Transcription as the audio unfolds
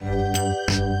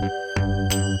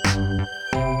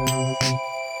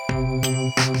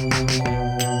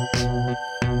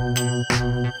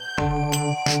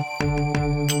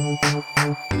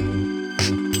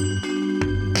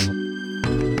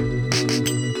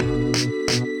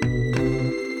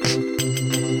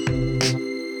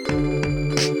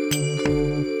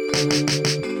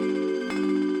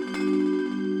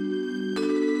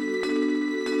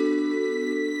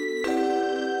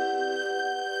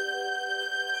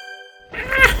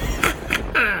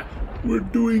We're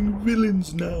doing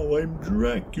villains now. I'm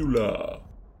Dracula.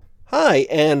 Hi,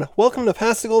 and welcome to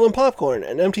Pass the Golden Popcorn,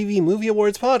 an MTV Movie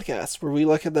Awards podcast, where we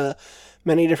look at the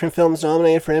many different films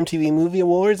nominated for MTV Movie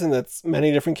Awards in its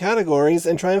many different categories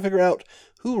and try and figure out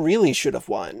who really should have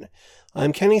won.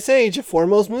 I'm Kenny Sage, a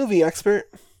foremost movie expert.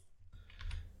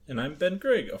 And I'm Ben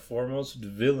Grigg, a foremost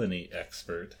villainy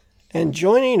expert. And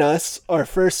joining us, our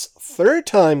first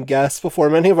third-time guest, before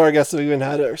many of our guests have even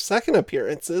had their second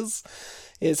appearances,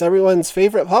 is everyone's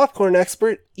favorite popcorn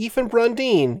expert, Ethan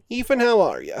Brundeen. Ethan, how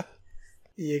are you?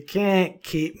 You can't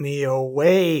keep me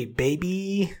away,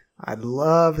 baby. I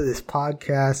love this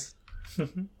podcast.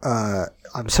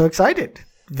 I'm so excited.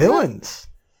 Villains.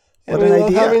 And we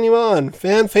love having you on.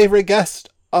 Fan favorite guest,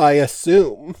 I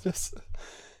assume.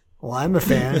 Well, I'm a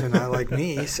fan, and I like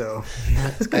me, so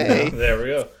that's good. Hey. There we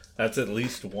go. That's at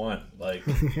least one.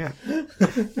 Yeah.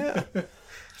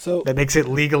 So that makes it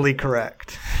legally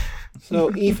correct.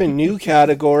 So, Ethan, new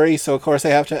category. So, of course, I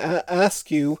have to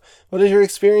ask you, what has your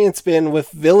experience been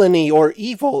with villainy or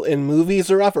evil in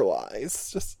movies or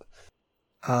otherwise?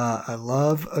 I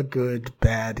love a good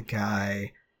bad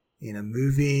guy in a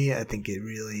movie. I think it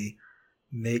really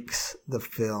makes the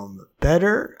film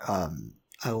better.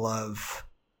 I love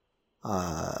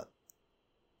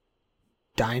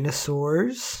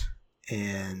dinosaurs,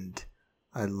 and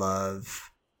I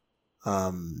love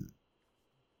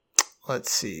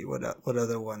let's see, what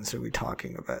other ones are we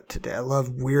talking about today? I love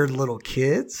weird little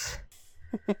kids,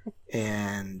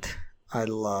 and I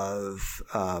love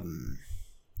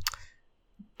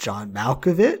John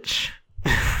Malkovich,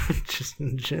 just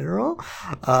in general.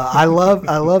 I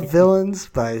love villains,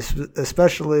 but I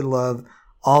especially love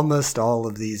almost all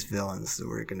of these villains that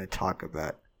we're going to talk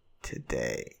about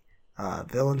today.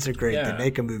 Villains are great. Yeah. They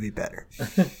make a movie better.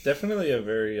 Definitely a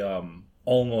very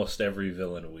almost every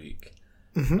villain week.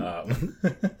 Mm-hmm.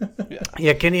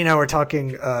 Yeah, Kenny and I were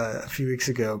talking a few weeks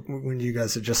ago when you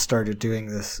guys had just started doing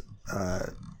this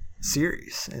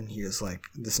series, and he was like,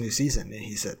 this new season, and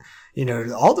he said, you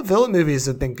know, all the villain movies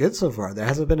have been good so far. There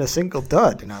hasn't been a single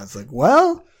dud. And I was like,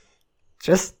 well,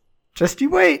 just you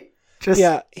wait.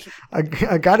 I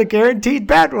got a guaranteed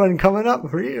bad one coming up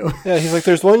for you. Yeah, he's like,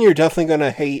 there's one you're definitely going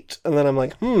to hate. And then I'm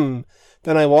like, Then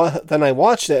I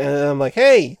watched it, and I'm like,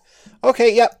 hey,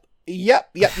 okay, yep.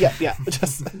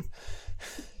 Just...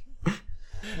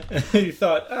 You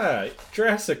thought,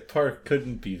 Jurassic Park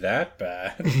couldn't be that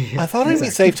bad. I thought it'd be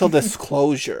safe till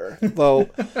Disclosure. Though,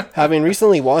 having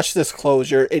recently watched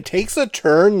Disclosure, it takes a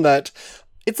turn that...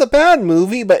 It's a bad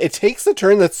movie, but it takes a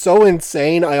turn that's so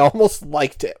insane, I almost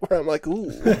liked it. Where I'm like,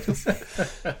 ooh.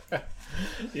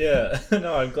 Yeah,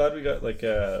 no, I'm glad we got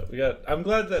I'm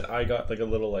glad that I got like a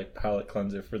little like palate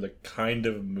cleanser for the kind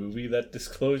of movie that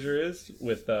Disclosure is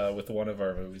with one of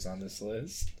our movies on this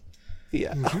list.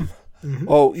 Yeah. Mm-hmm.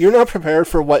 Oh, you're not prepared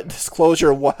for what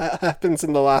happens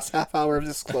in the last half hour of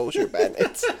Disclosure, Ben.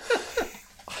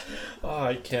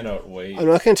 I cannot wait. I'm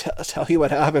not going to tell you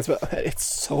what happens, but it's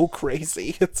so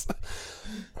crazy.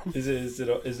 Is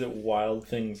it Wild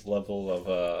Things level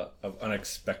of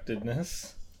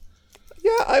unexpectedness?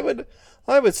 Yeah,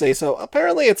 I would say so.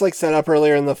 Apparently, it's like set up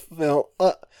earlier in the film.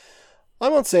 I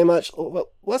won't say much. But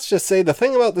let's just say the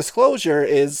thing about Disclosure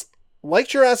is, like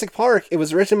Jurassic Park, it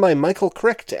was written by Michael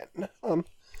Crichton.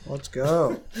 Let's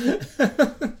go.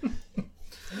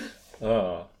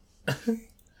 Oh.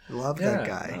 Love that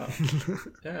guy.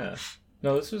 Yeah.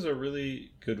 No, this was a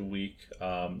really good week.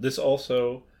 This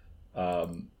also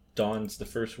dawns the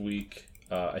first week,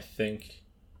 I think,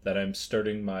 that I'm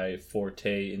starting my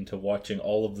forte into watching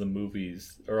all of the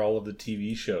movies or all of the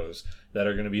TV shows that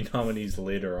are going to be nominees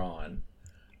later on.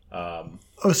 So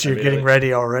you're getting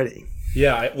ready already.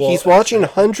 Yeah. He's watching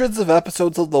hundreds of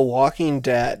episodes of The Walking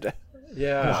Dead.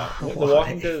 Yeah. The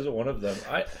Walking Dead is one of them.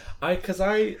 Because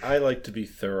I like to be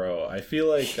thorough. I feel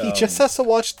like... he just has to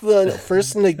watch the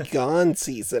first Negan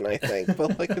season, I think.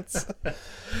 But like it's...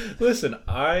 Listen,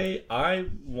 I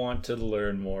want to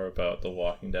learn more about The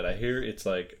Walking Dead. I hear it's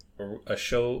like a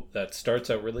show that starts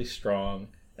out really strong,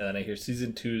 and then I hear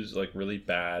season 2 is like really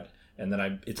bad, and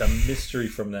then it's a mystery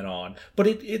from then on. But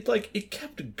it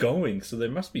kept going, so there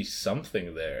must be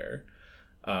something there.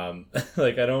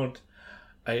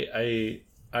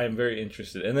 I'm very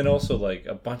interested. And then also like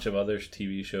a bunch of other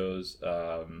TV shows.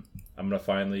 I'm going to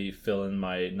finally fill in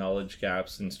my knowledge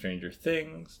gaps in Stranger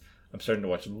Things. I'm starting to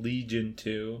watch Legion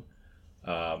too.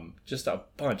 Just a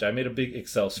bunch. I made a big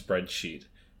Excel spreadsheet.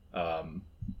 And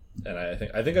I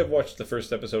think I've watched the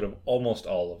first episode of almost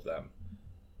all of them.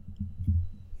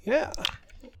 Yeah.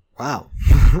 Wow.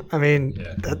 I mean,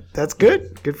 that's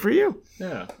good. Good for you.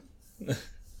 Yeah.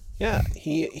 Yeah,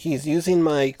 he's using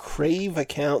my Crave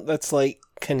account that's like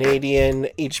Canadian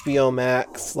HBO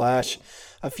Max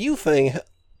 / a few thing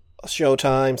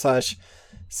Showtime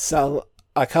 / some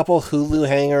a couple Hulu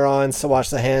hanger-ons to watch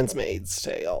The Handmaid's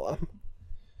Tale.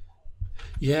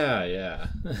 Yeah. Yeah.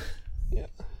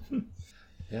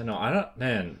 Yeah, no, I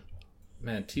don't...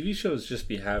 Man, TV shows just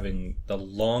be having the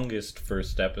longest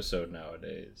first episode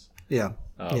nowadays. Yeah.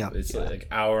 It's like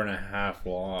hour and a half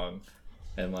long.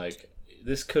 And, like,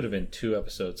 this could have been 2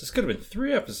 episodes. This could have been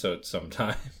 3 episodes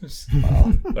sometimes.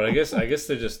 Wow. But I guess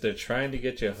they're trying to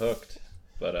get you hooked.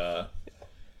 But,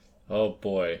 oh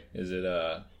boy, is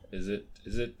it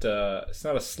it's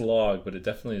not a slog, but it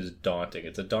definitely is daunting.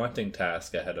 It's a daunting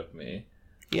task ahead of me.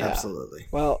 Yeah. Absolutely.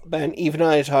 Well, Ben, Eve and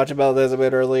I talked about this a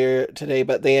bit earlier today,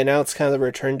 but they announced kind of the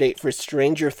return date for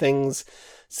Stranger Things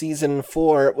Season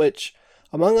 4, which,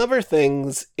 among other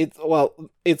things,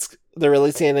 they're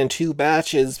releasing it in 2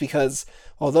 batches because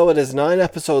although it is 9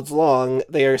 episodes long,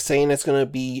 they are saying it's going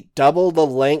to be double the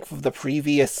length of the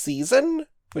previous season,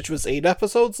 which was 8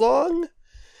 episodes long.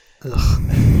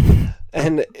 Ugh.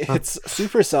 And it's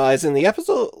supersized, and the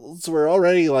episodes were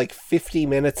already like 50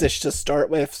 minutes-ish to start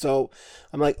with, so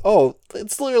I'm like, oh,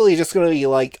 it's literally just going to be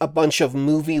like a bunch of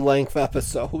movie-length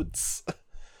episodes.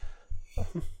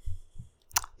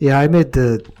 Yeah, I made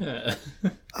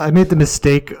the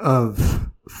mistake of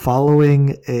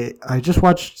following I just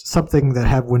watched something that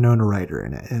had Winona Ryder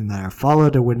in it, and I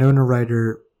followed a Winona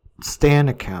Ryder Stan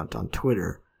account on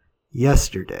Twitter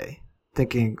yesterday,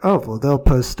 thinking, oh, well, they'll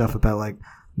post stuff about like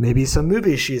maybe some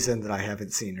movie she's in that I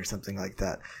haven't seen or something like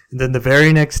that. And then the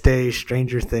very next day,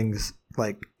 Stranger Things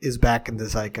like is back in the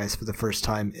zeitgeist for the first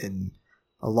time in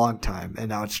a long time, and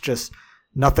now it's just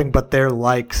nothing but their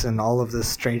likes and all of this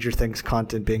Stranger Things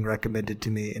content being recommended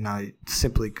to me, and I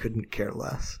simply couldn't care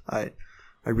less. I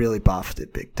really boffed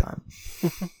it big time.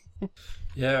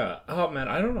 Yeah. Oh man,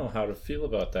 I don't know how to feel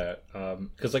about that.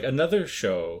 Because like another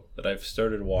show that I've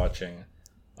started watching,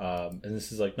 and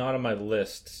this is like not on my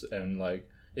list, and like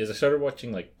I started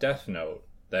watching like Death Note,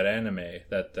 that anime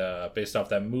that based off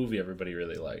that movie everybody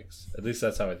really likes. At least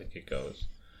that's how I think it goes.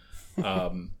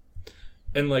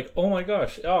 And like, oh my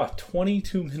gosh,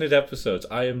 22-minute episodes.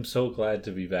 I am so glad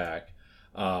to be back.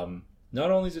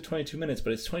 Not only is it 22 minutes,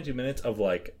 but it's 22 minutes of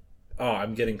like,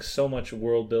 I'm getting so much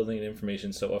world building and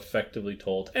information so effectively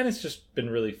told. And it's just been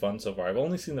really fun so far. I've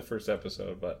only seen the first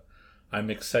episode, but I'm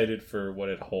excited for what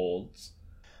it holds.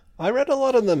 I read a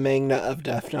lot of the manga of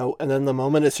Death Note, and then the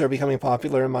moment it started becoming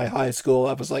popular in my high school,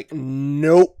 I was like,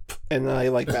 nope, and then I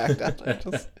like backed out.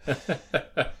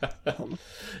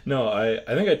 No, I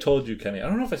think I told you, Kenny. I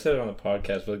don't know if I said it on the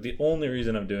podcast, but like the only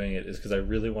reason I'm doing it is because I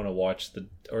really want to watch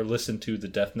or listen to the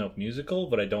Death Note musical,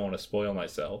 but I don't want to spoil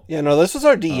myself. Yeah, no, this was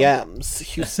our DMs.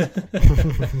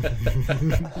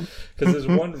 Because there's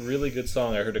one really good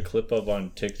song I heard a clip of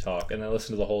on TikTok, and I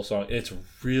listened to the whole song. It's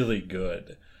really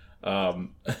good. And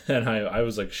I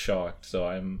was like shocked, so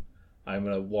I'm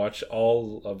gonna watch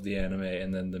all of the anime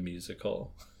and then the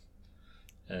musical,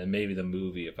 and maybe the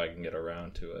movie if I can get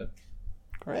around to it.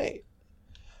 Great.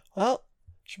 Well,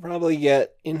 should probably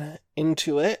get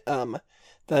into it. The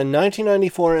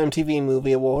 1994 MTV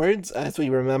Movie Awards, as we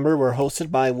remember, were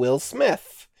hosted by Will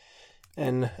Smith,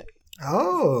 and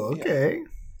okay,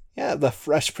 yeah, the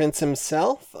Fresh Prince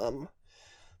himself. I'm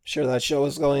sure that show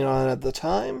was going on at the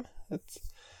time.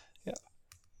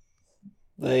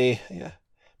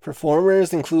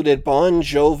 Performers included Bon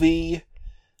Jovi,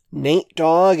 Nate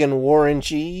Dogg and Warren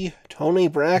G, Tony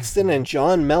Braxton, and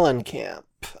John Mellencamp.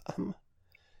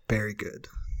 Very good.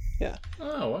 Yeah.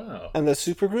 Oh, wow. And the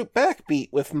supergroup Backbeat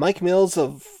with Mike Mills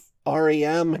of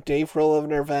R.E.M., Dave Grohl of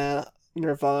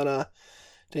Nirvana,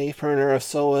 Dave Pirner of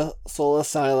Soul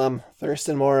Asylum,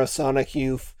 Thurston Moore of Sonic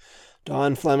Youth,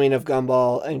 Don Fleming of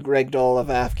Gumball, and Greg Dole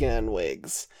of Afghan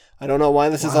Wigs. I don't know why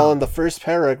this is all in the first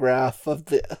paragraph of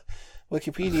the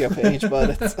Wikipedia page,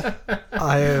 but it's...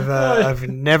 I've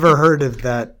never heard of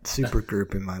that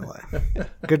supergroup in my life.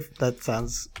 Good. That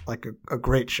sounds like a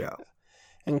great show.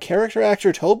 And character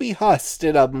actor Toby Huss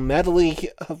did a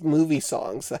medley of movie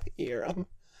songs that year.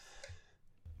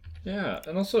 Yeah,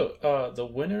 and also the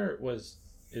winner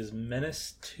is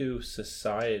Menace to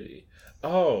Society.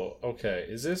 Oh, okay.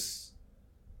 Is this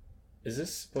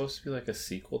supposed to be like a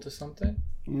sequel to something?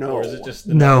 No. Or is it just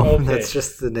that's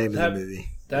just the name of the movie.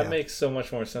 That makes so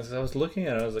much more sense. I was looking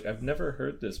at it, I was like, I've never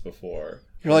heard this before.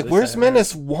 You're like, where's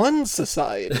Menace 1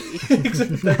 Society? That's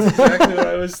exactly what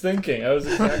I was thinking. I was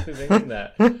exactly thinking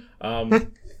that.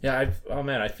 Yeah,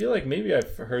 I feel like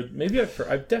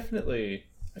I've definitely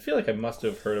I feel like I must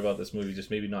have heard about this movie, just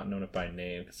maybe not known it by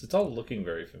name, because it's all looking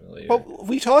very familiar. Well,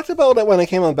 we talked about it when it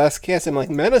came on Best Kiss. I'm like,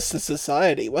 Menace to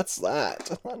Society. What's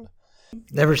that?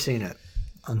 Never seen it,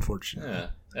 unfortunately. Yeah,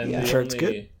 and Yeah. I'm sure it's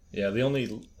good. Yeah, the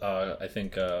only I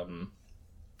think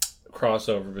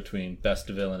crossover between Best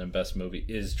Villain and Best Movie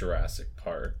is Jurassic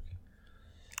Park.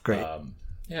 Great.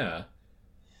 Yeah.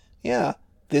 Yeah.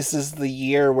 This is the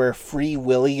year where Free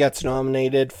Willy gets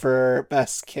nominated for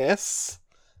Best Kiss.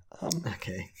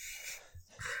 Okay.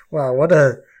 Wow, what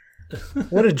a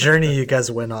journey you guys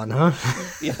went on, huh?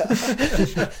 Yeah.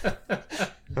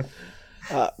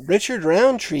 Richard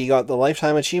Roundtree got the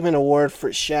Lifetime Achievement Award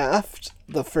for Shaft,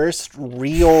 the first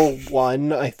real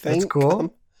one, I think. That's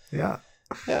cool. Yeah.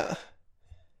 Yeah.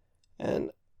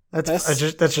 And That's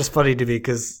just funny to me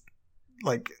because,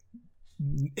 like,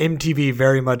 MTV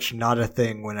very much not a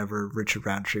thing whenever Richard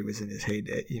Roundtree was in his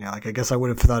heyday. You know, like, I guess I would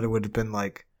have thought it would have been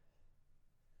like,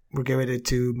 we're giving it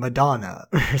to Madonna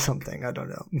or something. I don't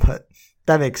know. But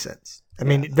that makes sense. I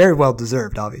mean, very well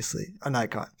deserved, obviously. An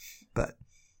icon. But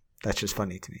that's just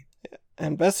funny to me.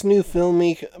 And Best New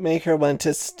Filmmaker went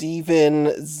to Steven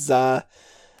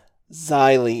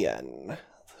Zaillian,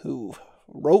 who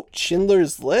wrote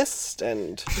Schindler's List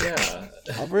and Yeah.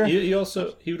 Cover. He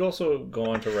would also go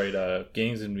on to write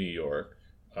Gangs in New York.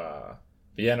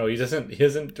 Yeah, no, he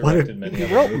hasn't directed many. He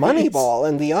other wrote movies. Moneyball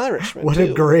and The Irishman. What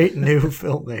too. a great new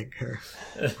filmmaker.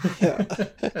 Yeah.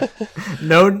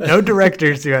 No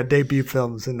directors who had debut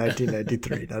films in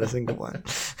 1993. Not a single one.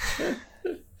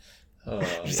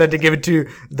 Just had to give it to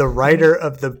the writer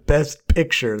of the Best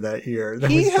Picture that year.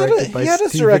 That He was had directed by his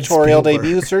Steven directorial Spielberg.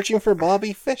 debut Searching for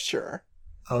Bobby Fischer.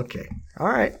 Okay. All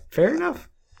right. Fair enough.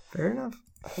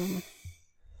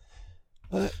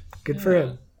 But Good for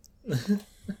him.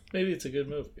 Maybe it's a good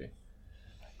movie.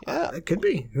 yeah, It could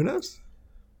be. Who knows?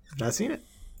 I've not seen it.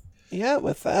 yeah,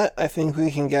 with that, I think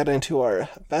we can get into our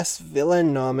Best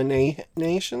Villain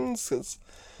nominations, because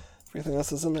everything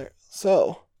else is in there.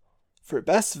 So, for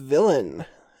Best Villain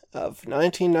of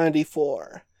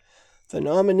 1994, the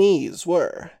nominees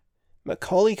were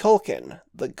Macaulay Culkin,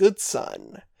 The Good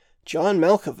Son, John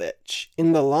Malkovich,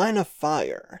 In the Line of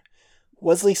Fire,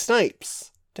 Wesley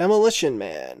Snipes, Demolition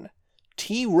Man,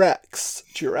 T-Rex,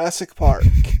 Jurassic Park,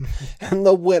 and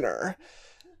the winner,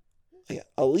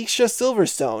 Alicia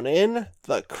Silverstone in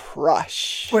The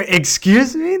Crush. Wait,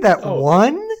 excuse me? That Oh.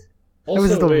 won? That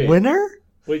was the wait, winner?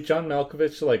 Wait, John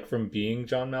Malkovich, like from Being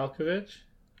John Malkovich?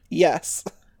 Yes.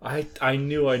 I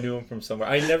knew him from somewhere.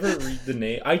 I never read the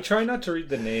name. I try not to read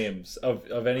the names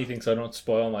of anything so I don't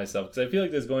spoil myself, because I feel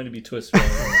like there's going to be twists in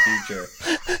the future.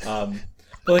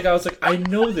 But like I was like, I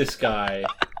know this guy,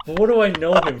 but what do I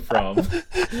know him from?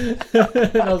 And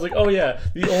I was like, oh yeah,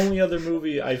 the only other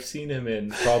movie I've seen him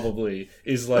in probably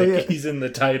is like he's in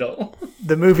the title.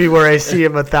 The movie where I see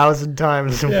him 1,000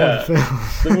 times in Yeah. one film.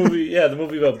 The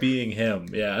movie about being him.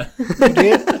 Yeah. You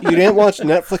didn't watch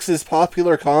Netflix's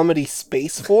popular comedy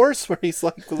Space Force, where he's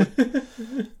like the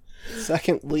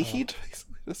second lead?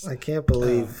 I can't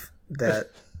believe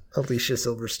that Alicia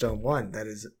Silverstone won. That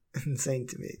is insane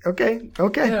to me. Okay.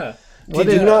 Yeah. Did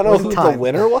you not know what a who the time.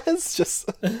 winner was? Just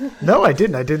No, I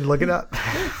didn't. I didn't look it up.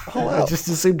 Oh, wow. I just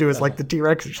assumed it was like the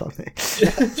T-Rex or something.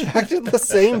 Jack did the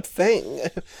same thing,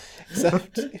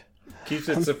 except Keeps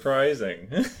it surprising.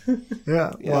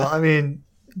 Yeah. Well, I mean,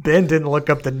 Ben didn't look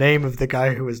up the name of the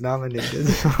guy who was nominated.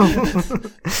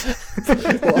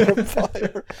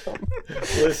 fire.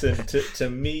 Listen, to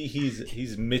me,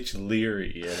 he's Mitch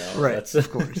Leary, you know. Right, That's,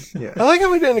 of course. Yeah. I like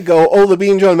how we didn't go, oh, the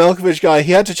Being John Malkovich guy.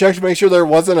 He had to check to make sure there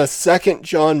wasn't a second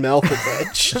John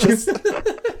Malkovich. Just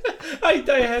I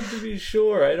had to be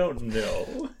sure. I don't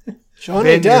know.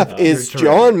 Johnny Ben, Depp you're is terrific.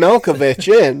 John Malkovich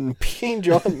in Being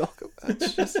John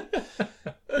Malkovich. Just,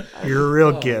 You're a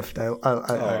real gift.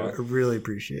 I really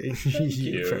appreciate you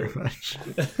you. very much.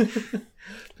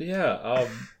 But yeah,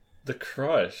 The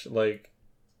Crush, like,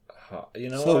 you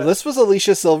know. so what? this was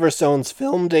Alicia Silverstone's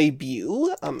film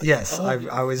debut. Yes,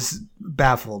 I was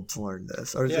baffled to learn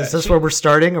this. Or, Yeah, is this where we're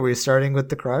starting? Are we starting with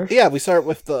The Crush? Yeah, we start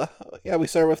with the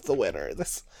winner.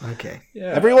 This Okay. Yeah.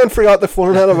 everyone forgot the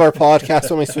format of our podcast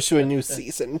when we switched to a new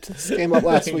season. This came up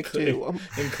last week too.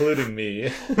 Including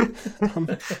me.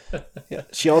 Yeah.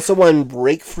 She also won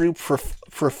Breakthrough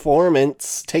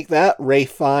Performance. Take that, Ray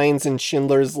Fiennes and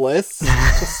Schindler's List.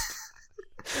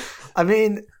 I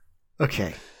mean,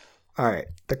 okay. All right.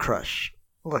 The Crush.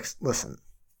 Listen.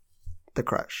 The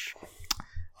Crush.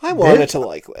 I wanted to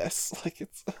like this. Like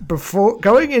it's Before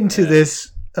going into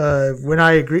this, when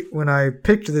I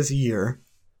picked this year,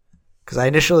 because I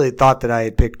initially thought that I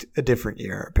had picked a different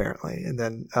year apparently, and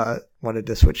then wanted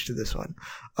to switch to this one.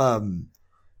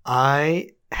 I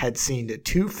had seen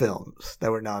 2 films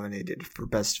that were nominated for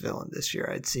Best Villain this year.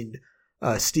 I'd seen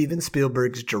Steven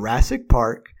Spielberg's Jurassic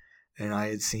Park, and I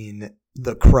had seen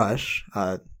The Crush.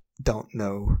 Don't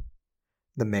know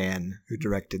the man who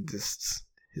directed this,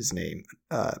 his name.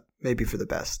 Maybe for the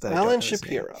best. Alan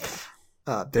Shapiro.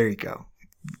 There you go.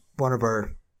 One of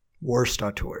our worst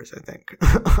auteurs, I think.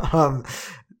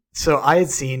 So I had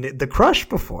seen The Crush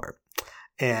before,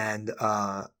 and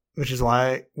which is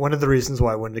why one of the reasons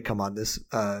why I wanted to come on this.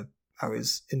 I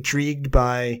was intrigued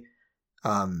by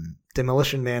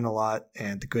Demolition Man a lot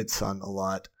and The Good Son a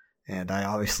lot, and I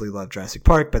obviously love Jurassic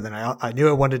Park. But then I knew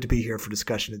I wanted to be here for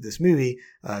discussion of this movie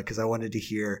because I wanted to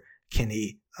hear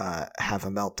Kenny have a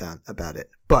meltdown about it.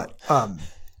 But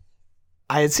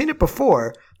I had seen it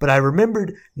before, but I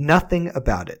remembered nothing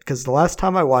about it because the last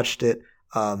time I watched it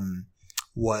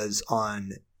was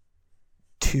on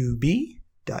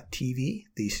Tubi.tv,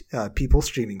 the People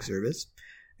streaming service.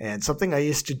 And something I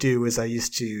used to do is I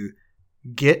used to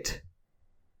get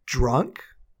drunk,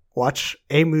 watch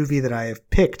a movie that I have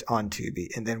picked on Tubi,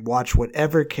 and then watch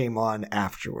whatever came on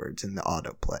afterwards in the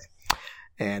autoplay.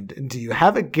 And do you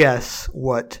have a guess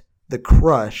what The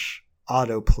Crush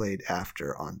autoplayed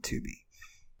after on Tubi?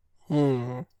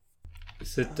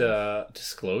 Is it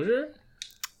Disclosure?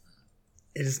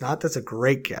 It is not. That's a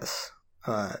great guess.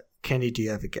 Kenny, do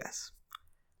you have a guess?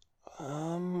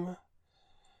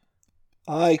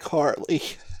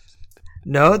 iCarly.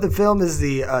 No, the film is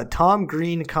the Tom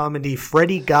Green comedy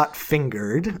Freddy Got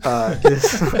Fingered.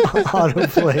 This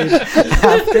autoplayed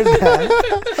after that.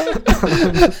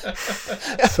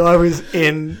 So I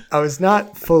was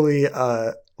not fully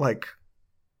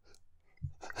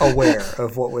aware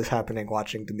of what was happening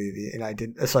watching the movie, and I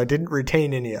didn't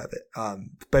retain any of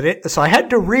it. So I had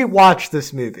to rewatch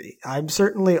this movie. I'm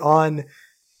certainly on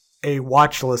a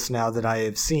watch list now that I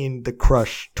have seen The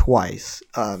Crush twice.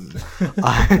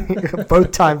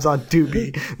 Both times on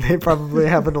Tubi. They probably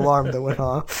have an alarm that went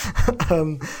off.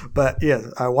 But yeah,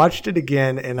 I watched it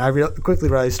again, and I quickly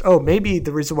realized, maybe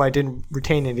the reason why I didn't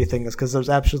retain anything is because there's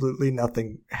absolutely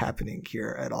nothing happening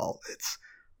here at all. It's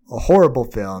a horrible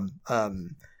film.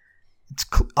 It's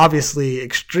obviously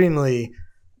extremely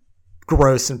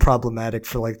gross and problematic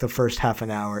for like the first half an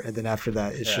hour, and then after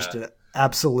that, it's just an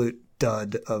absolute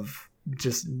dud of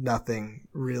just nothing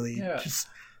really. Just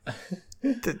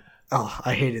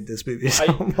I hated this movie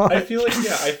so much. I feel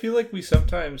like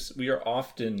we are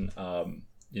often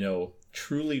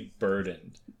truly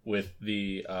burdened with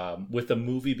the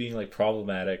movie being like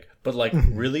problematic but like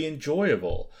really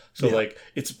enjoyable. So like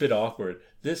it's a bit awkward.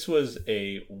 This was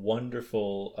a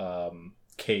wonderful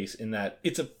case in that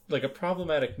it's a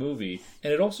problematic movie,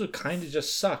 and it also kind of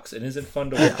just sucks and isn't fun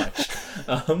to watch.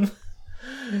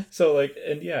 So like,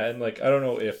 and I don't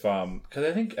know if because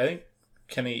I think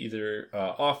Kenny either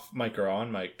off mic or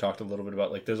on mic talked a little bit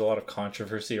about like there's a lot of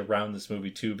controversy around this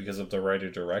movie too because of the writer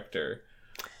director.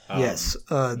 Yes,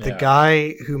 the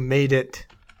guy who made it.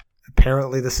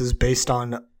 Apparently, this is based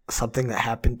on something that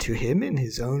happened to him in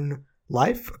his own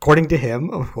life, according to him,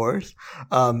 of course.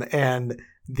 And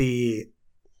the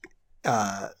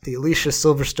Alicia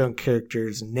Silverstone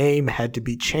character's name had to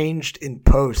be changed in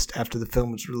post after the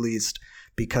film was released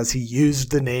because he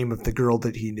used the name of the girl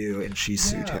that he knew, and she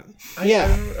sued him. I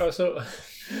remember, so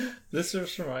this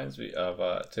just reminds me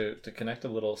of to connect a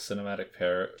little cinematic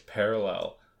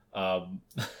parallel.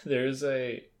 There's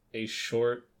a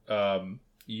short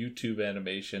YouTube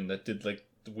animation that did like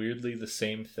weirdly the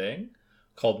same thing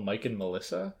called Mike and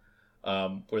Melissa,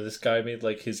 where this guy made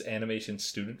like his animation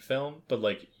student film but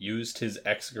like used his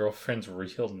ex-girlfriend's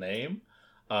real name.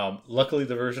 Luckily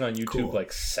the version on YouTube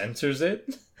like censors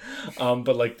it,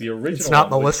 but like the original it's not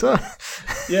Melissa.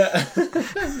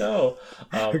 No.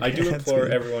 I do implore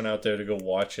everyone out there to go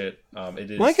watch it.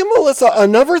 It is Mike and Melissa,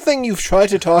 another thing you've tried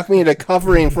to talk me into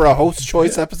covering for a host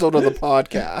choice episode of the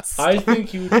podcast. I think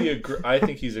he would be I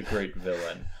think he's a great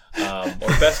villain, or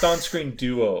best on-screen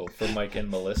duo for Mike and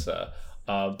Melissa.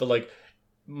 But like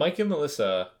Mike and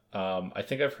Melissa, I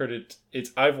think I've heard it.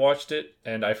 I've watched it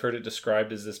and I've heard it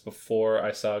described as this before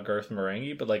I saw Garth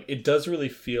Marenghi, but like it does really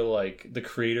feel like the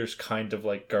creator's kind of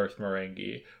like Garth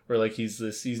Marenghi, where like he's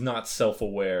not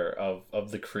self-aware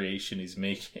of the creation he's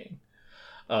making,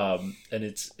 and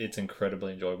it's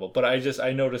incredibly enjoyable. But I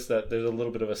noticed that there's a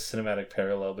little bit of a cinematic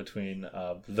parallel between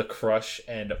The Crush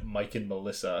and Mike and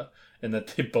Melissa, and that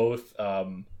they both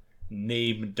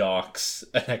name dox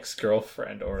an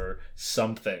ex-girlfriend or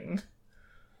something.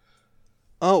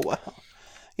 Oh, wow.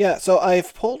 Yeah, so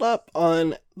I've pulled up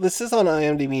on... This is on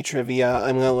IMDb Trivia,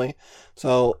 I'm going...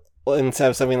 So, instead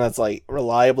of something that's, like,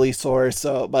 reliably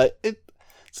sourced, but it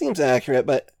seems accurate.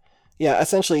 But, Yeah,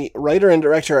 essentially, writer and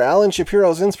director Alan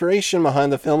Shapiro's inspiration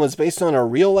behind the film was based on a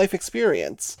real-life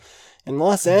experience. In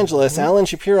Los Angeles, Alan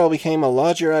Shapiro became a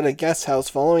lodger at a guest house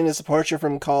following his departure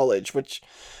from college,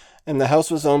 and the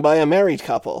house was owned by a married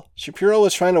couple. Shapiro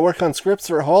was trying to work on scripts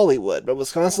for Hollywood, but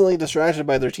was constantly distracted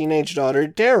by their teenage daughter,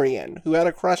 Darian, who had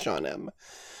a crush on him.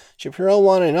 Shapiro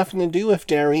wanted nothing to do with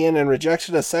Darian and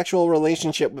rejected a sexual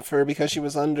relationship with her because she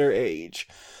was underage.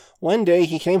 One day,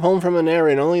 he came home from an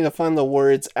errand only to find the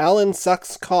words, "Alan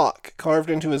sucks cock," carved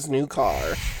into his new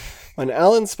car. When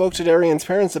Alan spoke to Darian's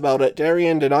parents about it,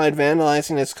 Darian denied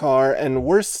vandalizing his car, and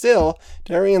worse still,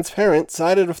 Darian's parents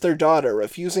sided with their daughter,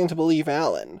 refusing to believe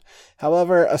Alan.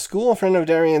 However, a school friend of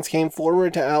Darian's came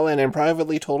forward to Alan and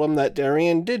privately told him that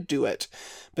Darian did do it,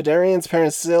 but Darian's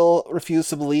parents still refused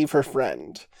to believe her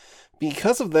friend.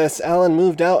 Because of this, Alan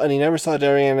moved out and he never saw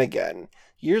Darian again.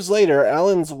 Years later,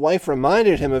 Alan's wife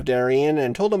reminded him of Darian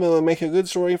and told him it would make a good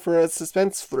story for a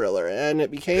suspense thriller, and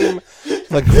it became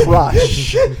The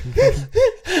Crush.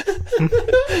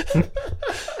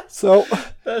 So,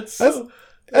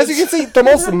 as you can see,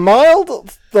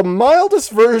 the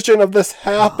mildest version of this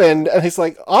happened, and he's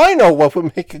like, I know what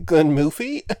would make a good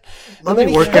movie. Let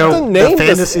me work out the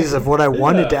fantasies of what I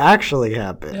wanted to actually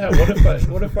happen. Yeah,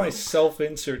 what if my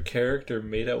self-insert character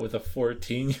made out with a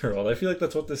 14-year-old? I feel like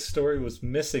that's what this story was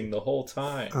missing the whole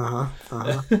time.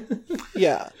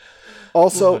 Yeah.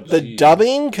 Also, the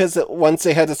dubbing, because once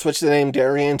they had to switch the name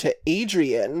Darian to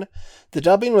Adrian, the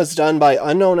dubbing was done by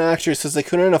unknown actors because they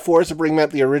couldn't afford to bring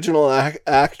back the original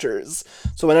actors.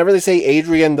 So whenever they say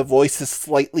Adrian, the voice is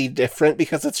slightly different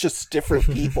because it's just different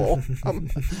people.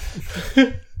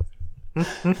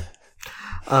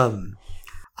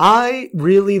 I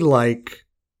really like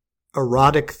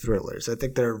erotic thrillers. I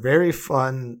think they're a very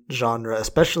fun genre,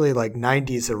 especially like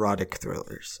 90s erotic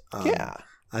thrillers. Yeah.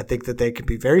 I think that they can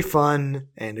be very fun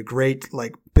and a great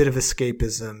like bit of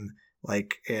escapism,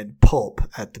 like and pulp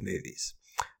at the movies.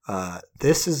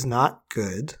 This is not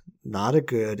good, not a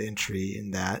good entry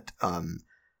in that.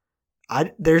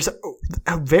 There's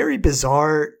a very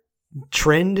bizarre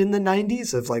trend in the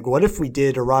 90s of like, what if we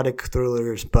did erotic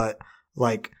thrillers, but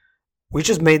like we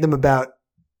just made them about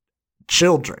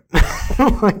children.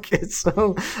 Like it's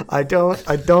so I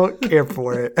don't care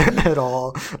for it at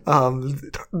all.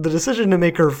 The decision to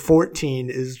make her 14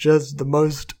 is just the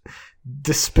most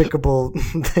despicable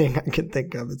thing I can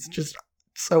think of. It's just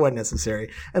so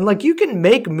unnecessary. And like you can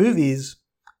make movies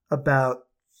about,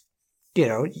 you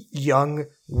know, young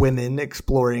women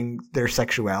exploring their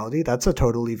sexuality. That's a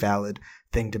totally valid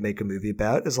thing to make a movie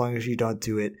about, as long as you don't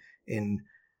do it in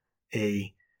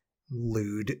a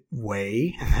lewd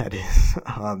way that is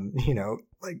you know,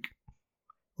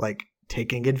 like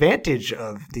taking advantage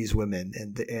of these women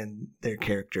and their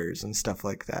characters and stuff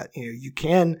like that. You know, you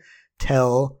can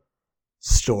tell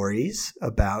stories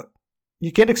about,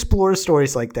 you can explore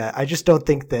stories like that. I just don't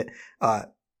think that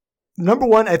number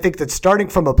one, I think that starting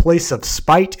from a place of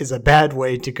spite is a bad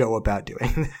way to go about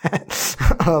doing that.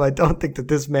 I don't think that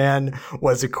this man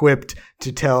was equipped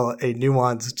to tell a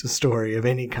nuanced story of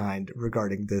any kind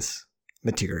regarding this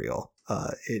material.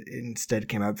 It instead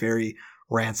came out very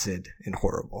rancid and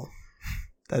horrible.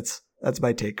 That's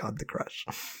my take on The Crush.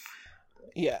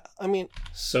 Yeah, I mean...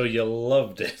 So you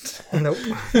loved it? Nope.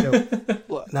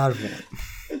 Look, not a bit.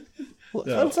 Look,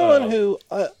 I'm someone who,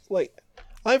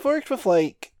 I've worked with,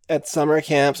 like, at summer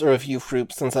camps or a few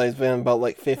groups since I've been about,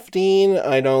 like, 15.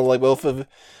 I know, like,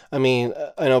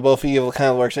 I know both of you have kind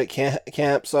of worked at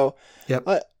camp, so... Yep.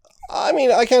 I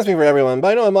mean, I can't speak for everyone, but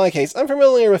I know in my case, I'm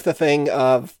familiar with the thing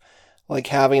of, like,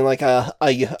 having, like, a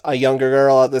younger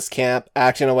girl at this camp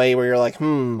act in a way where you're like,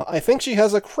 I think she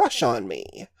has a crush on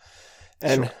me.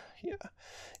 And, sure. Yeah,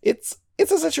 it's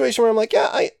a situation where I'm like,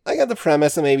 yeah, I got the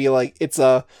premise, and maybe, like, it's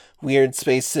a weird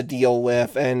space to deal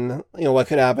with, and, you know, what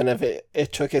could happen if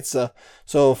it took it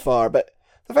so far. But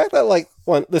the fact that, like,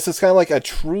 this is kind of like a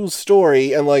true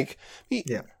story, and, like,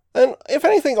 yeah. And if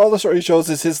anything, all the story shows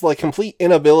is his, like, complete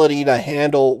inability to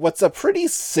handle what's a pretty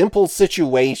simple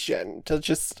situation, to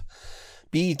just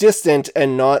be distant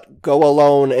and not go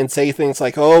alone and say things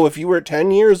like, oh, if you were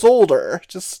 10 years older,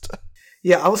 just...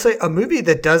 Yeah, I will say a movie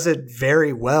that does it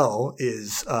very well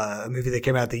is a movie that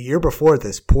came out the year before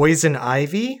this, Poison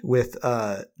Ivy, with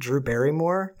Drew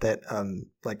Barrymore, that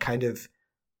like kind of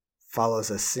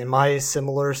follows a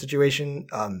semi-similar situation.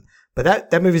 But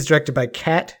that movie is directed by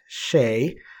Kat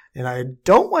Shea, and I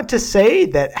don't want to say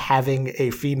that having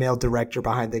a female director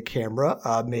behind the camera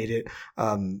made it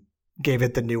gave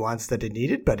it the nuance that it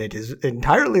needed, but it is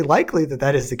entirely likely that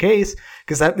that is the case,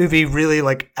 because that movie really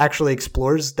like actually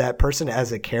explores that person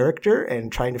as a character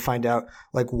and trying to find out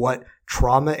like what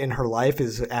trauma in her life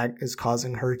is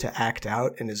causing her to act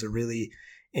out, and is a really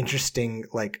interesting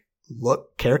like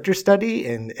character study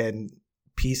and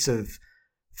piece of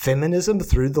feminism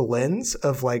through the lens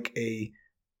of like a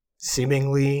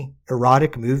seemingly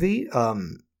erotic movie.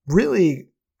 Really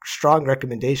strong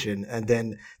recommendation. And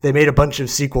then they made a bunch of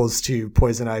sequels to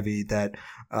Poison Ivy that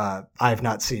I have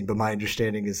not seen, but my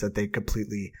understanding is that they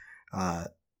completely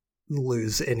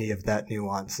lose any of that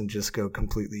nuance and just go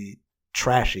completely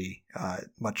trashy,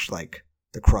 much like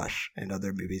The Crush and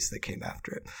other movies that came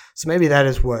after it. So maybe that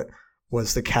is what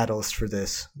was the catalyst for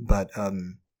this. But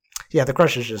yeah, The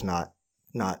Crush is just not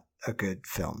a good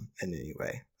film in any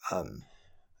way.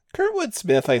 Kurtwood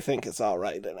Smith, I think, is all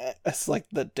right in it. It's like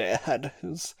the dad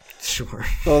who's... Sure.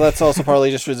 Well, that's also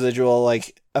partly just residual,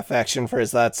 like, affection for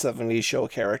his That 70s Show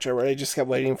character, where I just kept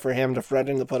waiting for him to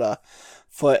threaten to put a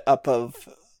foot up,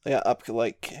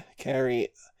 like, Carrie...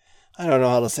 I don't know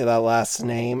how to say that last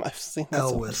name. I've seen that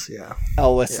Elwes, yeah.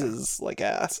 Elwes's, like,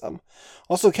 ass.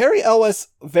 Also, Carrie Elwes,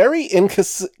 very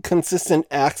inconsistent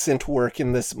accent work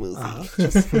in this movie.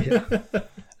 Yeah.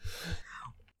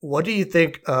 What do you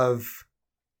think of...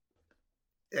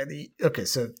 Okay,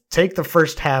 so take the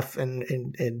first half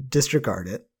and disregard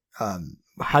it.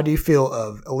 How do you feel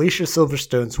of Alicia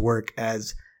Silverstone's work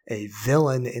as a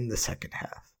villain in the second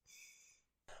half?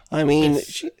 I mean,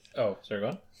 Oh, sorry, go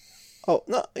on. Oh,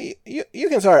 no, you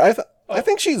can start. I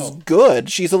think she's good.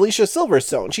 She's Alicia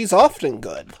Silverstone. She's often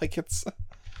good. Like, it's...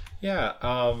 Yeah,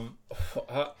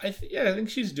 I think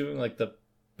she's doing, like, the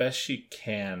best she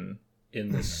can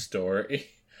in this story.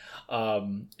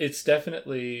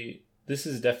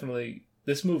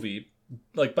 This movie,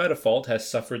 like, by default, has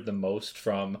suffered the most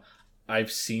from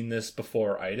I've seen this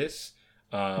before itis.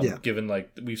 Given,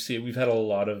 like, we've had a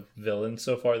lot of villains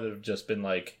so far that have just been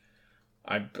like,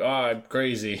 I'm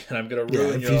crazy and I'm gonna ruin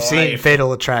your life. If you've seen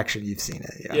Fatal Attraction, you've seen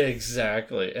it. Yeah,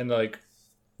 exactly. And like,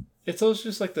 it's also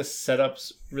just like the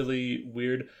setup's really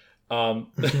weird. Killing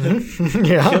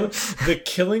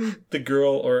the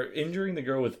girl or injuring the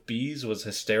girl with bees was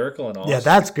hysterical and awesome. Yeah,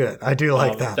 that's good. I do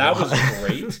like that. That was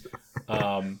great.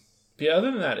 Yeah,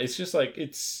 other than that, it's just like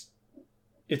it's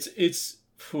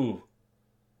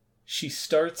she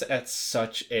starts at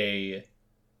such a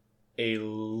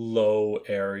low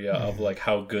area of like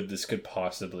how good this could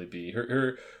possibly be.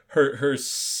 Her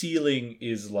ceiling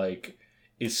is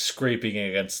scraping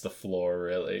against the floor,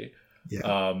 really.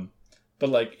 Yeah. But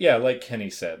like, yeah, like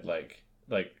Kenny said, like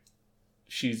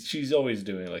she's always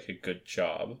doing like a good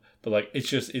job, but like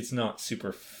it's not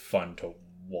super fun to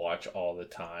watch all the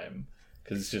time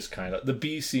because it's just kind of the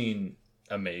B scene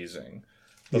amazing,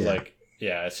 but like,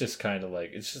 yeah, it's just kind of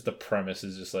like, it's just the premise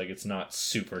is just like, it's not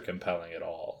super compelling at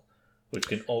all, which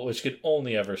can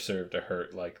only ever serve to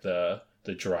hurt like the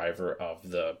driver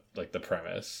of the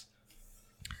premise.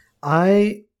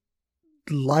 I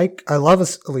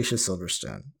love Alicia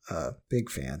Silverstone. Big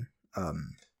fan.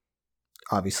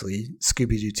 Obviously,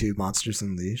 Scooby-Doo 2 Monsters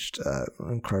Unleashed.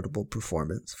 Incredible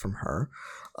performance from her.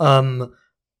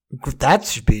 That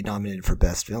should be nominated for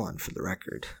Best Villain, for the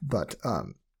record. But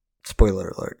spoiler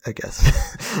alert, I guess.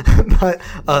 But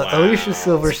Alicia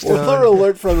Silverstone. Spoiler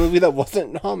alert for a movie that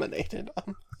wasn't nominated.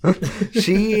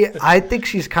 I think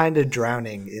she's kind of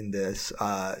drowning in this.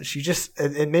 She just,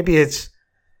 and maybe it's,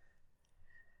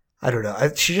 I don't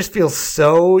know. She just feels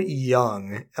so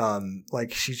young.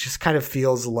 Like she just kind of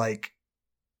feels like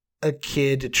a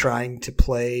kid trying to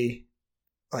play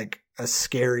like a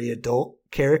scary adult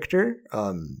character.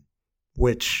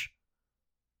 Which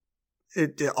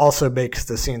it also makes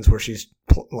the scenes where she's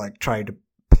like trying to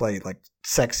play like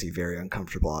sexy very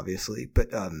uncomfortable, obviously. But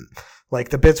like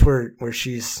the bits where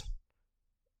she's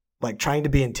like trying to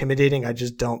be intimidating, I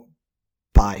just don't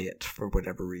buy it for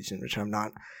whatever reason, which I'm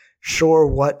not sure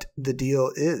what the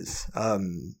deal is. I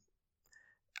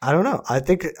don't know. I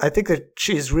think that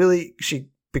she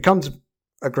becomes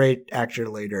a great actor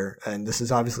later, and this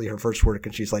is obviously her first work,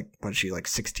 and she's like, what is she, like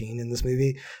 16 in this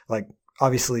movie? Like,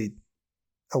 obviously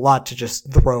a lot to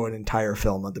just throw an entire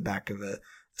film on the back of a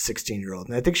 16-year-old.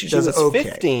 And I think she does was okay.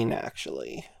 15,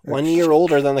 actually. 1 year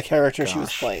older than the character she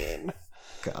was playing.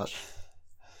 Gosh.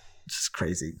 It's just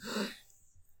crazy.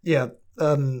 Yeah.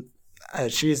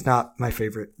 She's not my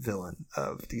favorite villain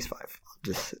of these five. I'll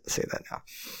just say that now.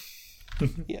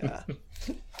 Yeah.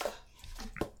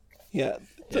 Yeah.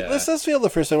 This does feel the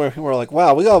first time where people are like,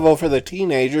 wow, we gotta vote for the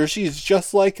teenager. She's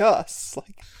just like us.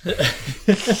 Like,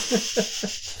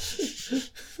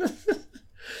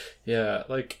 yeah,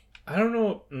 like, I don't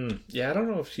know. I don't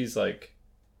know if she's like,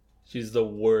 She's the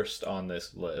worst on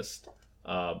this list.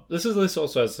 This list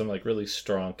also has some like really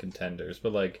strong contenders,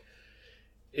 but like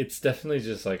it's definitely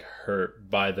just like hurt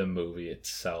by the movie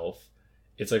itself.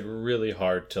 It's like really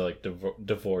hard to like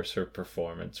divorce her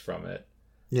performance from it.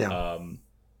 Yeah.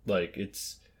 Like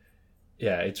it's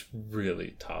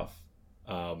really tough.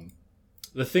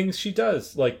 The things she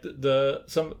does, like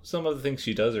some of the things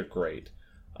she does are great.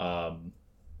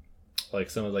 Like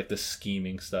some of like the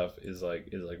scheming stuff is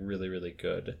really, really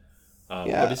good.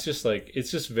 But it's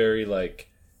just very like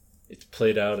it's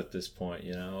played out at this point,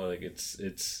 you know, like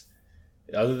it's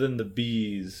other than the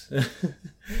bees,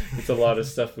 it's a lot of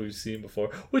stuff we've seen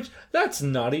before, which that's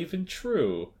not even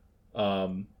true.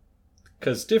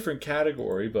 Cause different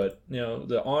category, but you know,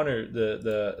 the honor,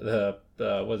 the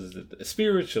what is it?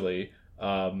 Spiritually,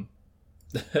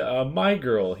 My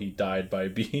Girl, he died by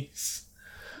bees.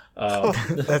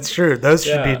 That's true. Those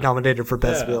should be nominated for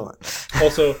best villain.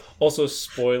 also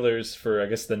spoilers for I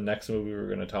guess the next movie we're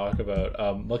going to talk about.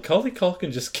 Macaulay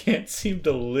Culkin just can't seem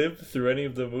to live through any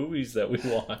of the movies that we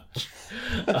watch.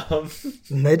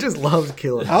 They just love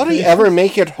killing. How do you ever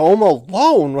make it home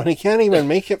alone when he can't even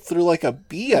make it through like a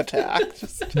bee attack?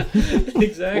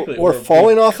 Exactly. Or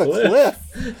falling off a cliff.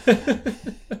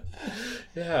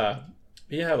 Yeah.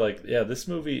 This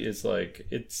movie is like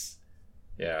it's.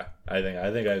 Yeah, I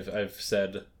think I've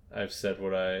said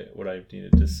what I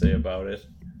needed to say about it.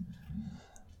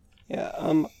 Yeah.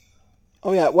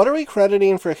 Oh yeah. What are we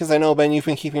crediting for? Because I know, Ben, you've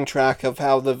been keeping track of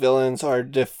how the villains are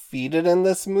defeated in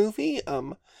this movie.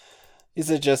 Is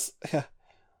it just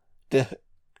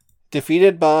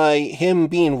defeated by him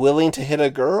being willing to hit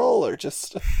a girl, or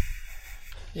just?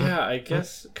 Yeah, I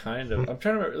guess kind of. I'm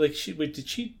trying to remember. Like, did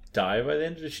she die by the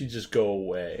end, or did she just go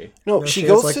away? No, she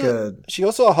goes to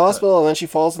a hospital and then she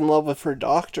falls in love with her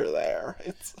doctor there.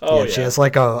 She has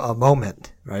like a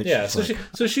moment, right? Yeah,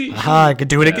 she I could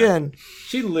do it again.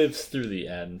 She lives through the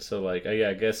end, so like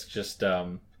I guess just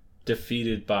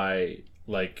defeated by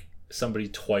like somebody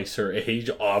twice her age,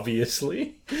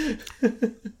 obviously.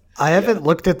 I haven't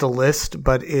looked at the list,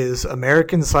 but is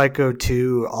American Psycho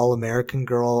 2 All American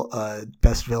Girl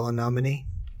best villain nominee?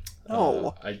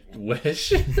 Oh, I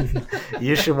wish.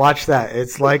 You should watch that.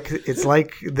 It's like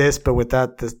this, but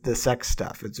without the sex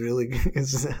stuff. It's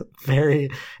very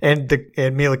and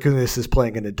Mila Kunis is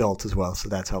playing an adult as well, so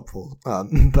that's helpful.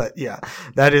 But yeah,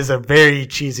 that is a very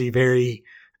cheesy, very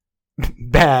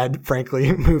bad,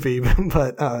 frankly, movie.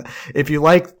 But if you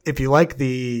like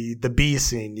the bee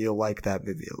scene, you'll like that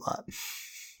movie a lot.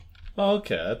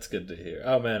 Okay, that's good to hear.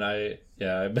 Oh man, I've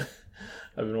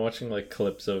been watching like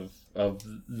clips of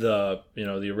the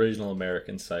the original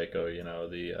American Psycho,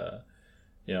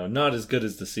 not as good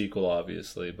as the sequel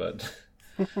obviously, but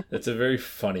it's a very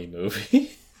funny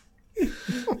movie.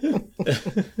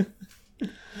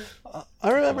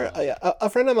 I remember a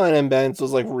friend of mine in Ben's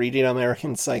was like reading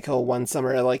American Psycho one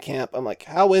summer at like camp. I'm like,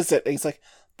 how is it? And he's like,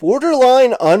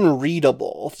 borderline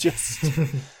unreadable. Just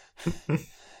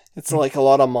it's like a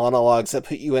lot of monologues that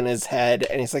put you in his head,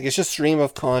 and he's like, it's just stream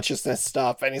of consciousness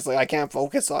stuff, and he's like, I can't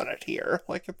focus on it here.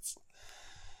 Like it's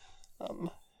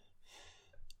but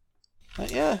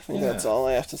yeah, I think that's all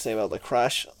I have to say about The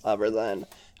Crush, other than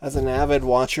as an avid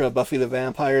watcher of Buffy the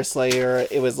Vampire Slayer,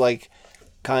 it was like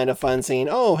kind of fun seeing,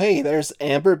 oh hey, there's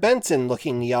Amber Benson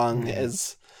looking young.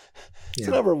 It's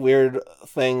another weird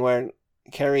thing where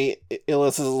Carrie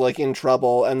Ellis is like in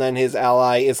trouble, and then his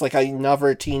ally is like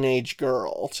another teenage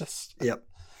girl. Just yep.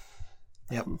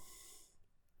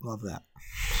 Love that.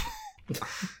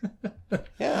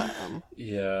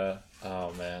 Yeah.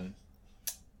 Oh man.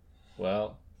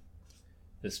 Well,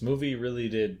 this movie really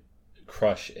did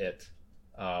crush it.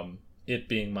 It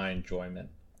being my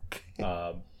enjoyment.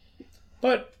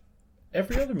 But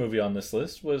every other movie on this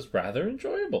list was rather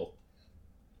enjoyable.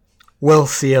 We'll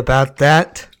see about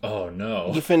that. Oh,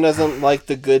 no. Ethan doesn't like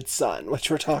The Good Son,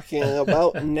 which we're talking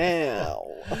about now.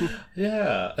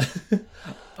 Yeah.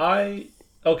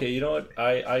 Okay, you know what?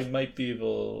 I might be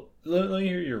able... Let me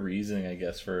hear your reasoning, I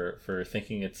guess, for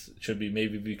thinking it should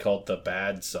maybe be called The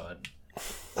Bad Son.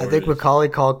 I think Macaulay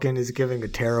Culkin is giving a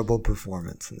terrible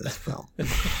performance in this film.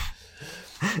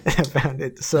 I found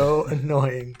it so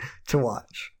annoying to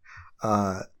watch.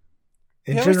 In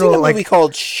you ever general, seen a movie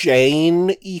called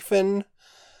Shane, Ethan?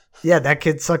 Yeah, that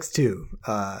kid sucks too.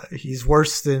 He's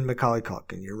worse than Macaulay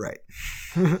Culkin. You're right.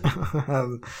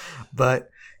 But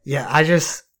yeah, I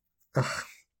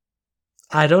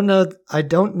don't know. I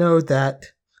don't know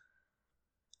that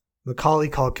Macaulay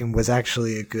Culkin was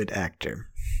actually a good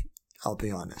actor. I'll be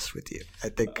honest with you. I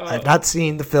think I've not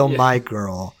seen the film My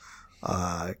Girl.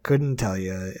 Couldn't tell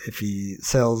you if he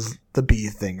sells the bee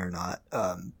thing or not.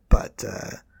 But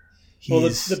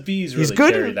the bees really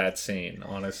carry that scene,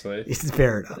 honestly. It's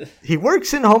fair enough. He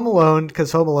works in Home Alone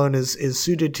because Home Alone is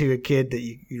suited to a kid that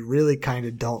you really kind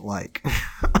of don't like.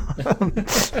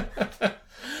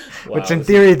 Wow, which in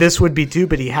theory this would be too,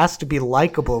 but he has to be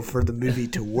likable for the movie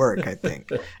to work, I think.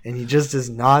 And he just is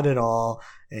not at all.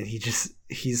 And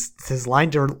his line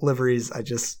deliveries, I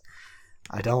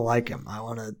don't like him. I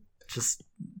want to just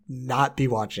not be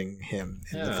watching him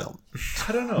in the film.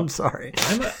 I don't know. I'm sorry.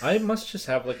 I must just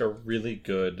have like a really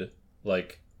good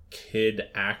like kid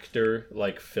actor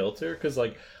like filter, because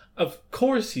like of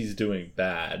course he's doing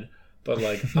bad. But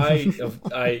like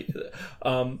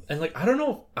and like I don't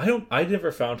know, I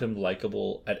never found him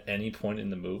likable at any point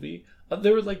in the movie.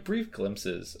 There were like brief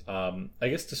glimpses. I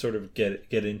guess to sort of get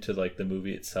into like the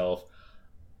movie itself.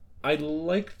 I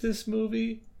liked this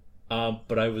movie,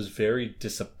 but I was very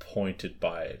disappointed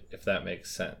by it, if that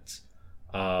makes sense.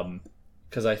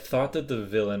 Because I thought that the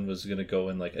villain was gonna go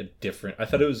in like I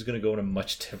thought it was gonna go in a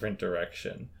much different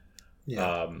direction.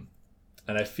 Yeah.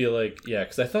 And I feel like,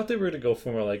 because I thought they were going to go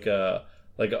for more like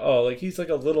he's like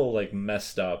a little like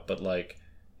messed up, but like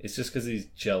it's just because he's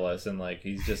jealous and like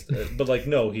he's just, but like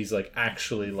no, he's like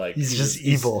actually like he's just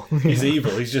evil. He's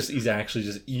evil. He's actually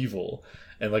just evil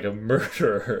and like a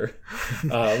murderer.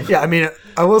 I mean,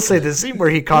 I will say the scene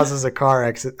where he causes a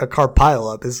car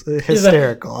pileup is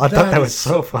hysterical. I thought that was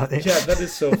so funny. Yeah, that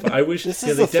is so funny. I wish this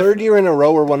is the third year in a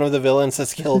row where one of the villains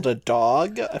has killed a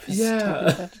dog.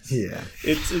 Yeah.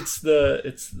 It's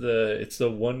the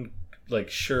one like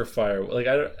surefire. Like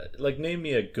I don't like name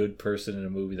me a good person in a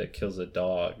movie that kills a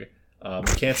dog. You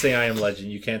can't say I Am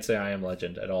Legend. You can't say I Am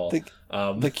Legend at all.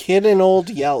 The kid in Old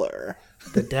Yeller.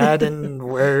 The dad in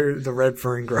Where the Red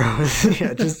Fern Grows.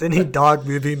 Yeah, just any dog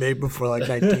movie made before like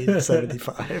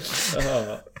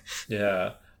 1975.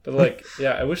 Yeah, but like,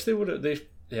 I wish they would have.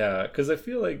 Because I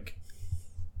feel like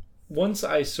once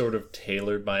I sort of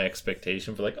tailored my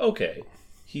expectation for like, okay,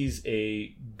 he's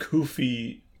a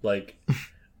goofy, like,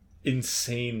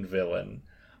 insane villain.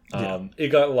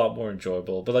 It got a lot more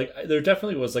enjoyable. But like, there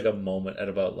definitely was like a moment at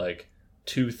about like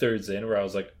 2/3 in where I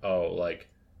was like, oh, like.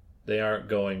 They aren't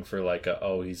going for like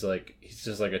he's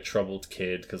just like a troubled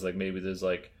kid, because like maybe there's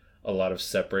like a lot of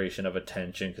separation of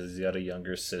attention because he's got a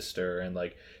younger sister and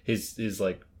like his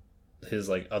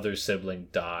other sibling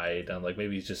died and like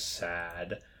maybe he's just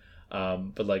sad,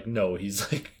 but like no,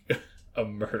 he's like a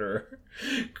murderer,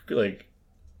 like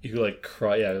you like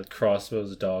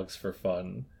crossbows dogs for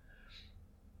fun.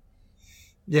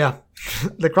 Yeah,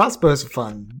 the crossbow's a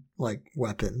fun like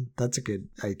weapon. That's a good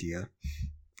idea.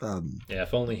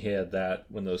 If only he had that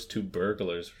when those two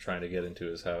burglars were trying to get into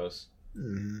his house.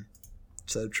 Mm-hmm.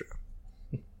 So true.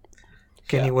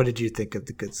 Kenny, what did you think of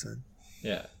The Good Son?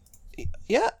 Yeah,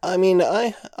 I mean,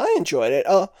 I enjoyed it.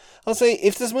 I'll say,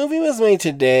 if this movie was made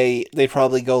today, they'd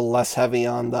probably go less heavy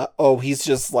on he's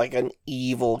just like an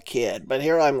evil kid. But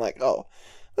here I'm like, I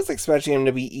was expecting him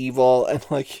to be evil, and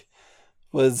like,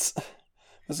 was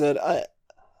it?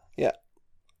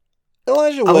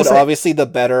 Elijah Wood, obviously the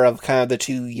better of kind of the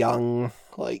two young,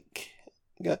 like,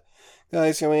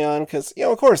 guys coming on, because,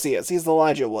 of course he is. He's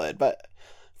Elijah Wood, but I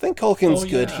think Culkin's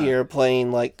good here,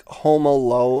 playing, like, Home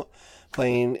Alone,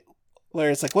 where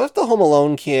it's like, what if the Home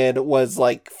Alone kid was,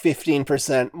 like,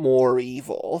 15% more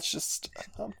evil? It's just...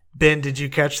 Ben, did you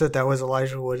catch that was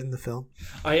Elijah Wood in the film?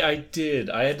 I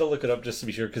did. I had to look it up just to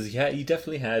be sure, because he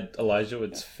definitely had Elijah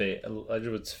Wood's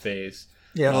face.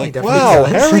 Yeah, like, wow,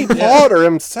 Harry Potter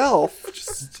himself.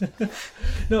 Just...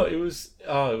 No, it was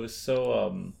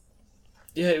so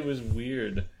it was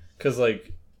weird because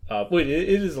like it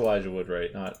is Elijah Wood,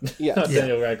 right? Not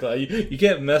Daniel Radcliffe. You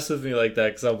can't mess with me like that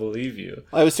because I'll believe you.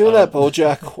 I was doing that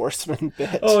BoJack Horseman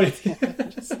bit. Oh,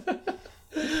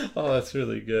 that's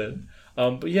really good.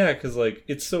 But yeah, because like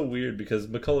it's so weird because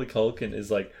Macaulay Culkin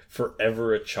is like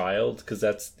forever a child because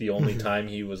that's the only time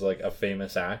he was like a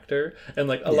famous actor, and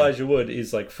like Elijah Wood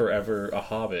is like forever a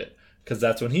hobbit because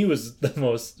that's when he was the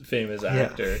most famous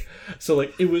actor. So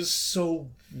like it was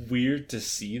so weird to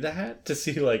see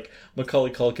like Macaulay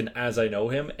Culkin as I know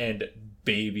him and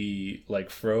baby like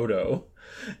Frodo.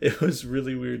 It was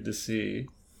really weird to see.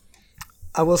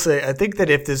 I will say, I think that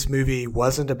if this movie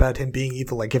wasn't about him being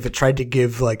evil, like if it tried to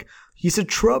give like he's a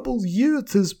troubled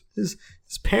youth, his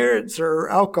parents are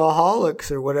alcoholics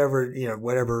or whatever,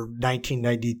 whatever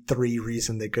 1993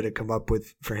 reason they could have come up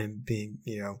with for him being,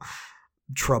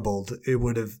 troubled, it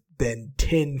would have been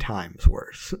 10 times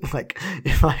worse. Like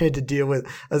if I had to deal with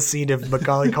a scene of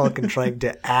Macaulay Culkin trying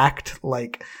to act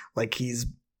like he's,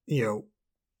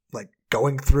 like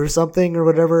going through something or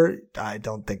whatever, I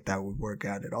don't think that would work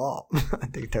out at all. I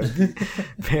think that would be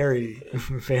very,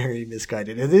 very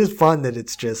misguided. It is fun that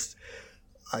it's just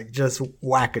like just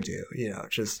wackadoo,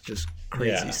 just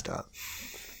crazy stuff.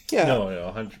 Yeah.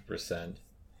 No, 100%.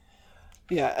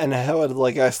 Yeah, and how it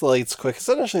like escalates quick.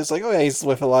 Essentially, it's like, oh yeah, he's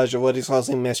with Elijah Wood, he's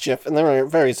causing mischief, and then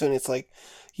very soon it's like,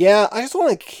 yeah, I just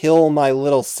want to kill my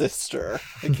little sister.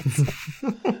 Like,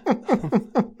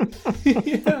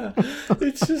 Yeah,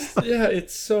 it's just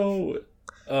it's so.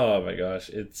 Oh my gosh,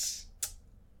 it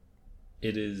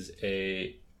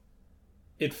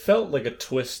felt like a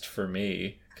twist for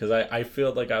me because I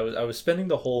feel like I was spending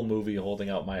the whole movie holding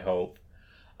out my hope.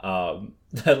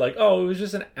 That like, oh, it was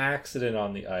just an accident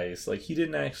on the ice. Like he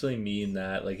didn't actually mean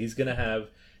that. Like he's gonna have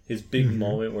his big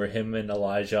moment where him and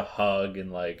Elijah hug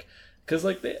and like, because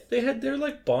like they're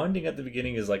like bonding at the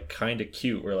beginning is like kind of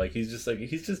cute. Where like he's just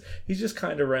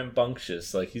kind of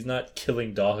rambunctious. Like he's not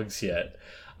killing dogs yet.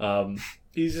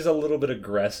 He's just a little bit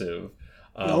aggressive.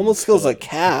 He almost kills a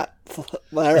cat.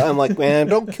 I'm like, man,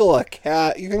 don't kill a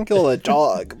cat. You can kill a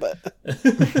dog, but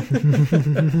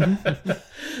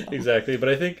exactly. But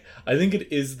I think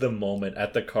it is the moment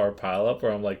at the car pileup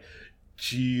where I'm like,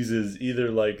 Jesus,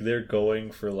 either like they're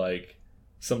going for like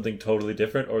something totally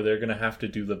different, or they're gonna have to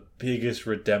do the biggest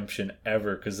redemption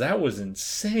ever because that was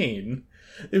insane.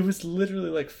 It was literally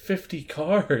like 50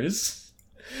 cars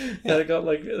that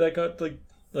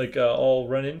got all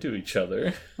run into each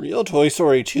other. Real Toy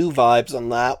Story 2 vibes on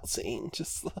that scene.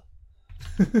 Just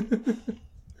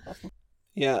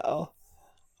yeah, I'll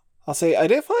say I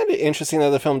did find it interesting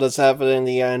that the film does have it in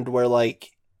the end where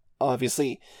like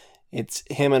obviously it's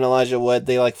him and Elijah Wood,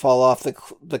 they like fall off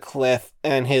the cliff,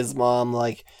 and his mom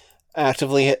like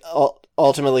actively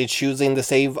ultimately choosing to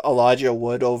save Elijah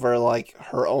Wood over like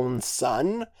her own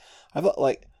son. I thought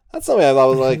like that's something I thought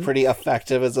was like pretty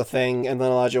effective as a thing, and then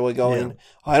Elijah Wood going,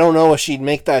 I don't know if she'd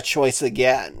make that choice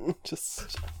again.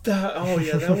 Just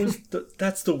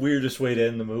that's the weirdest way to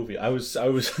end the movie. I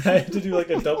had to do like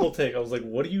a double take. I was like,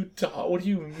 what do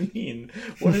you mean?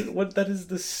 What that is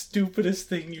the stupidest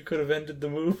thing you could have ended the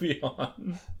movie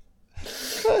on.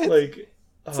 It's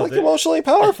emotionally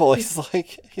powerful. He's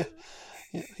like,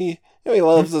 he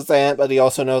loves his aunt, but he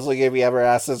also knows like if he ever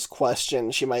asks this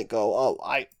question, she might go, oh,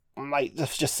 I might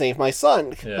just save my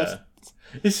son. Yeah.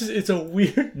 It's a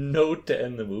weird note to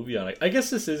end the movie on. I guess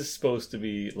this is supposed to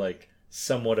be like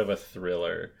somewhat of a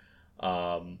thriller.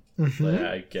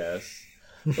 I guess.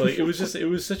 Like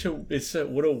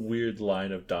what a weird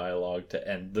line of dialogue to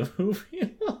end the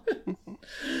movie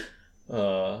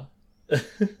on.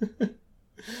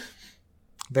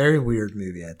 Very weird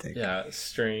movie, I think. Yeah,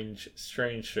 strange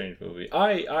movie.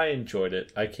 I enjoyed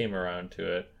it. I came around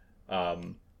to it.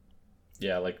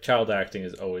 Yeah, like child acting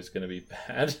is always going to be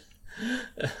bad.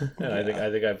 And I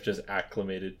think I've just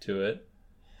acclimated to it.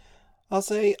 I'll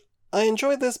say I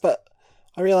enjoyed this, but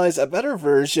I realized a better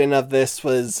version of this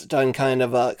was done kind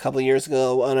of a couple years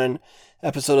ago on an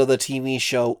episode of the TV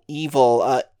show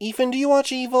Evil. Ethan, do you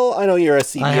watch Evil? I know you're a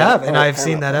CBS. I have, and I've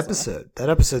seen that episode. That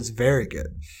episode's very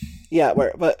good. Yeah,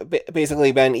 but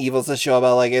basically Ben, Evil's a show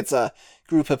about like it's a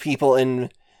group of people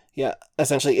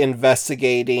essentially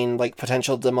investigating like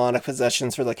potential demonic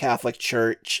possessions for the Catholic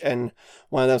Church, and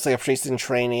one of them's like a priest in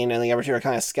training, and the other two are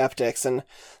kind of skeptics. And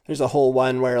there's a whole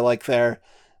one where like they're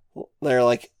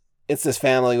like it's this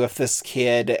family with this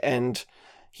kid, and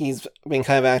he's been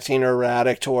kind of acting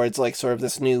erratic towards like sort of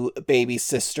this new baby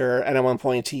sister, and at one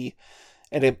point it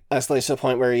escalates to a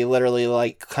point where he literally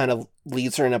like kind of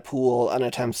leads her in a pool and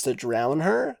attempts to drown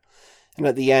her. And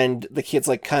at the end, the kids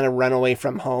like kind of run away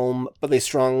from home, but they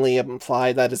strongly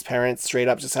imply that his parents straight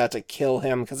up just had to kill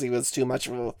him because he was too much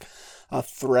of a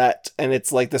threat. And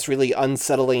it's like this really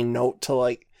unsettling note to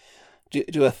like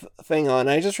do a thing on. And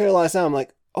I just realized now, I'm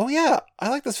like, oh yeah, I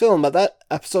like this film, but that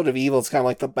episode of Evil is kind of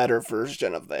like the better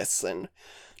version of this in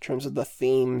terms of the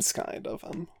themes, kind of.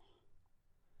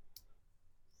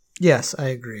 Yes, I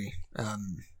agree.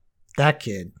 That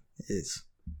kid is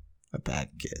a bad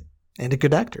kid and a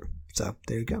good actor. So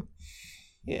there you go.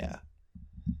 Yeah.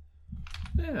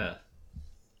 Yeah.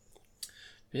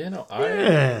 Yeah. No.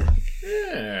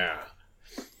 Yeah.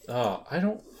 Oh, I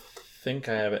don't think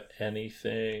I have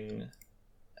anything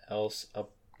else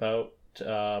about.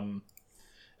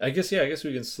 I guess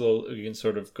we can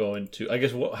sort of go into. I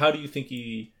guess how do you think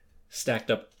he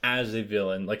stacked up as a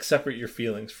villain? Like separate your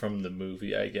feelings from the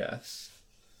movie. I guess.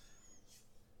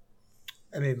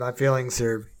 I mean, my feelings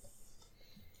are.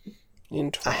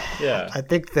 Yeah, I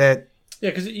think that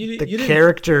because the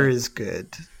character is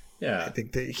good. Yeah, I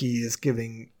think that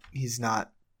he's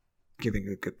not giving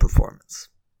a good performance,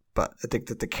 but I think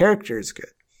that the character is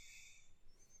good.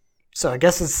 So I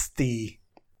guess it's the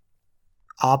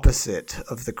opposite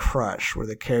of The Crush, where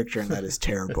the character in that is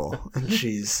terrible and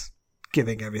she's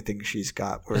giving everything she's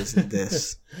got, whereas in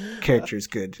this, character's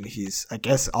good, and he's, I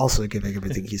guess, also giving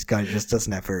everything he's got. He just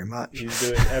doesn't have very much. He's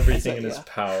doing everything in his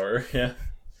power. Yeah.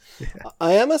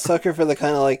 I am a sucker for the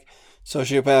kind of like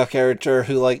sociopath character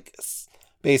who like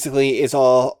basically is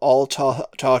all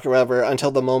talk or whatever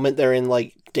until the moment they're in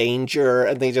like danger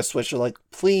and they just switch to like,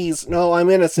 please, no, I'm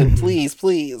innocent,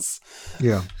 please.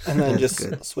 Yeah. And then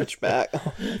just switch back.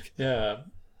 Yeah.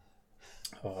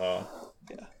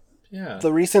 Yeah.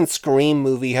 The recent Scream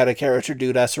movie had a character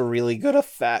do that to really good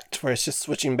effect, where it's just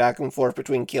switching back and forth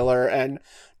between killer and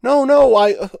no,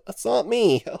 it's not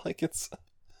me. Like it's.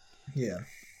 Yeah.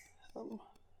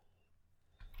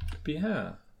 But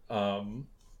yeah.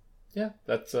 Yeah.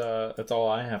 That's all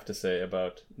I have to say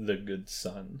about The Good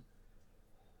Son.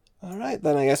 All right,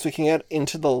 then I guess we can get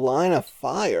into the line of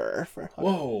fire.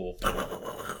 Whoa.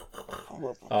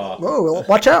 Whoa!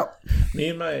 Watch out!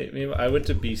 I went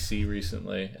to BC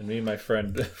recently, and me and my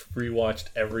friend rewatched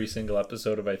every single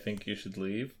episode of I Think You Should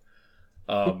Leave.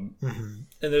 And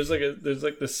there's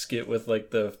this skit with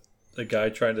like the guy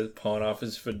trying to pawn off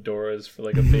his fedoras for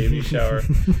like a baby shower,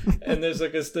 and there's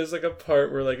like a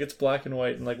part where like it's black and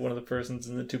white, and like one of the persons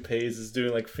in the toupees is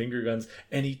doing like finger guns,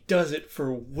 and he does it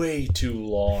for way too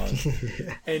long,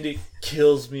 and it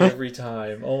kills me every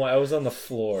time. Oh my! I was on the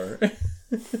floor.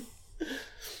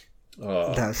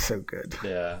 That's so good.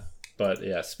 Yeah, but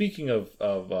yeah. Speaking of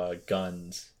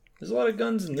guns, there's a lot of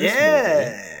guns in this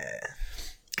movie.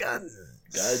 Guns.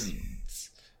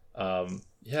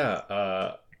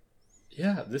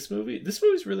 Yeah, this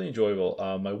movie's really enjoyable.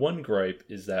 My one gripe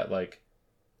is that like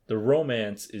the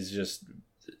romance is just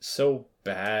so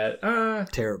bad.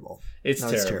 Terrible. It's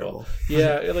terrible.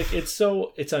 Yeah, like it's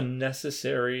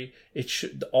unnecessary. It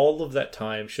should, all of that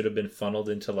time should have been funneled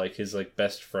into like his like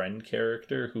best friend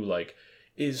character who like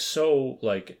is so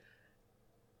like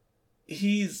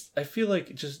I feel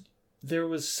like just there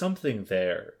was something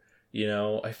there. You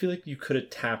know, I feel like you could have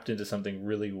tapped into something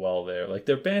really well there. Like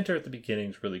their banter at the beginning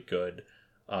is really good,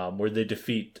 where they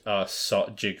defeat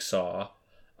Jigsaw.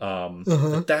 That's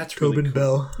really Tobin cool.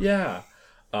 Bell. Yeah.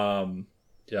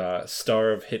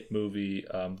 Star of hit movie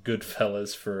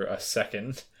Goodfellas for a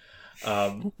second.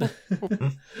 But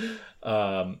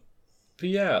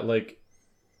yeah, like,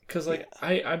 because like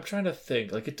I'm trying to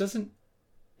think, like it doesn't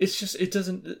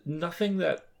nothing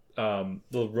that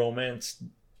the romance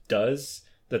does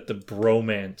that the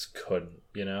bromance couldn't,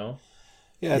 you know?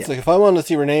 Yeah, it's like if I wanted to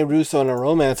see Rene Russo in a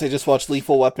romance, I just watched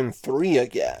Lethal Weapon 3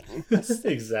 again.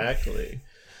 Exactly.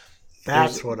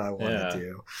 That's what I want to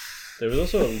do. There was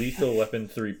also a Lethal Weapon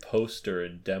 3 poster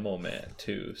in Demo Man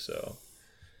too, so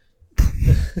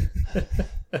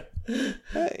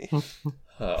Hey.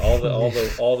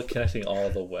 all the connecting all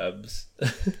the webs.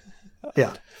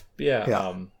 Yeah. But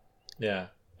yeah.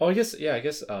 Oh,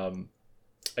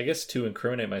 I guess to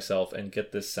incriminate myself and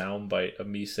get this soundbite of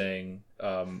me saying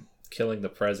killing the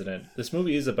president. This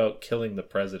movie is about killing the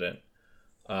president.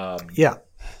 Yeah.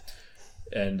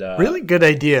 And really good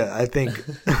idea, I think.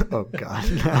 Oh God,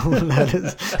 no, that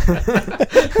is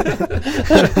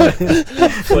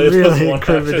really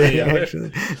incriminating.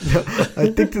 Actually, no, I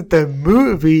think that the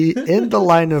movie In the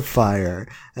Line of Fire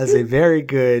has a very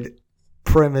good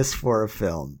premise for a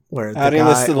film. Where adding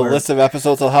this to the list of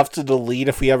episodes I'll have to delete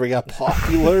if we ever get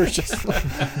popular. Just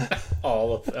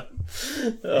all of them.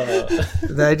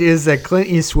 The idea is that Clint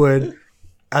Eastwood.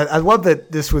 I love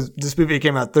that this movie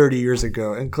came out 30 years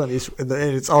ago, and and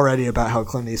it's already about how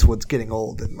Clint Eastwood's getting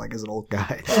old and like is an old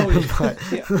guy. Oh,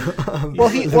 yeah.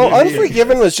 Well,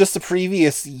 Unforgiven was just the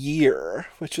previous year,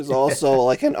 which is also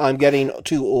like I'm getting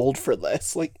too old for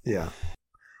this. Like, yeah.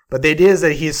 But the idea is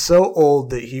that he's so old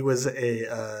that he was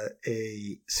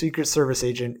a Secret Service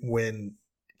agent when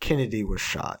Kennedy was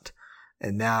shot,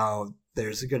 and now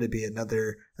there's going to be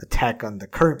another attack on the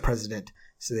current president,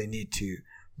 so they need to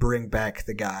bring back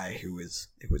the guy who was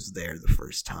there the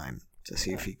first time to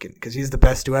see if he can, because he's the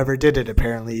best who ever did it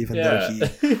apparently, even though he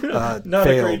not failed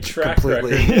a great track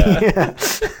completely. Record,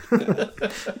 yeah.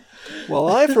 Well,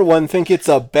 I for one think it's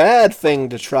a bad thing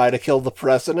to try to kill the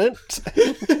president.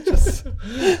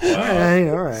 Wow.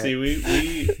 All right. See,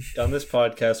 we on this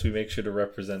podcast we make sure to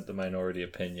represent the minority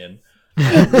opinion.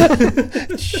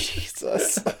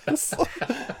 Jesus.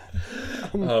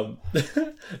 No,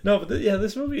 but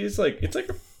this movie is like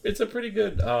it's a pretty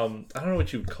good I don't know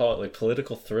what you would call it, like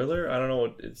political thriller. I don't know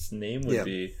what its name would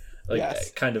be.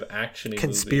 Like kind of action-y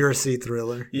conspiracy movie.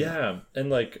 Thriller. Yeah, and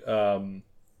like John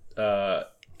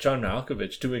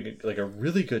Malkovich doing like a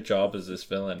really good job as this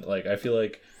villain. Like I feel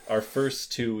like our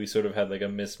first two we sort of had like a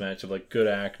mismatch of like good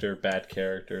actor, bad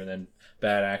character, and then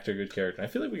bad actor, good character. And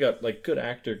I feel like we got like good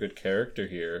actor, good character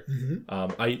here.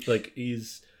 Mm-hmm. I like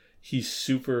he's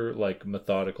super like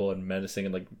methodical and menacing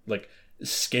and like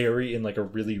scary in like a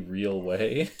really real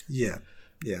way. Yeah.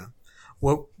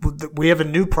 Well, we have a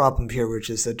new problem here, which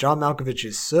is that John Malkovich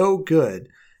is so good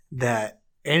that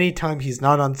anytime he's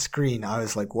not on screen, I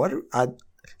was like, "What?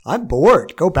 I'm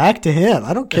bored. Go back to him.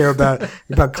 I don't care about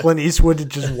Clint Eastwood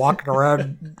just walking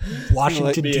around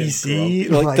Washington D.C.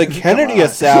 Like the Kennedy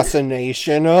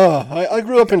assassination. Oh, I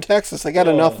grew up in Texas. I got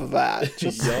enough of that.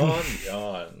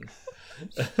 Yawn.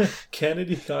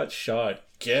 Kennedy got shot.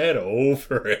 Get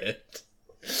over it.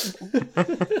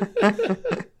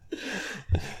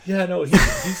 Yeah, no,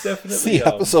 he's definitely. The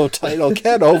episode title: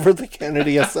 "Get Over the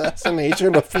Kennedy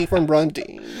Assassination" of Fee from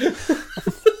Brundeen.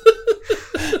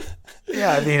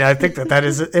 Yeah, I mean, I think that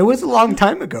is. It was a long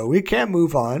time ago. We can't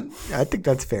move on. I think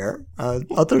that's fair.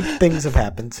 Other things have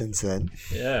happened since then.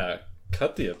 Yeah,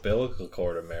 cut the umbilical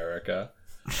cord, America.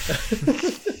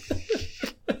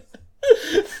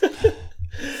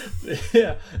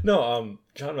 Yeah, no.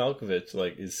 John Malkovich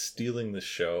is stealing the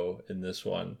show in this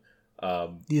one.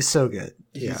 He's so good.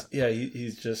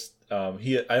 He's just I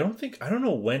don't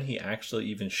know when he actually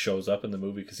even shows up in the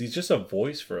movie because he's just a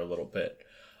voice for a little bit.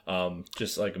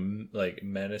 Just like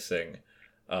menacing.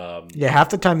 Half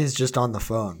the time he's just on the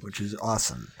phone, which is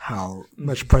awesome. How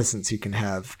much presence he can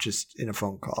have just in a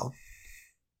phone call.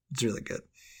 It's really good.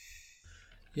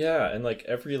 Yeah, and like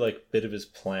every bit of his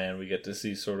plan, we get to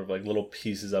see sort of like little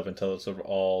pieces of until it sort of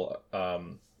all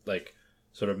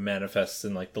sort of manifests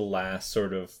in like the last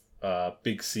sort of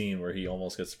big scene where he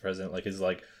almost gets the president. Like his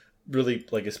really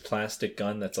his plastic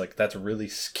gun that's really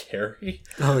scary.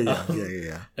 Oh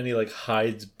yeah. And he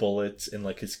hides bullets in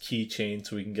his keychain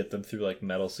so we can get them through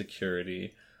metal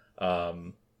security.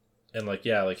 And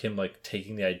him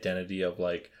taking the identity of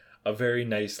a very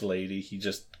nice lady he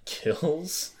just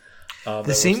kills.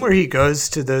 The scene where he goes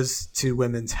to those two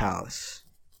women's house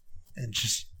and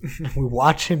just we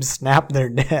watch him snap their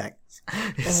necks.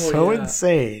 It's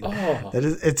insane.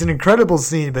 It's an incredible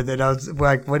scene, but then I was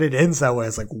when it ends that way,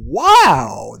 it's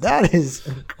wow, that is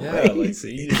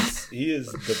crazy. Yeah, he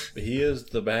is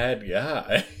the bad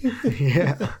guy.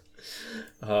 Yeah.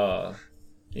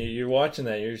 You're watching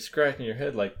that, you're scratching your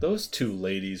head those two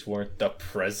ladies weren't the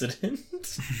president.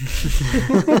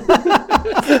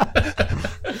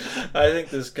 I think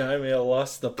this guy may have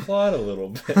lost the plot a little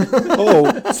bit.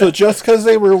 Oh, so just because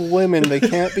they were women, they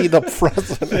can't be the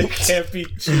president. They can't be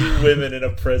two women in a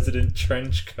president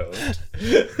trench coat.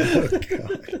 Oh,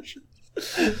 gosh.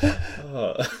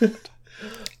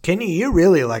 Kenny, you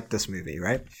really like this movie,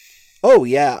 right? Oh,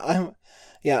 yeah.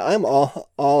 I'm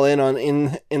all in on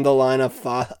in the line of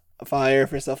fire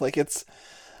for stuff it's.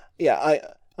 Yeah,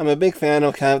 I'm a big fan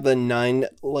of kind of the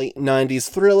late 90s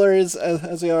thrillers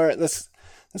as we are. This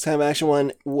kind of action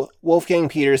one. Wolfgang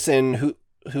Peterson,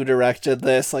 who directed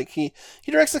this, he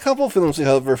directs a couple of films we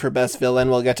cover for Best Villain.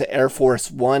 We'll get to Air Force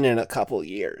One in a couple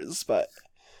years, but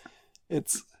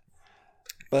it's.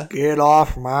 Get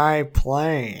off my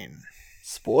plane.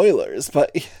 Spoilers,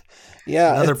 but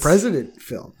yeah, another president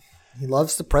film. He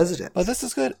loves the president. Oh, this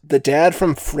is good. The dad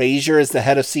from Frasier is the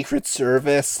head of Secret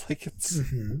Service. It's.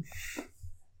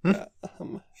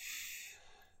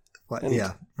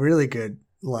 Really good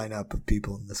lineup of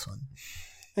people in this one.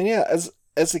 And yeah,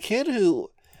 as a kid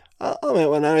who,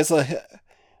 when I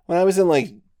was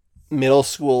in middle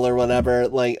school or whatever,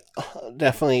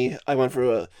 definitely I went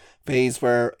through a phase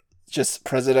where just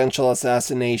presidential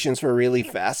assassinations were really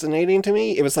fascinating to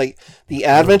me. It was the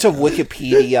advent of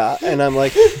Wikipedia, and I'm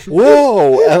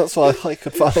whoa! And so I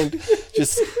could find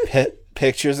just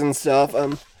pictures and stuff.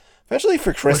 Especially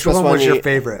for Christmas. Which one was your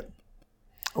favorite?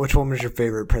 Which one was your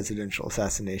favorite presidential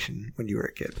assassination when you were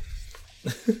a kid?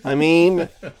 I mean,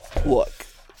 look.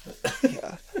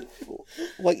 Yeah.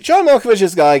 John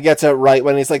Malkovich's guy gets it right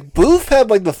when he's Booth had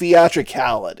the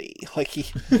theatricality.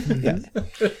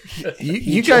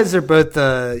 You guys are both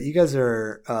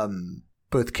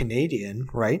both Canadian,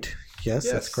 right?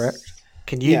 Yes, that's correct.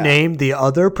 Can you name the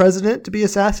other president to be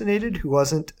assassinated who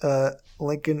wasn't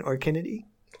Lincoln or Kennedy?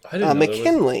 I didn't know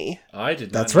McKinley. I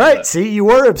did not. That's know right. that. See, you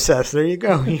were obsessed. There you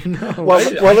go. You know.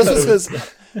 Well, this was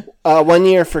one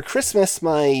year for Christmas.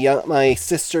 My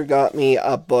sister got me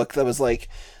a book that was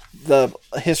the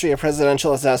history of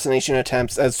presidential assassination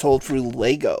attempts as told through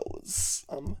Legos.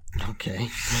 Okay,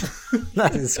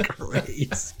 that is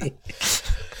crazy.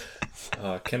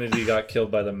 Kennedy got killed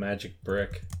by the magic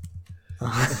brick. Oh,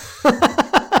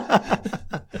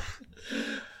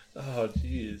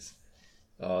 jeez.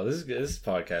 Oh, this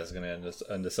podcast is gonna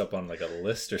end us up on a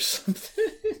list or something.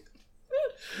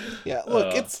 Yeah,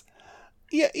 look, it's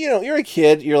you're a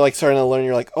kid. You're starting to learn.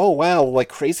 You're oh wow,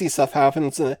 crazy stuff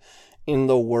happens in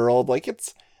the world.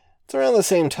 It's it's around the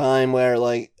same time where,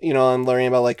 like, you know, I'm learning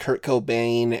about, like, Kurt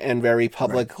Cobain and very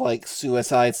public, like,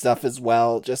 suicide stuff as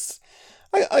well. Just,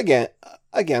 again,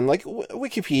 like,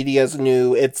 Wikipedia's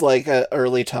new. It's, like, an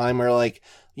early time where, like,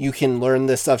 you can learn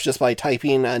this stuff just by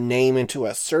typing a name into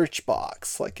a search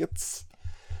box. Like, it's...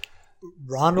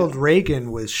 Ronald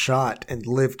Reagan was shot and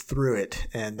lived through it,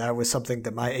 and that was something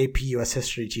that my AP US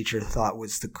history teacher thought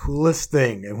was the coolest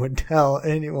thing and would tell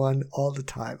anyone all the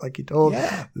time. Like, he told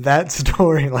that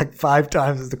story like 5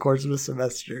 times in the course of a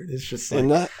semester. It's just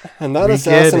like... And that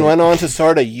assassin went on to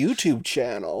start a YouTube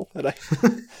channel that I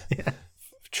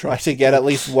try to get at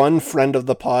least one friend of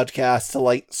the podcast to,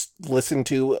 like, listen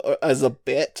to as a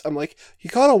bit. I'm like, you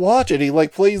gotta watch it. He,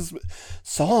 like, plays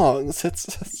songs. It's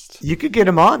just... You could get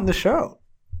him on the show.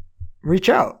 Reach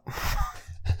out.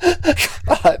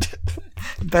 God.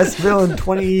 Best villain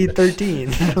 2013.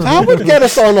 That would get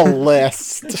us on a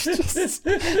list.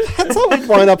 That's how we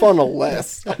wind up on a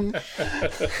list.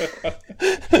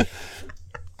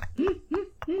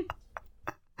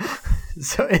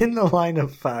 So, in the line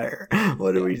of fire,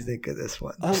 what do we think of this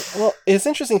one? Well, it's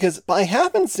interesting because by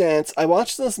happenstance, I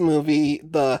watched this movie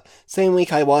the same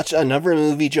week I watched another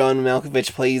movie John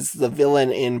Malkovich plays the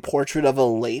villain in Portrait of a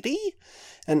Lady.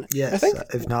 And yes, I think,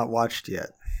 I've not watched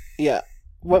yet. Yeah.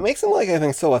 What makes him, like, I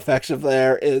think, so effective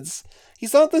there is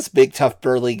he's not this big, tough,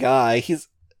 burly guy. He's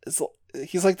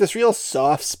like this real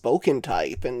soft-spoken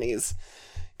type, and he's...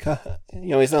 You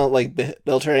know, he's not, like,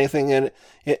 built or anything, and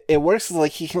it works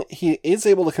like he is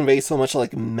able to convey so much,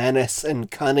 like, menace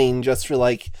and cunning just for,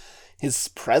 like, his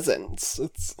presence.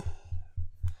 It's...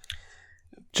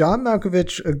 John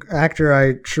Malkovich, an actor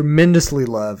I tremendously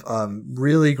love.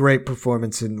 Really great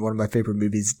performance in one of my favorite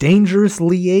movies, Dangerous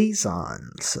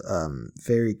Liaisons.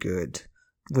 Very good.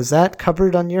 Was that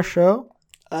covered on your show?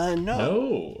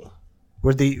 No.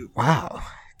 Wow.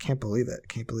 Can't believe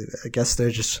it. I guess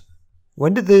they're just...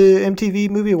 When did the MTV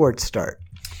Movie Awards start?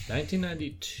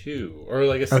 1992. Or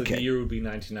I guess the year would be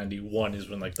 1991 is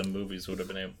when, like, the movies would have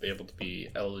been able to be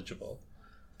eligible.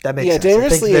 That makes sense.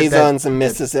 Dangerous Liaisons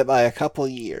misses it by a couple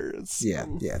years. Yeah.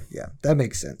 That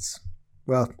makes sense.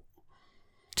 Well,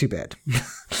 too bad.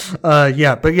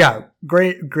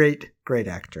 Great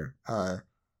actor.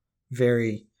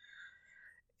 Very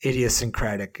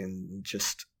idiosyncratic and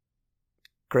just...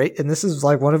 great, and this is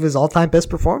like one of his all-time best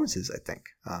performances, I think.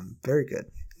 Very good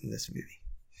in this movie.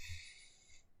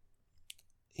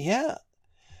 Yeah,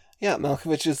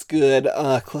 Malkovich is good.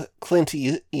 Clint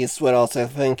Eastwood also, I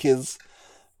think, is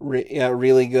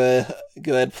really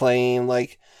good playing.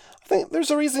 Like, I think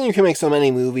there's a reason you can make so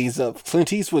many movies of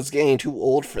Clint Eastwood's getting too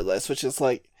old for this, which is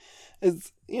like,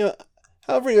 it's, you know,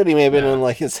 however good he may have been in,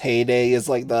 like, his heyday as,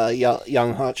 like, the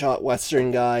young hotshot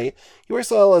Western guy, he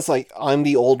works well as, like, I'm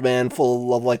the old man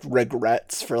full of, like,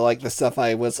 regrets for, like, the stuff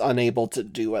I was unable to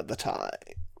do at the time,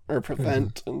 or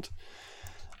prevent, and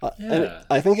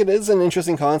I think it is an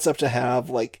interesting concept to have,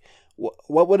 like,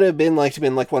 what would it have been like to be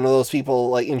like one of those people,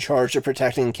 like, in charge of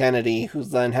protecting Kennedy, who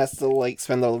then has to, like,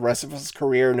 spend the rest of his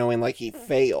career knowing, like, he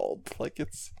failed. Like,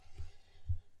 it's...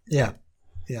 Yeah.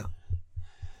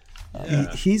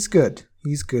 He's good.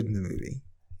 He's good in the movie.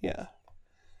 Yeah.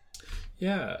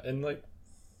 Yeah, and, like,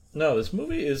 no, this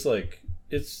movie is, like,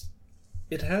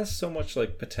 it has so much,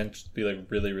 like, potential to be, like,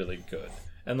 really, really good.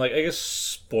 And, like, I guess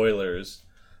spoilers,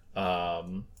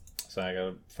 so I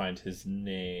gotta find his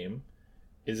name.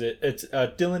 It's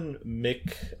Dylan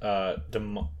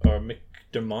McDermott?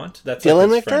 That's Dylan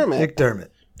like McDermott.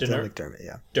 Dylan McDermott,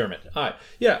 yeah. Dermot. Hi.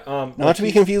 Yeah. Not to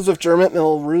be confused with Dermot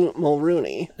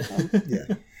Mulrooney.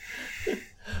 Yeah.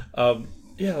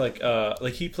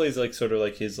 Like he plays, like, sort of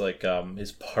like his, like,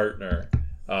 his partner,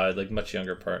 like, much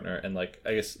younger partner, and, like,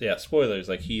 I guess, spoilers,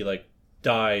 like, he, like,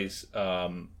 dies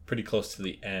pretty close to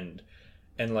the end,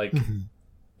 and, like,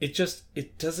 it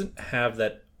doesn't have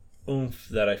that oomph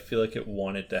that I feel like it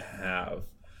wanted to have.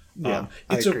 I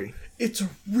agree. It's a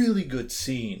really good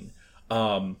scene.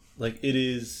 Like, it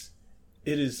is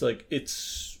like, it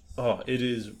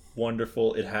is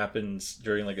wonderful. It happens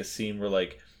during, like, a scene where,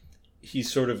 like,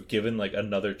 he's sort of given, like,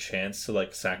 another chance to,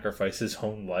 like, sacrifice his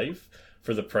own life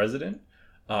for the president,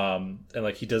 and,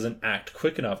 like, he doesn't act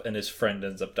quick enough, and his friend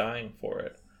ends up dying for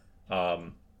it.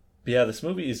 This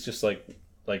movie is just like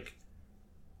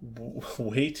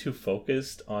way too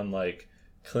focused on, like,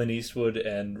 Clint Eastwood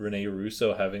and Rene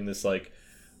Russo having this, like,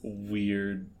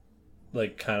 weird,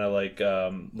 like, kind of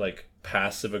like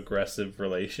passive aggressive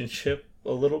relationship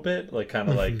a little bit, like, kind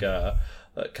of like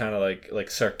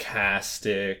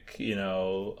sarcastic, you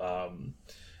know,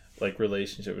 like,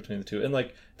 relationship between the two, and,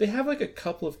 like, they have, like, a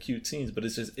couple of cute scenes, but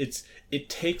it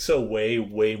takes away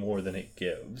way more than it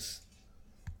gives.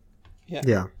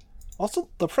 Yeah. Also,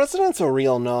 the president's a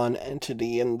real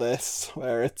non-entity in this,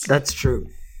 where it's... That's true.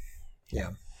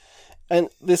 Yeah. And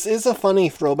this is a funny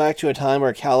throwback to a time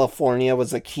where California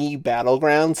was a key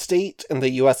battleground state in the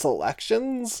U.S.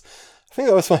 elections. I think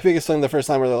that was my biggest thing the first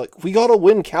time where they're like, we gotta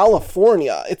win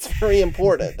California. It's very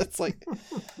important. It's like...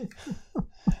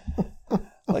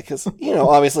 Like, because, you know,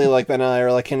 obviously, like, Ben and I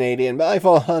are, like, Canadian, but I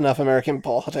follow enough American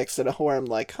politics to know where I'm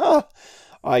like, I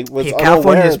was unaware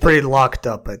California's pretty locked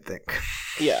up, I think.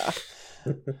 Yeah.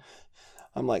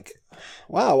 I'm like,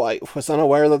 wow, I was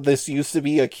unaware that this used to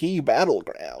be a key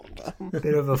battleground.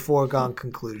 Bit of a foregone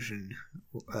conclusion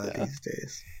these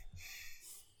days.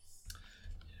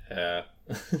 Yeah.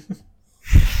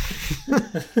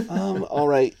 All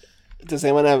right. Does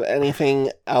anyone have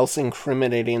anything else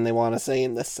incriminating they want to say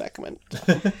in this segment?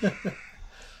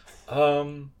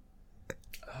 Oh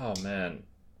man.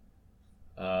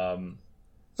 I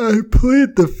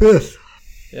played the fifth.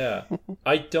 Yeah.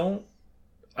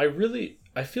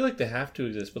 I feel like they have to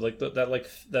exist, but like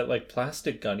that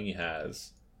plastic gun he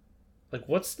has. Like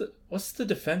what's the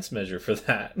defense measure for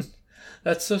that?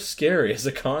 That's so scary as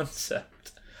a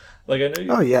concept. Like I know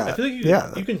you, oh yeah. I feel like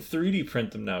you can 3D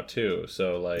print them now too.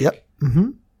 So like Yep.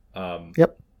 Mm-hmm.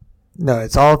 Yep. No,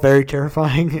 it's all very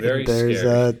terrifying. Very There's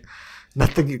scary.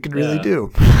 nothing you can really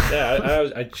do. Yeah,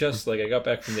 I just I got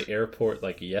back from the airport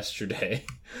like yesterday.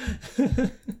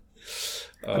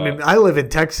 I mean, I live in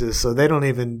Texas, so they don't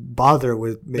even bother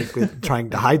with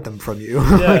trying to hide them from you.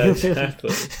 Yeah,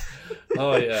 exactly.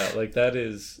 Oh yeah, like that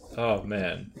is. Oh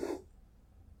man.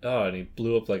 Oh, and he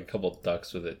blew up like a couple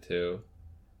ducks with it too.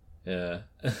 Yeah.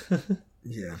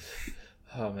 Yeah.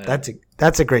 Oh man.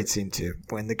 That's a great scene too.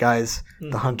 When the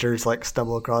hunters like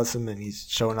stumble across him and he's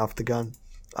showing off the gun.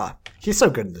 He's so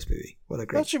good in this movie. What a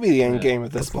great. That should be the end game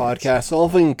of this podcast: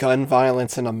 solving gun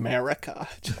violence in America.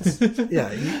 Yeah,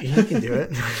 he can do it.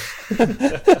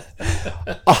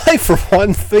 I, for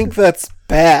one, think that's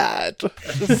bad.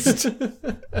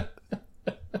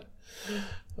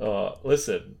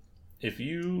 Listen. If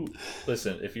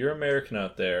you're American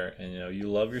out there and you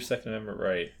love your Second Amendment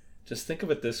right, just think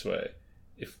of it this way: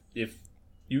 if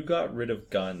you got rid of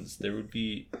guns, there would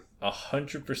be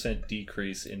 100%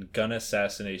 decrease in gun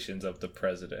assassinations of the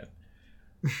president.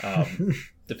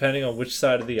 Depending on which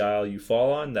side of the aisle you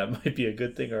fall on, that might be a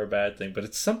good thing or a bad thing, but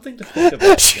it's something to think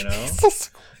about, you know?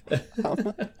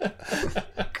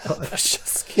 I was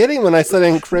just kidding when I said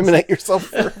incriminate yourself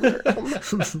further.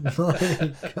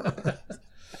 My God.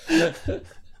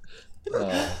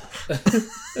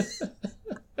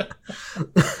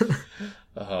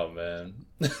 Oh man.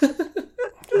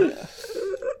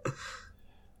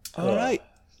 All right.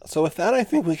 So with that, I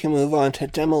think we can move on to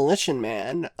Demolition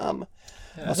Man.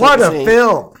 What a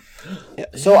film! Yeah.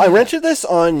 So I rented this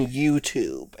on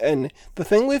YouTube, and the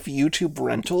thing with YouTube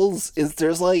rentals is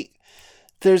there's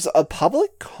a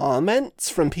public comments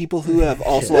from people who have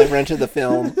also rented the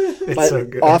film, but so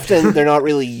good. often they're not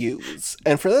really used.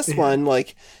 And for this one,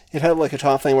 like, it had like a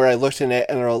top thing where I looked in it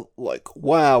and they're like,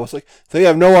 wow, it's like, they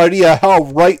have no idea how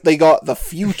right they got the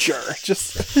future.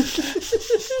 Just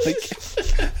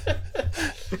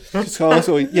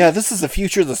also, yeah, this is the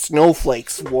future the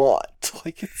snowflakes want.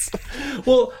 Like, it's...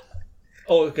 Well...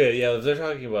 Oh, okay, yeah, they're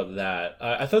talking about that.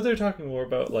 I thought they were talking more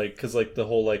about, like, because, like, the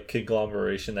whole, like,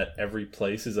 conglomeration that every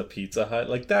place is a Pizza Hut.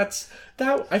 Like, that,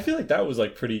 I feel like that was,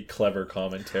 like, pretty clever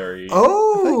commentary.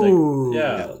 Oh! Like,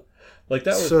 yeah. Like,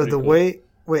 that was so the cool.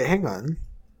 Wait, hang on.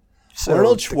 So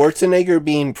Arnold Schwarzenegger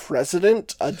being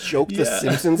president, a joke the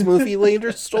Simpsons movie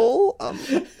later stole?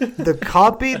 The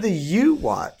copy that you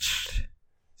watched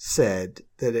said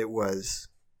that it was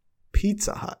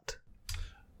Pizza Hut.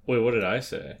 Wait, what did I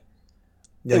say?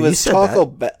 No, it was Taco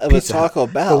Bell. It was Taco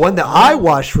Bell. The one that I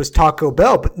watched was Taco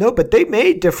Bell, but they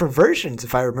made different versions,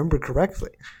 if I remember correctly.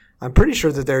 I'm pretty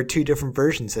sure that there are two different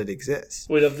versions that exist.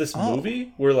 Wait, of this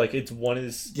movie? Where, like, one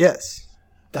is... Yes.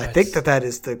 I think that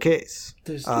is the case.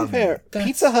 To be fair,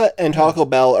 Pizza Hut and Taco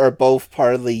Bell are both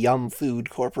part of the Yum Food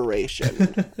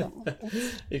Corporation.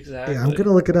 Exactly. Yeah, I'm going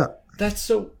to look it up. That's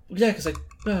so... Yeah, because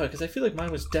I feel like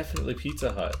mine was definitely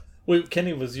Pizza Hut. Wait,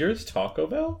 Kenny, was yours Taco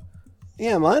Bell?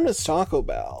 Yeah, mine was Taco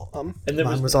Bell. And there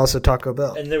mine was also Taco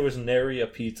Bell. And there was nary a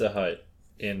Pizza Hut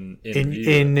in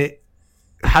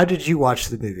how did you watch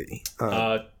the movie?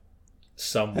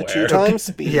 Somewhere. 2 times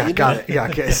speed. Yeah, got it. Yeah,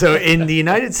 okay. So in the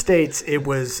United States, it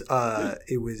was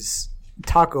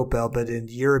Taco Bell, but in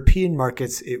European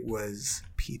markets, it was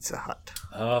Pizza Hut.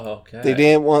 Oh, okay. They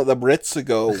didn't want the Brits to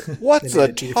go, what's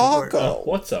a taco?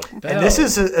 What's a bell? And this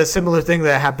is a similar thing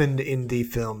that happened in the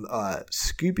film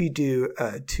Scooby-Doo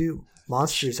 2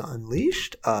 Monsters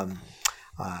Unleashed. I'm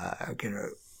going to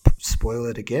spoil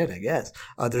it again, I guess.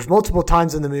 There's multiple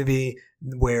times in the movie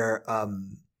where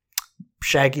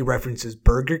Shaggy references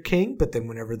Burger King, but then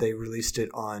whenever they released it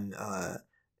on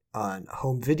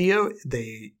home video,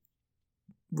 they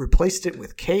replaced it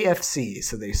with KFC.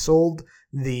 So they sold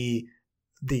the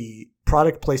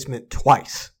product placement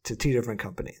twice to two different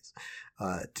companies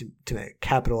to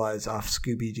capitalize off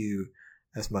Scooby-Doo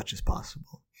as much as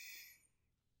possible.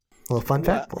 A little fun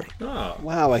fact for you. Oh.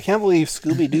 Wow, I can't believe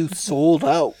Scooby-Doo sold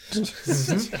out.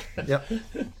 Yep.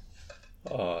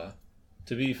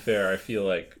 To be fair, I feel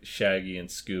like Shaggy and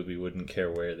Scooby wouldn't care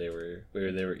where they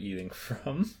were eating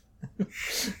from. I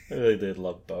feel like they'd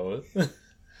love both.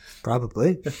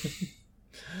 Probably.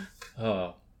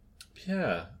 Oh,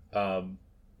 yeah.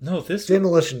 No, this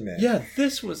Demolition Man. Yeah,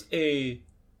 this was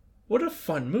what a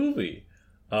fun movie.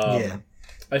 Yeah.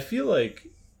 I feel like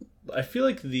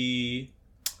the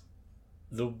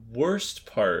worst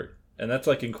part, and that's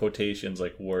like in quotations,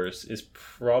 like worse, is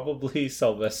probably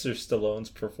Sylvester Stallone's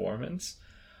performance.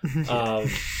 I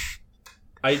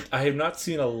have not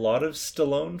seen a lot of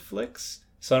Stallone flicks,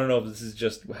 so I don't know if this is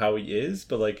just how he is,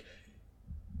 but like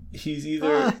he's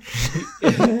either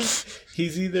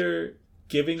he's either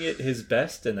giving it his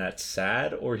best and that's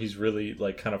sad, or he's really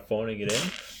like kind of phoning it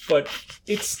in, but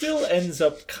it still ends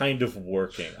up kind of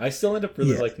working. I still end up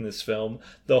really liking this film.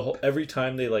 Every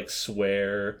time they like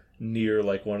swear near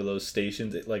like one of those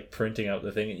stations, it like printing out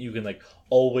the thing, and you can like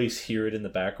always hear it in the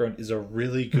background, is a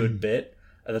really good bit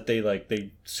that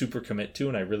they super commit to,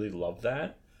 and I really love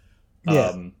that.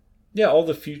 Yeah, all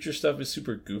the future stuff is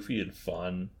super goofy and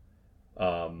fun.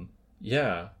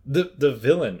 Yeah, the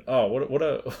villain. Oh,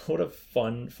 what a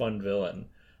fun villain.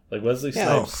 Like Wesley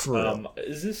Snipes.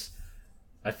 Is this?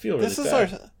 I feel really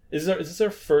bad. Is this our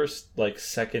first like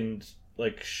second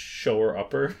like shower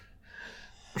upper?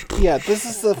 Yeah, this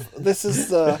is the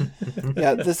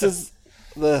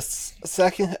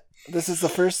second. This is the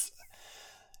first.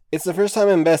 It's the first time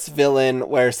in Best Villain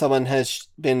where someone has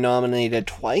been nominated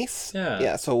twice.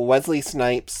 Yeah. So Wesley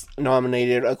Snipes,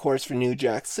 nominated, of course, for New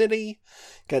Jack City,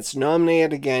 gets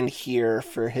nominated again here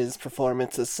for his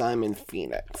performance as Simon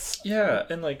Phoenix. Yeah,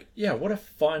 and what a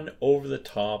fun, over the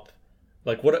top,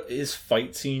 his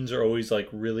fight scenes are always like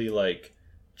really like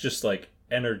just like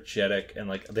energetic, and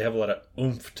like they have a lot of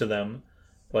oomph to them.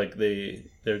 Like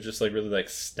they're just like really like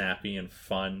snappy and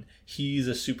fun. He's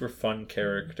a super fun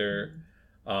character.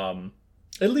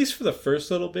 At least for the first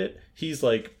little bit, he's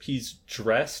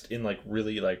dressed in like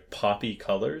really like poppy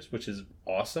colors, which is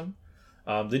awesome.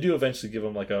 They do eventually give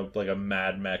him like a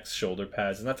Mad Max shoulder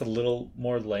pads, and that's a little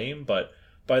more lame, but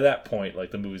by that point,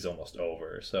 like the movie's almost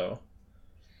over. So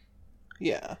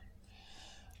yeah,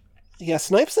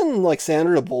 Snipes and like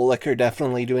Sandra Bullock are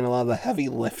definitely doing a lot of the heavy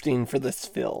lifting for this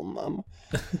film.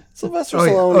 Sylvester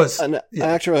Stallone, an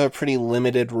actor with a pretty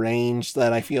limited range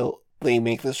that I feel they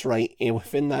make this right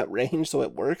within that range, so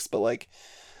it works. But like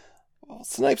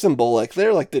Snipes and Bullock,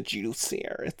 they're like the juice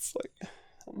here. It's like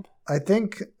I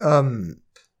think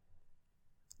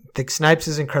Snipes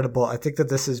is incredible. I think that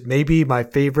this is maybe my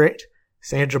favorite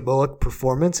Sandra Bullock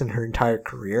performance in her entire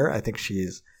career. I think she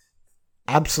is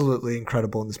absolutely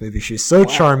incredible in this movie. She's so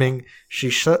charming.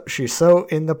 She's so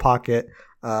in the pocket.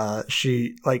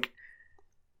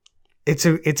 It's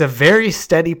a very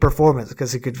steady performance,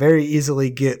 because it could very easily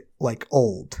get like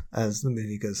old as the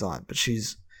movie goes on. But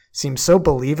seems so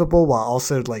believable while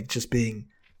also like just being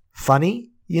funny.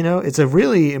 You know, it's a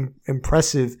really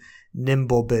impressive,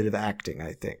 nimble bit of acting,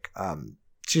 I think.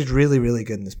 She's really, really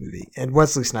good in this movie. And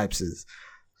Wesley Snipes is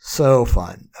so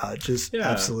fun.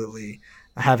 Absolutely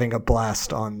having a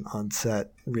blast on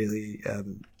set, really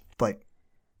like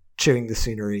chewing the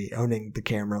scenery, owning the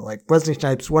camera. Like Wesley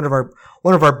Snipes, one of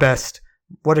our best.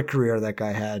 What a career that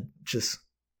guy had. Just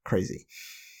crazy.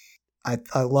 I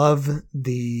love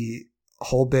the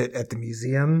whole bit at the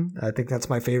museum. I think that's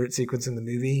my favorite sequence in the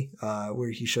movie, where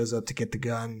he shows up to get the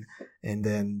gun, and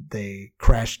then they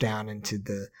crash down into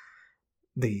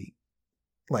the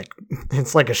like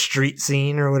it's like a street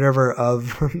scene or whatever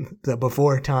of the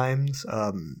before times.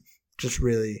 Just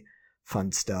really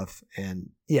fun stuff. And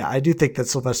yeah, I do think that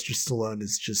Sylvester Stallone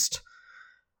is just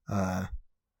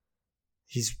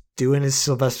he's doing his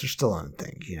Sylvester Stallone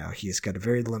thing. You know, he's got a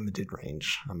very limited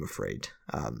range, I'm afraid.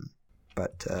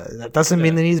 But that doesn't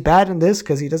mean that he's bad in this,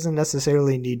 because he doesn't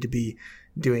necessarily need to be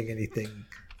doing anything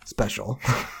special.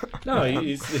 No,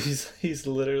 he's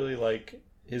literally like,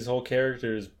 his whole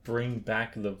character is bring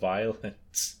back the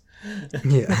violence.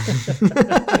 Yeah.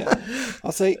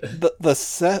 I'll say the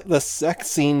sex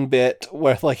scene bit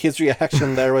where like his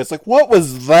reaction there was like, "What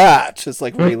was that?" Is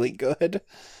like really good.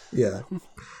 Yeah,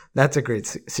 that's a great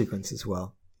sequence as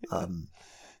well.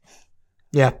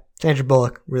 Yeah, Sandra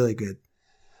Bullock, really good.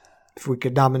 If we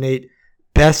could nominate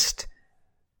best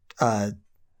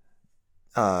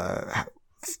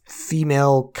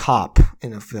female cop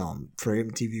in a film for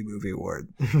MTV Movie Award,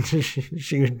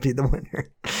 she would be the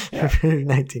winner for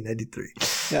 1993.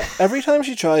 Yeah, every time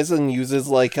she tries and uses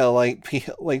like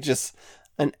just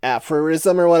an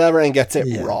aphorism or whatever and gets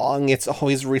it wrong, it's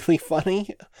always really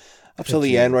funny. Up till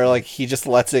the end where like he just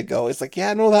lets it go. It's like,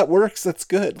 yeah, no, that works. That's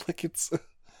good. Like it's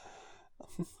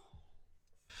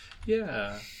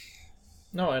yeah.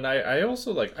 No, and I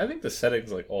also like, I think the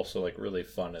setting's like also like really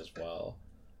fun as well.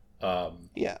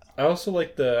 Yeah. I also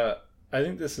like I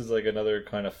think this is like another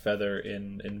kind of feather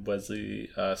in Wesley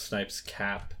Snipes'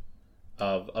 cap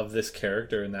of this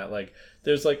character, in that like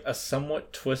there's like a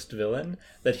somewhat twist villain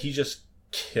that he just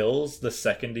kills the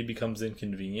second he becomes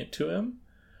inconvenient to him,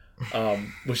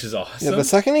 which is awesome. Yeah, the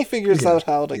second he figures out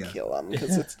how to kill him,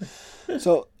 because it's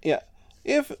so yeah.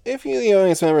 If you, the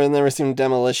audience member, have never seen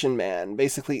Demolition Man,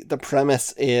 basically the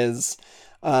premise is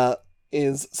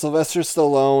Sylvester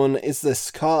Stallone is this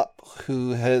cop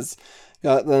who has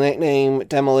got the nickname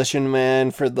Demolition Man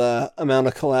for the amount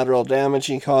of collateral damage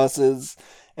he causes.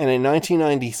 And in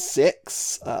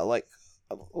 1996, like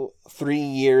 3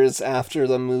 years after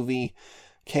the movie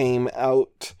came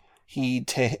out, he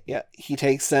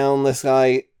takes down this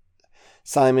guy,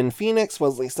 Simon Phoenix,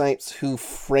 Wesley Snipes, who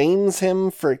frames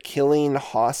him for killing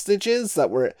hostages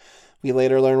that we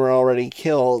later learn were already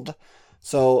killed.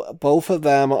 So both of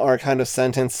them are kind of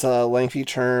sentenced to lengthy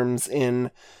terms in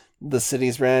the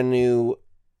city's brand new,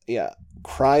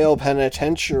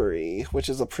 cryopenitentiary, which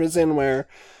is a prison where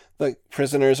the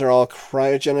prisoners are all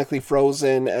cryogenically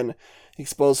frozen and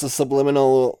exposed to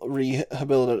subliminal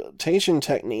rehabilitation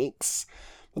techniques.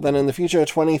 But then in the future of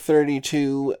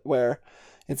 2032, where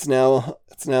it's now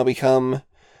become,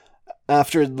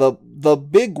 after the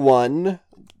big one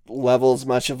levels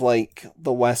much of like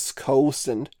the West Coast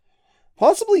and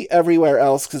possibly everywhere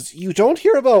else, because you don't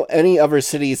hear about any other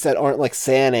cities that aren't like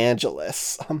San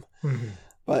Angeles.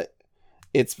 But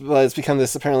it's become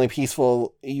this apparently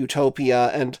peaceful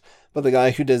utopia, but the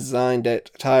guy who designed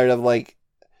it, tired of like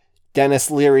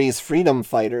Dennis Leary's freedom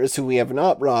fighters, who we have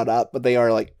not brought up, but they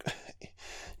are like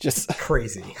just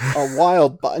crazy, a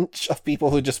wild bunch of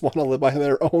people who just want to live by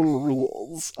their own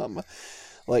rules.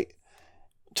 Like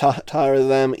tired of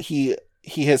them, he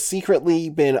has secretly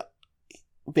been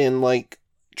like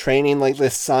training like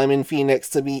this Simon Phoenix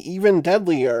to be even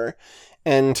deadlier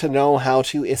and to know how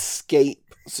to escape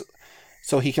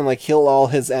so he can like kill all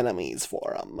his enemies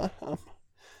for him,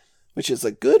 which is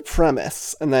a good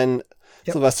premise. And then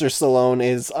Sylvester Stallone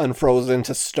is unfrozen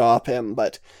to stop him,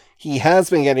 but he has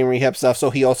been getting rehab stuff,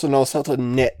 so he also knows how to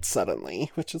knit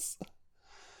suddenly, which is a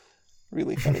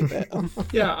really funny bit.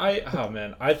 Yeah,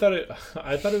 I thought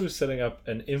it was setting up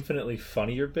an infinitely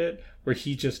funnier bit where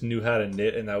he just knew how to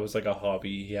knit, and that was like a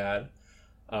hobby he had.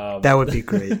 That would be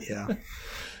great. Yeah.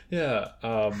 Yeah.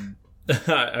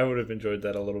 I would have enjoyed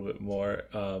that a little bit more.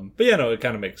 But yeah, no, it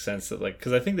kind of makes sense that like,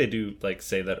 because I think they do like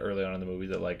say that early on in the movie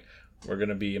that like we're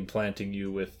gonna be implanting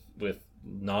you with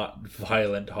not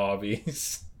violent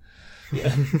hobbies.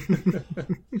 Yeah.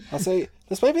 I'll say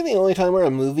this might be the only time where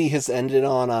a movie has ended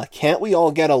on a "can't we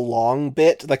all get along"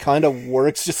 bit that kind of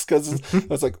works, just because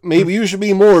it's like, maybe you should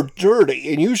be more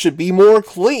dirty and you should be more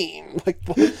clean. Like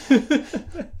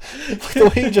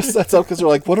the way he just sets up, because they're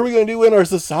like, what are we going to do in our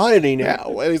society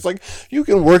now? And he's like, you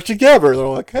can work together. They're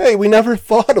like, hey, we never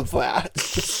thought of that.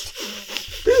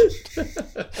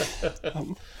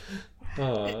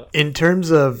 In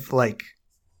terms of like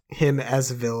him as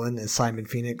a villain, as Simon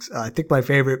Phoenix, I think my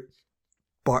favorite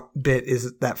bit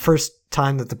is that first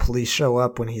time that the police show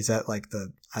up when he's at like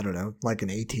the, I don't know, like an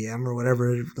ATM or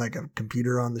whatever, like a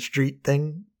computer on the street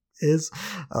thing is.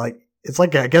 Like, it's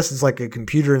like, I guess it's like a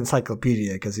computer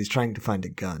encyclopedia, because he's trying to find a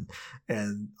gun,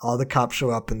 and all the cops show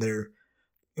up and they're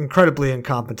incredibly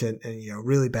incompetent and,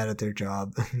 really bad at their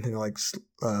job. And they're like,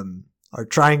 are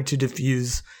trying to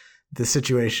defuse the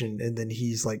situation, and then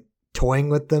he's like toying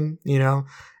with them,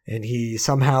 and he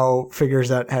somehow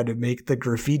figures out how to make the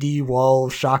graffiti wall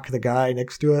shock the guy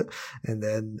next to it, and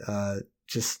then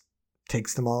just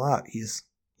takes them all out. He's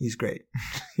great.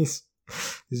 he's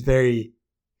very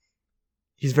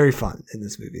fun in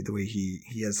this movie. The way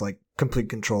he has like complete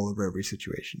control over every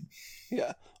situation.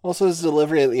 Yeah. Also, his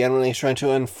delivery at the end when he's trying to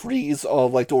unfreeze all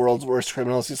of, like, the world's worst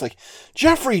criminals, he's like,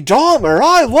 Jeffrey Dahmer,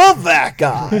 I love that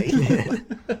guy!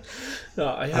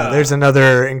 There's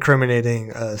another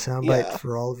incriminating soundbite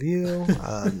for all of you.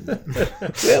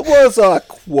 It was a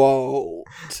quote.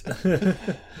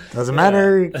 Doesn't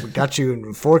matter. We got you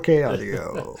in 4K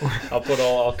audio.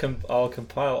 I'll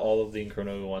compile all of the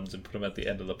incriminating ones and put them at the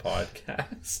end of the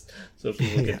podcast so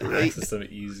people can access them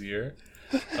easier.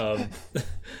 And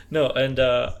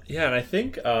I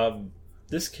think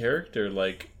this character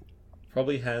like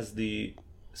probably has the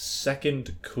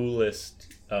second coolest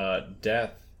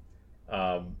death.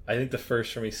 I think the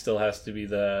first for me still has to be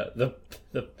the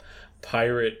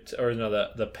pirate, or no,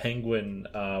 the penguin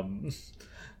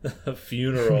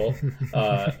funeral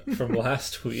from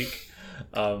last week.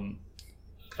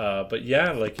 But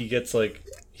yeah, like he gets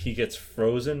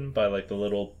frozen by like the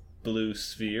little blue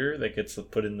sphere that gets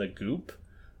put in the goop.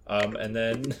 And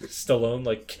then Stallone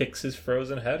like kicks his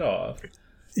frozen head off.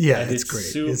 Yeah, and it's great.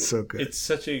 It's so good. It's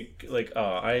such a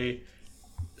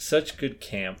such good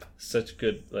camp, such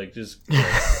good like just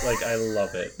like I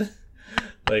love it.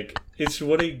 Like it's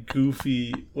what a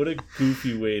goofy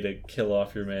way to kill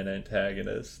off your main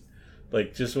antagonist.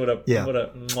 Like just what a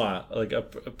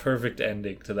perfect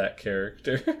ending to that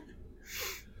character.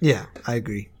 Yeah, I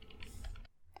agree.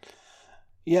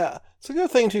 Yeah, it's a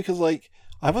good thing too, because like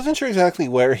I wasn't sure exactly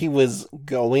where he was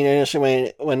going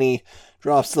initially when he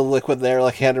drops the liquid there.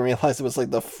 Like I hadn't realized it was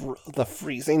like the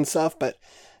freezing stuff, but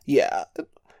yeah,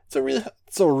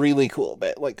 it's a really cool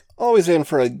bit. Like always in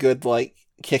for a good like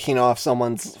kicking off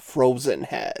someone's frozen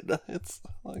head. It's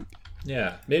like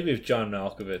maybe if John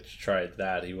Malkovich tried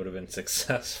that, he would have been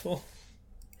successful.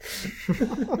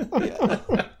 But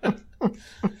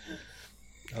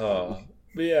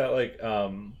yeah, like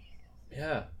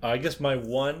I guess my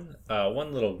one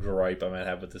little gripe I might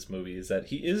have with this movie is that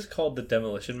he is called the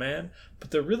Demolition Man,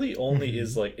 but there really only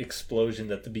is like explosions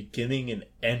at the beginning and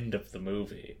end of the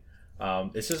movie.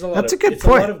 It's just a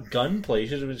lot of gunplay. He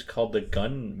should have been called the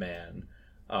Gun Man.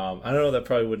 I don't know, that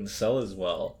probably wouldn't sell as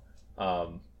well.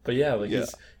 But yeah, like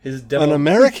his an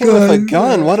American with a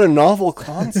gun. What a novel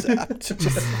concept.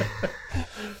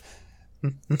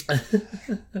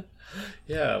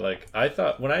 Yeah, like I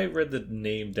thought when I read the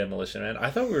name Demolition Man, I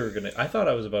thought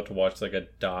I was about to watch like a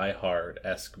Die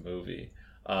Hard-esque movie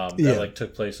that like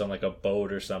took place on like a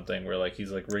boat or something, where like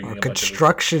he's like rigging a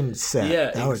construction set.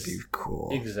 Yeah, that would be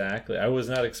cool. Exactly. I was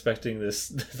not expecting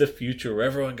the future where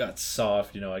everyone got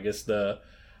soft. I guess the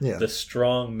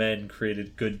strong men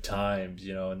created good times.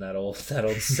 And that old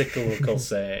cyclical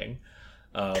saying.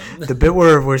 The bit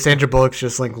where Sandra Bullock's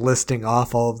just like listing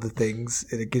off all of the things,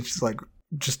 and it gets like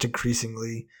just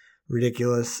increasingly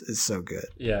ridiculous, is so good.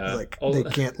 Yeah, like they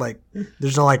can't like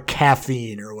there's no like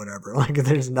caffeine or whatever. Like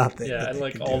there's nothing. Yeah, and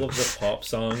like all of the pop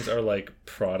songs are like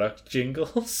product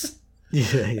jingles.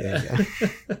 Yeah.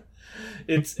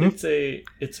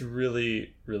 It's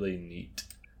really really neat.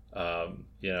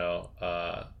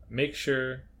 Make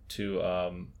sure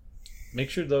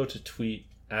though to tweet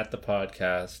at the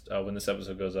podcast when this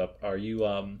episode goes up. Are you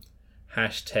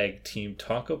hashtag Team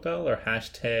Taco Bell or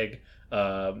hashtag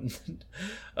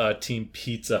Team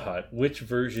Pizza Hut? Which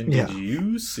version did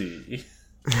you see?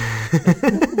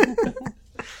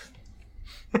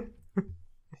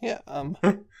 Yeah.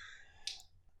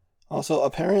 Also,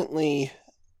 apparently,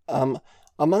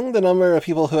 among the number of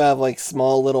people who have like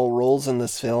small little roles in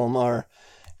this film are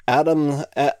Adam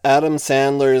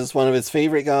Sandler's one of his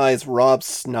favorite guys, Rob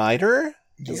Schneider.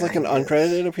 It's like an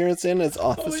uncredited appearance in as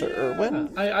Officer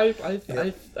Irwin. I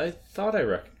thought I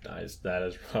recognized that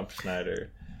as Rob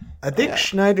Schneider. I think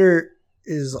Schneider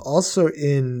is also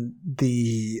in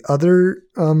the other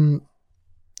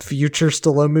future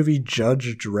Stallone movie,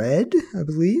 Judge Dredd, I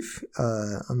believe.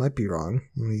 I might be wrong.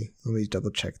 Let me double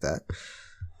check that.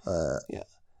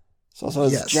 So also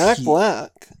it's Jack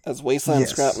Black as Wasteland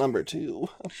Scrap number 2.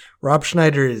 Rob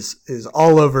Schneider is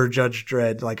all over Judge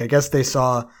Dredd. Like I guess they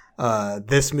saw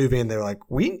this movie and they're like,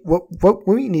 what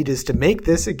we need is to make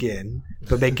this again,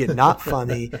 but make it not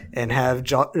funny and have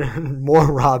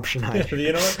more Rob Schneider.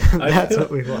 You know what? That's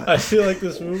what we want. I feel like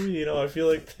this movie, I feel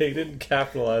like they didn't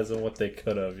capitalize on what they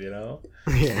could have,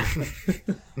 Yeah.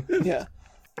 Yeah.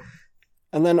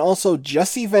 And then also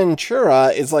Jesse Ventura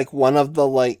is like one of the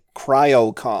like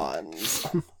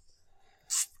cryocons.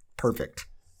 Perfect.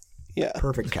 Yeah.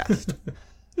 Perfect cast.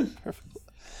 Perfect.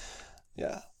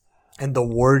 Yeah. And the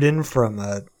warden from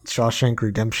Shawshank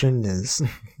Redemption is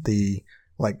the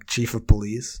like chief of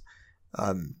police.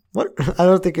 What? I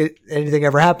don't think anything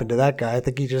ever happened to that guy. I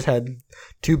think he just had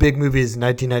 2 big movies in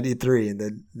 1993 and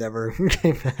then never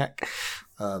came back.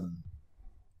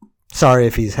 Sorry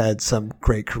if he's had some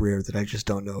great career that I just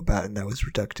don't know about and that was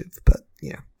reductive, but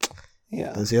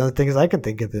Yeah. those are the only things I can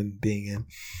think of him being in.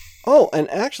 Oh, and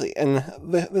actually,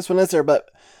 this one is there, but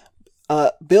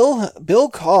Bill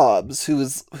Cobbs,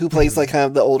 who plays like kind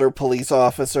of the older police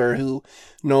officer who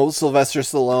knows Sylvester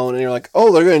Stallone, and you're like,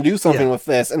 oh, they're going to do something with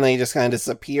this, and then he just kind of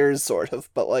disappears, sort of.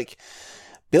 But like,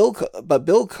 Bill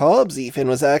Cobbs even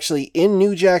was actually in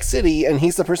New Jack City, and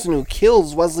he's the person who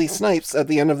kills Wesley Snipes at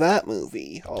the end of that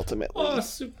movie. Ultimately, Oh,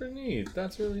 super neat.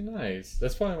 That's really nice.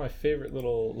 That's probably my favorite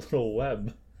little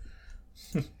web.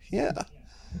 yeah.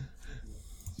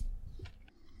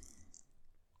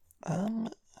 All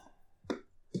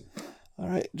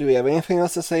right. Do we have anything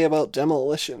else to say about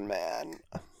Demolition Man?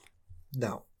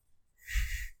 No.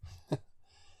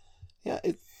 Yeah,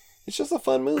 it's just a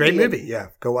fun movie. Great movie. Yeah,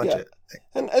 go watch it.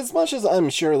 And as much as I'm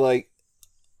sure, like,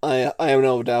 I have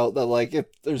no doubt that, like,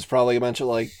 there's probably a bunch of,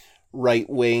 like,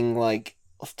 right-wing, like,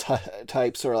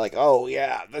 types who are like, oh,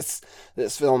 yeah, this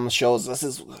film shows this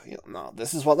is what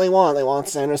they want. They want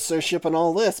censorship and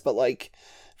all this. But, like,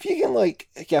 if you can, like,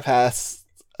 get past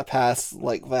a pass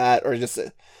like that, or just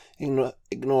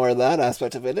ignore that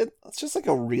aspect of it, it's just, like,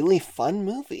 a really fun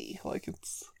movie. Like,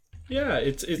 it's... Yeah,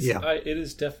 it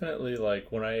is definitely,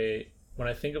 like, when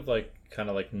I think of, like, kind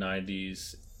of like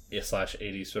 90s /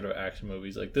 80s sort of action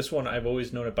movies, like this one, I've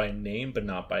always known it by name but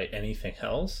not by anything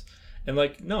else. And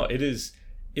like, no, it is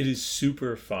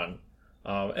super fun.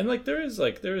 And like there is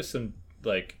some,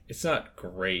 like, it's not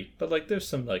great, but like there's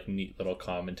some like neat little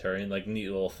commentary and like neat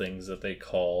little things that they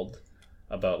called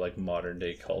about like modern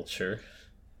day culture.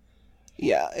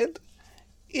 Yeah, it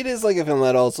is like a film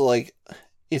that also, like,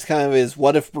 it's kind of is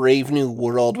what if Brave New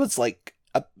World was like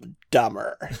a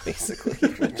dumber, basically.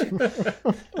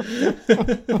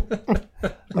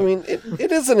 I mean,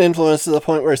 it is an influence to the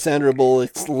point where Sandra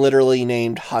Bullock's literally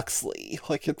named Huxley.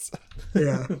 Like, it's...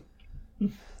 Yeah.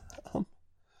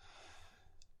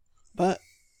 But,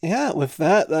 yeah, with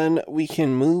that, then, we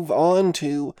can move on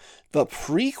to the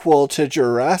prequel to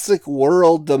Jurassic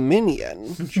World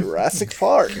Dominion, Jurassic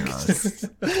Park.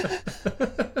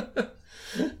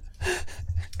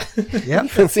 Yeah,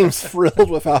 Ethan seems thrilled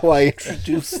with how I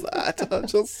introduced that.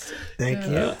 Thank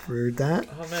you for that.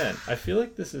 Oh man, I feel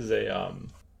like this is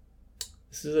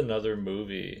another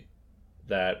movie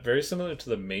that very similar to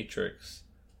The Matrix,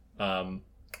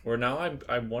 where now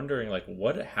I'm wondering like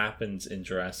what happens in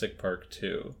Jurassic Park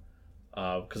 2,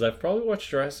 because I've probably watched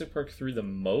Jurassic Park 3 the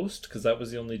most because that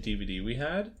was the only DVD we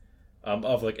had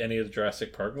of like any of the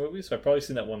Jurassic Park movies. So I've probably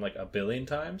seen that one like a billion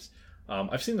times.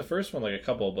 I've seen the first one like a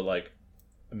couple, but like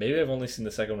maybe I've only seen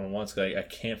the second one once because I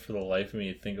can't for the life of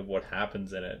me think of what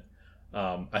happens in it.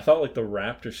 I thought like the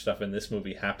raptor stuff in this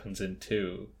movie happens in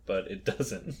 2, but it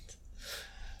doesn't.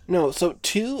 No, so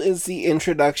 2 is the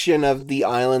introduction of the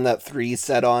island that 3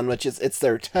 set on, which is it's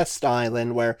their test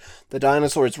island where the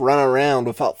dinosaurs run around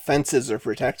without fences or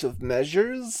protective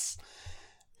measures.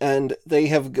 And they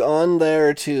have gone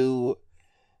there to...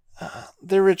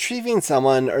 they're retrieving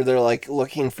someone, or they're like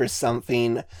looking for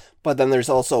something, but then there's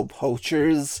also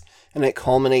poachers, and it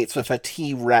culminates with a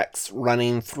T-Rex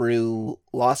running through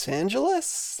Los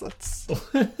Angeles. That's...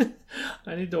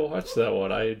 I need to watch that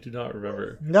one. I do not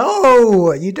remember.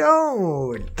 No, you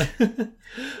don't.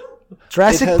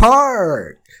 Jurassic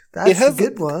Park. That's a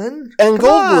good one. And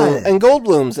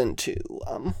Goldblum's in 2.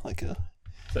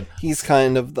 He's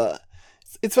kind of the...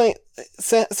 It's funny.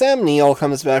 Sam Neill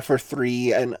comes back for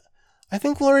 3, and I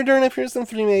think Laura Dern appears in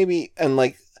 3 maybe, and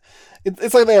like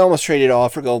it's like they almost traded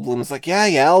off for Goldblum. It's like,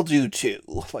 yeah, I'll do 2.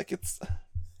 Like, it's...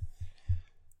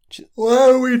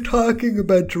 Why are we talking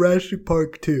about Jurassic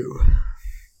Park 2?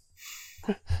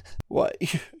 What?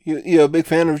 You a big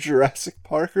fan of Jurassic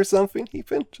Park or something,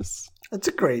 Ethan? Just... It's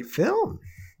a great film.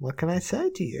 What can I say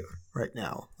to you right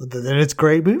now? Other than it's a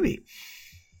great movie.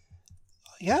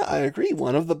 Yeah, I agree.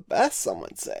 One of the best, some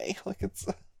would say. Like, it's...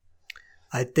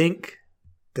 I think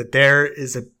that there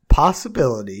is a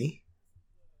possibility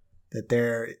that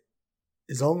there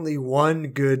is only one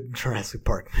good Jurassic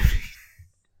Park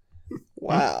movie.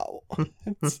 Wow.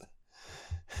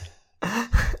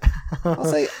 I'll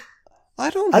say, I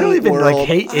don't even World.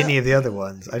 hate any of the other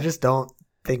ones. I just don't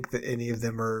think that any of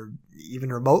them are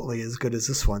even remotely as good as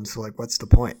this one. So, like, what's the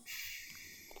point?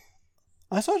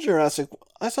 I saw Jurassic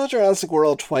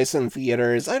World twice in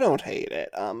theaters. I don't hate it.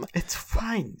 It's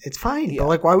fine. It's fine. Yeah. But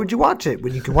like, why would you watch it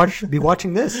when you can be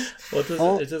watching this?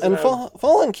 Well,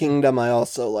 Fallen Kingdom, I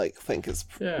also think is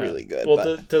really good.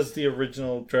 Well, does the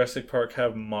original Jurassic Park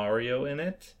have Mario in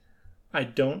it? I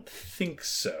don't think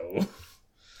so.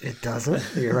 It doesn't.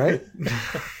 You're right.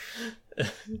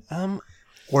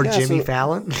 Or Jimmy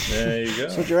Fallon. There you go.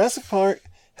 So Jurassic Park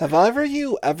Have either of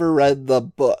you ever read the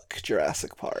book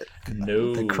Jurassic Park?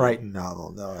 No. The Crichton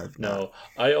novel. No, I've not. No.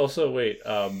 I also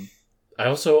I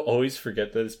also always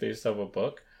forget that it's based off a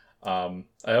book. I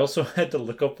also had to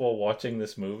look up while watching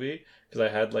this movie because I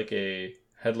had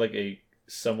a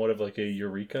somewhat of like a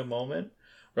eureka moment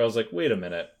where I was like, wait a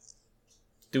minute,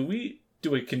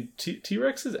 can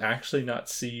T-Rexes actually not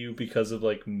see you because of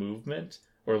like movement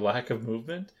or lack of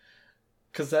movement?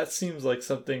 Because that seems like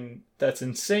something that's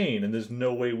insane, and there's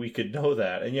no way we could know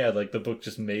that. And yeah, like the book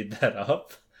just made that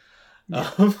up.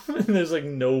 Yeah. And there's like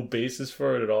no basis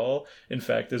for it at all. In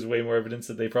fact, there's way more evidence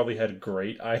that they probably had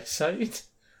great eyesight.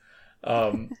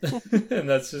 And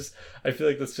that's just, I feel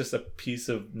like that's just a piece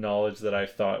of knowledge that I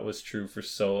thought was true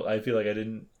I feel like I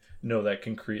didn't know that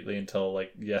concretely until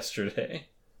like yesterday.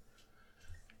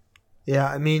 Yeah,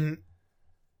 I mean,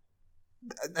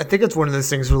 I think it's one of those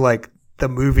things where like the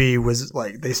movie was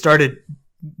like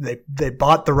they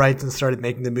bought the rights and started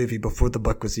making the movie before the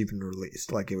book was even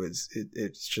released. Like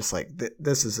it's just like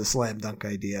this is a slam dunk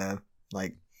idea.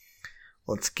 Like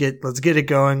let's get it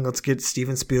going. Let's get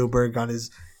Steven Spielberg on his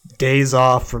days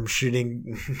off from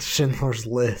shooting Schindler's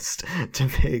List to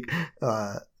make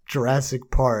Jurassic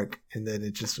Park, and then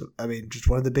just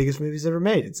one of the biggest movies ever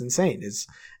made. It's insane. It's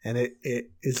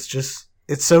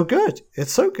so good.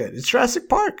 It's so good. It's Jurassic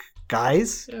Park,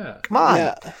 guys. Yeah, come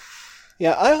on.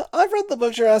 Yeah. I've read the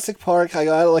book Jurassic Park. I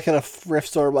got it like at a thrift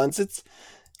store once. It's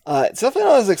definitely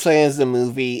not as exciting as the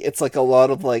movie. It's like a lot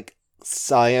of like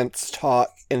science talk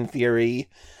and theory.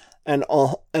 And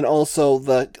also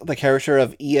the character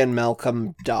of Ian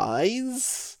Malcolm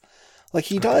dies. Like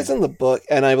he dies in the book,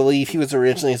 and I believe he was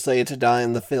originally slated to die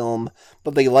in the film,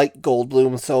 but they like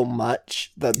Goldblum so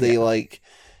much that they like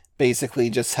basically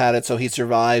just had it so he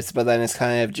survives, but then it's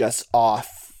kind of just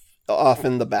off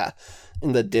in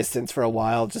the distance for a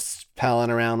while, just palling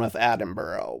around with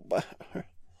Attenborough.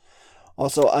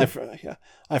 Also, I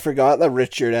forgot that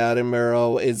Richard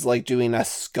Attenborough is like doing a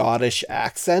Scottish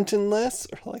accent in this,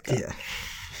 or like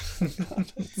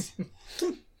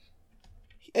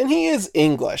and he is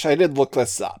English. I did look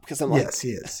this up because I'm like, yes, he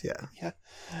is. Yeah.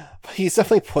 But he's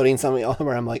definitely putting something on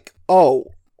where I'm like, oh,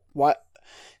 what?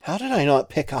 How did I not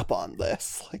pick up on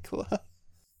this? Like,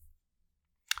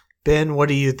 Ben, what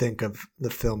do you think of the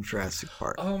film Jurassic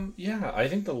Park? Yeah, I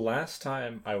think the last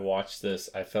time I watched this,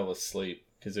 I fell asleep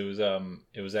because it was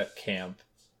at camp,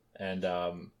 and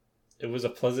it was a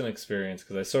pleasant experience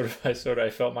because I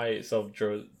felt myself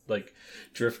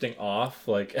drifting off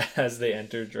like as they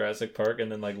entered Jurassic Park,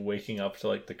 and then like waking up to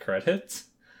like the credits.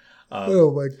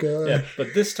 Oh my god! Yeah,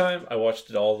 but this time I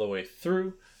watched it all the way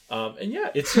through. And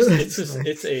yeah, it's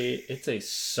a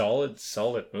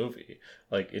solid movie.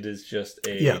 Like it is just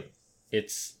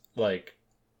it's like,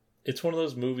 it's one of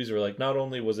those movies where like, not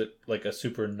only was it like a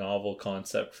super novel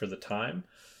concept for the time,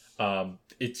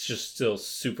 it's just still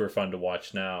super fun to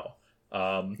watch now.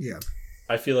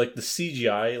 I feel like the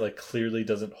CGI like clearly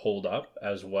doesn't hold up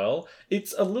as well.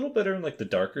 It's a little better in like the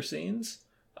darker scenes.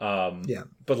 But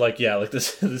like, like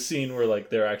the scene where like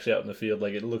they're actually out in the field,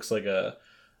 like it looks like a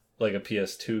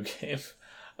PS2 game,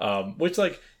 which,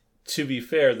 like, to be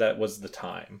fair, that was the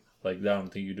time. Like, I don't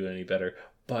think you do any better.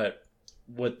 But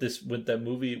what this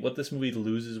movie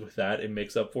loses with that, it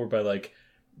makes up for by like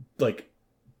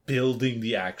building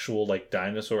the actual like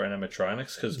dinosaur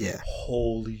animatronics. Because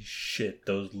holy shit,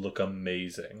 those look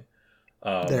amazing.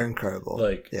 They're incredible.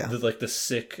 Like the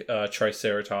sick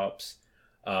Triceratops,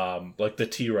 like the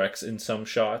T-Rex in some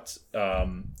shots.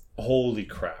 Holy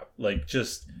crap! Like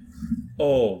just.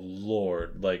 Oh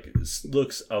Lord, like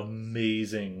looks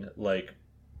amazing, like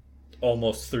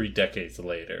almost 3 decades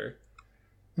later.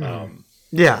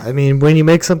 Yeah, I mean, when you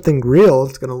make something real,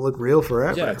 it's gonna look real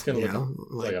forever. Yeah, it's gonna look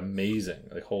like amazing.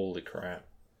 Like holy crap.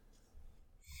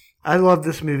 I love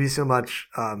this movie so much.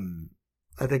 I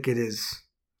think it is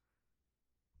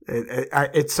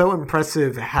it's so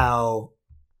impressive how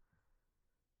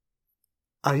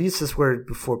I used this word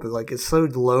before, but like it's so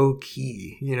low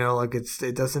key, you know, like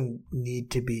it doesn't need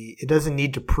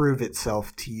to prove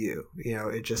itself to you. You know,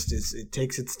 it just is, it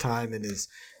takes its time and is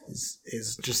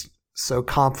just so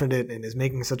confident and is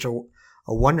making such a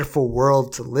wonderful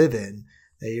world to live in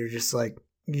that you're just like,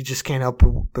 you just can't help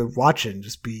but watch it and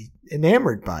just be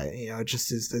enamored by it. You know, it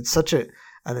just is, it's such a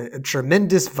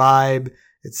tremendous vibe.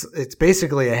 It's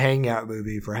basically a hangout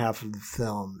movie for half of the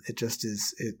film. It just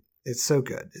is, it's so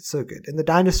good. It's so good. And the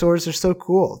dinosaurs are so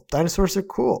cool. Dinosaurs are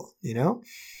cool, you know?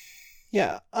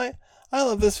 Yeah, I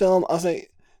love this film. I'll say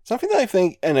something that I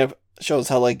think, and it shows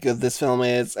how like good this film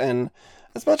is, and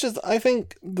as much as I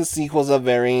think the sequels have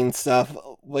varying stuff,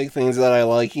 like things that I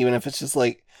like, even if it's just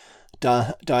like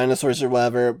dinosaurs or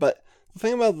whatever, but the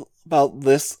thing about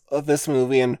this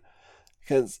movie, and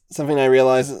because something I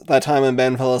realized at that time when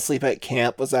Ben fell asleep at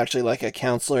camp was actually like a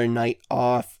counselor night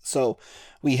off. So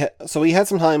we had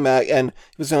some time back, and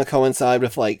it was going to coincide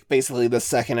with like basically the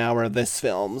second hour of this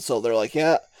film. So they're like,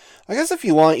 yeah, I guess if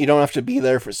you want, you don't have to be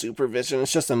there for supervision.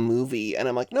 It's just a movie. And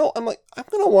I'm like, no, I'm going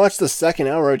to watch the second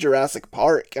hour of Jurassic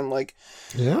Park. And like,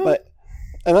 Yeah.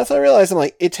 And that's when I realized, I'm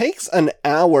like, it takes an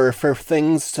hour for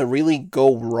things to really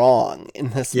go wrong in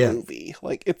this movie.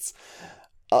 Like, it's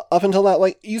up until that,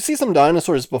 like, you see some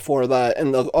dinosaurs before that,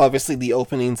 and obviously the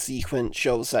opening sequence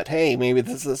shows that, hey, maybe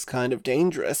this is kind of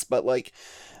dangerous, but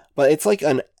it's like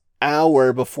an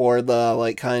hour before the,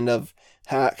 like, kind of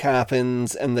hack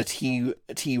happens and the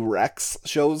T-Rex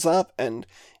shows up, and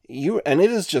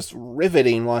it is just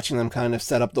riveting watching them kind of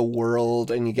set up the world,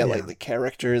 and you get, like, the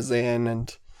characters in,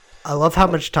 and I love how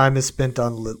much time is spent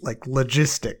on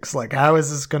logistics. Like, how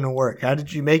is this going to work? How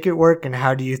did you make it work, and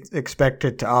how do you expect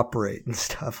it to operate and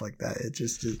stuff like that? It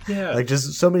just is like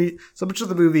just so much of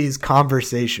the movie is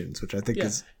conversations, which I think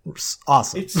is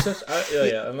awesome. It's such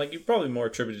and like you probably more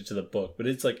attributed to the book, but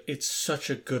it's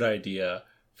such a good idea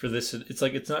for this. It's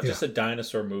like it's not just a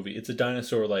dinosaur movie; it's a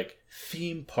dinosaur like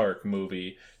theme park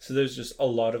movie. So there's just a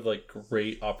lot of like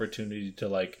great opportunity to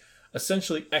like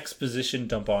essentially exposition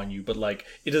dump on you, but like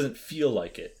it doesn't feel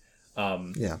like it.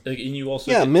 And you also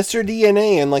Mr.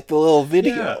 DNA and like the little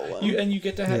video. You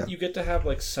get to have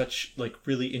like such like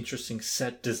really interesting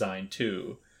set design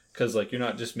too, because like you're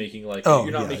not just making like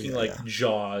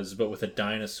Jaws but with a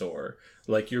dinosaur.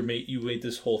 Like you made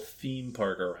this whole theme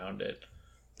park around it.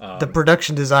 The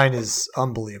production design is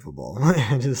unbelievable.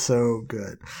 It is so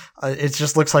good. It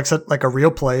just looks like a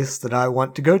real place that I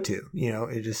want to go to. You know,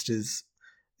 it just is.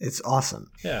 It's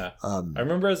awesome. Yeah. I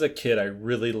remember as a kid, I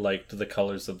really liked the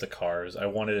colors of the cars. I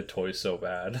wanted a toy so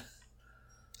bad.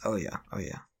 Oh, yeah.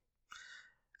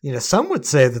 You know, some would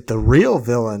say that the real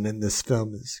villain in this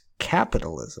film is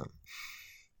capitalism.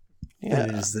 Yeah.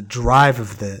 And it is the drive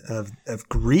of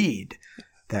greed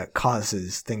that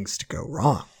causes things to go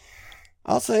wrong.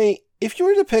 I'll say, if you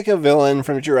were to pick a villain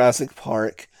from Jurassic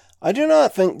Park, I do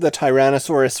not think the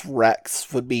Tyrannosaurus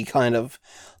Rex would be kind of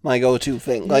my go-to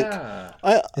thing. Like,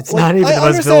 it's not even the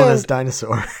most villainous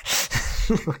dinosaur.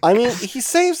 I mean, he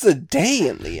saves the day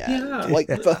in the end.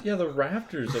 Yeah, the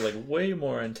raptors are like way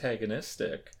more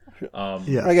antagonistic.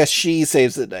 I guess she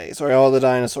saves the day. Sorry, all the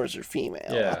dinosaurs are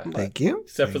female. Yeah, thank you.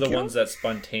 Except for the ones that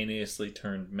spontaneously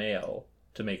turned male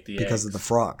to make the because eggs. Of the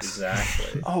frogs.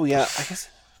 Exactly. Oh yeah, I guess.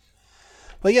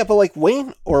 But like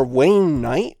Wayne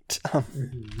Knight,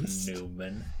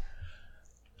 Newman.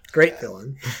 Great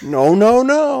villain. No.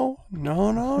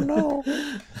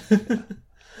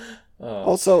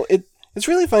 Also, it's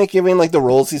really funny given like the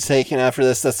roles he's taken after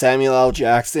this that Samuel L.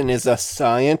 Jackson is a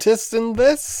scientist in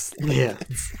this.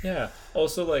 Yeah.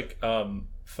 Also, like,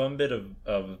 fun bit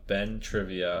of Ben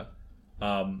trivia.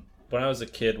 When I was a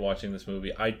kid watching this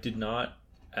movie, I did not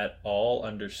at all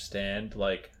understand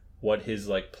like what his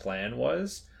like plan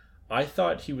was. I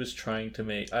thought he was trying to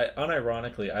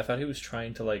unironically, I thought he was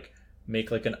trying to like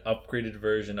make like an upgraded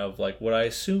version of like what I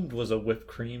assumed was a whipped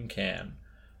cream can.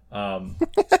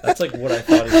 That's like what I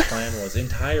thought his plan was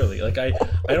entirely. Like I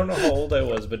don't know how old I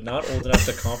was, but not old enough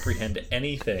to comprehend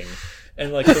anything.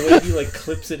 And like the way he like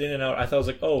clips it in and out, I thought I was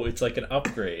like, oh, it's like an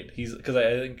upgrade. He's because I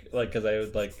think like because I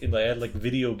would like I had like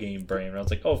video game brain, and I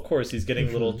was like, oh, of course he's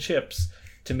getting little chips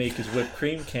to make his whipped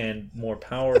cream can more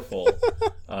powerful,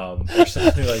 or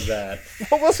something like that.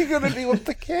 What was he going to do with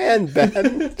the can,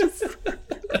 Ben?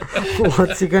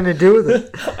 What's he going to do with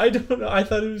it? I don't know. I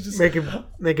thought it was just making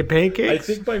pancakes. I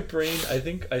think my brain. I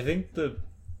think the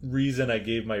reason I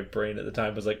gave my brain at the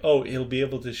time was like, oh, he'll be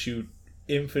able to shoot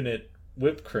infinite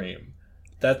whipped cream.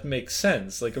 That makes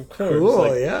sense. Like, of course. Cool,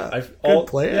 like, yeah. Good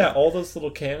plan. Yeah, all those little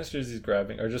canisters he's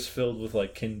grabbing are just filled with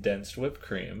like condensed whipped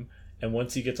cream. And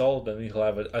once he gets all of them, he'll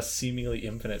have a seemingly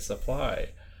infinite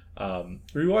supply.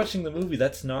 Rewatching the movie,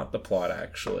 that's not the plot,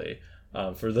 actually.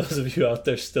 For those of you out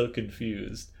there still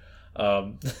confused.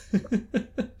 But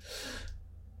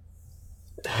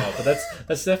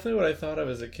that's definitely what I thought of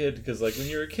as a kid. Because like when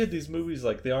you're a kid, these movies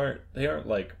like they aren't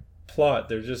like plot.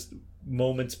 They're just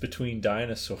moments between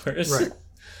dinosaurs. Right.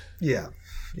 Yeah.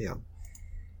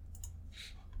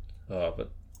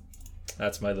 But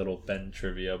that's my little Ben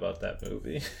trivia about that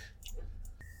movie.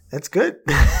 That's good.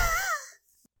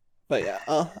 But yeah,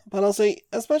 but I'll say,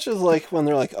 as much as like when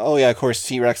they're like, oh yeah, of course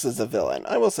T-Rex is a villain,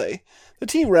 I will say the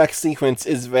T-Rex sequence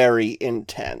is very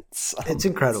intense. It's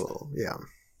incredible. Yeah.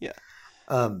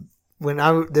 Yeah.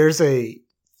 There's a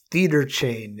theater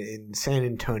chain in San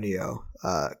Antonio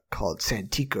called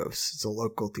Santikos. It's a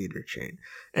local theater chain,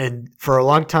 and for a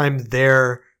long time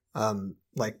their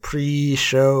like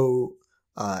pre-show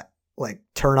like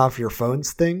turn off your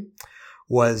phones thing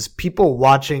was people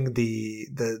watching the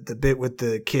bit with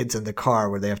the kids in the car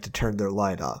where they have to turn their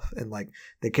light off, and like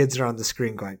the kids are on the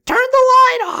screen going, turn the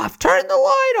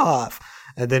light off,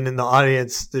 and then in the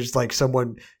audience there's like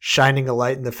someone shining a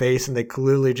light in the face, and they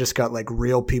clearly just got like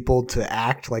real people to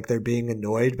act like they're being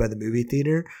annoyed by the movie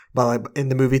theater, but like in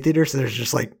the movie theater, so there's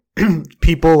just like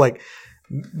people like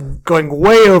going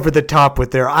way over the top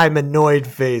with their I'm annoyed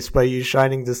face by you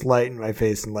shining this light in my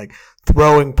face, and like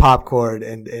throwing popcorn,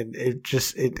 and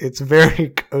it's a very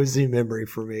cozy memory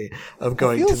for me of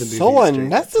going to the movies. So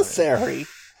unnecessary.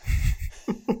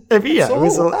 Yeah, so it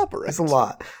was a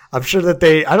lot. I'm sure that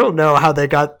I don't know how they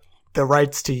got the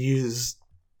rights to use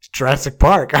Jurassic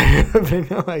Park. I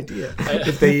have no idea.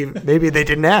 Maybe they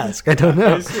didn't ask. I don't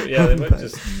know. Yeah, they might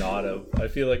just not have. I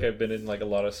feel like I've been in like a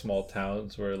lot of small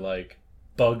towns where like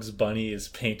Bugs Bunny is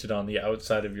painted on the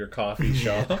outside of your coffee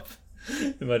shop.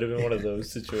 It might have been one of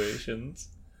those situations.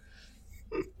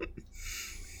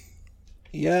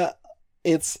 Yeah,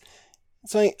 it's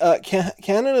like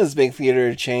Canada's big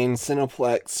theater chain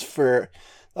Cineplex, for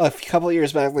a couple of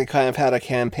years back, they kind of had a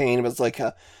campaign. It was like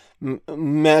a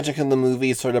Magic in the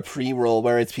Movie sort of pre-roll,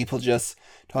 where it's people just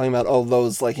talking about all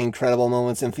those like incredible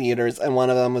moments in theaters, and one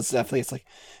of them was definitely it's like,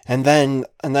 and then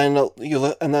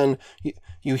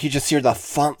you just hear the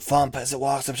thump as it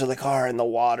walks up to the car in the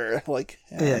water, like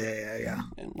yeah.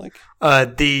 And like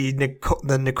the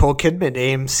Nicole Kidman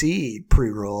AMC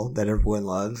pre-roll that everyone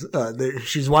loves.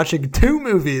 She's watching 2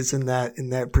 movies in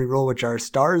that pre-roll, which are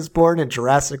Star is Born and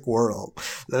Jurassic World.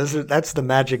 That's the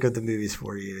magic of the movies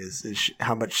for you, is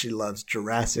how much she loves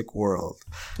Jurassic World.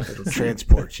 It'll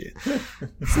transport you.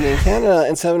 See, in Canada,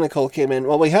 instead of Nicole Kidman,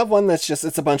 well, we have one that's just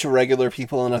it's a bunch of regular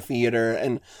people in a theater,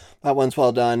 and that one's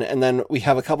well done. And then we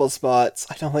have a couple of spots.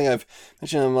 I don't think I've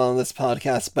mentioned him on this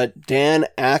podcast, but Dan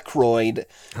Aykroyd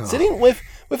sitting with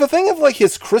a thing of like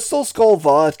his Crystal Skull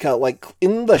vodka like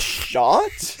in the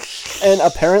shot. And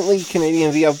apparently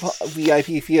Canadian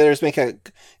VIP theaters make a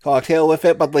cocktail with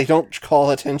it, but they don't call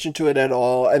attention to it at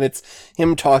all. And it's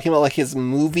him talking about like his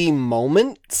movie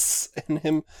moments and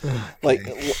him like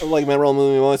memorable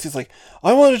movie moments. He's like,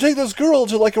 I wanted to take this girl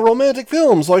to like a romantic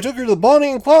film, so I took her to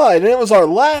Bonnie and Clyde, and it was our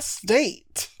last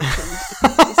date.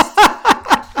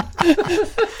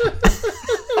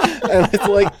 And it's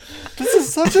like, this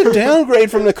is such a downgrade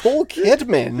from Nicole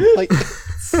Kidman. Like,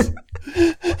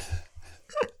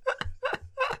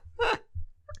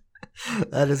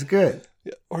 that is good.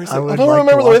 Yeah. Or he's like, I don't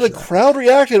remember the way the crowd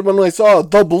reacted when I saw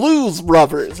the Blues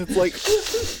Brothers. It's like,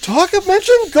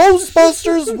 mention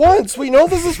Ghostbusters once. We know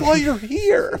this is why you're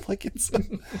here. Like, it's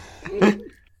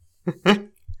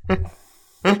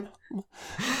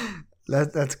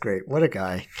that's great. What a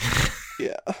guy.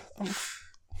 Yeah.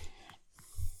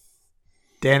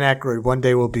 Dan Aykroyd one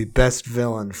day will be best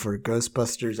villain for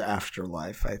Ghostbusters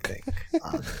Afterlife, I think.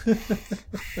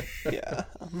 Yeah.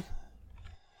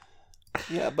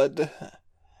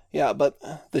 Yeah, but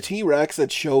the T-Rex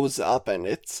that shows up, and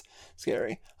it's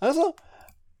scary. Also,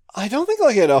 I don't think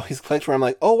like it always clicked where I'm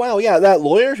like, oh wow, yeah, that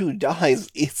lawyer who dies,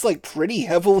 it's like pretty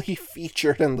heavily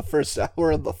featured in the first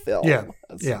hour of the film.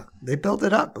 Yeah, they built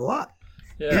it up a lot.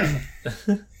 Yeah.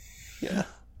 Yeah.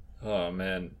 Oh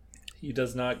man, he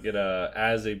does not get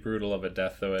as brutal of a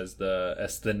death though as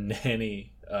the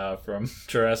nanny from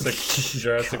Jurassic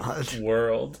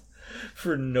World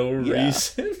for no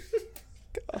reason.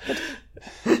 God.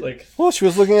 Like, well, she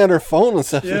was looking at her phone and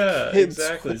stuff. Yeah,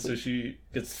 exactly. So she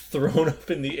gets thrown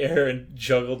up in the air and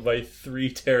juggled by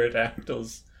 3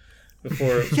 pterodactyls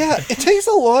before. Yeah, it takes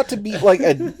a lot to be like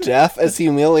a death as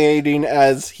humiliating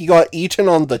as he got eaten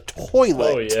on the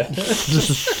toilet. Oh yeah.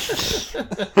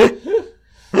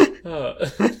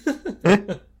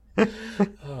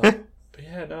 But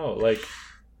yeah, no, like.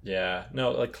 Yeah,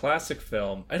 no, like classic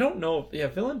film. I don't know. Yeah,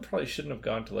 villain probably shouldn't have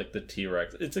gone to like the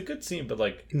T-Rex. It's a good scene, but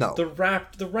like no, the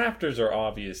raptors are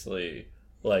obviously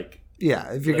like.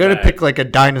 Yeah, if you're gonna pick like a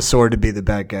dinosaur to be the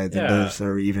bad guy, then those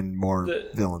are even more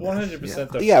villainous.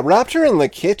 100%. Yeah, Raptor in the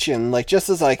kitchen, like just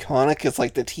as iconic as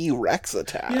like the T-Rex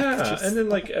attack. Yeah, and then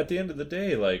like at the end of the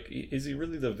day, like is he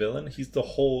really the villain?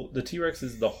 The T-Rex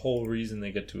is the whole reason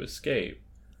they get to escape.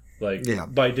 Like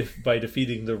by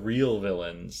defeating the real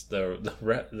villains, the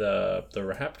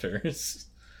raptors.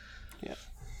 Yeah,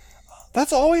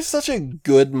 that's always such a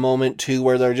good moment too,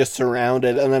 where they're just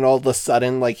surrounded, and then all of a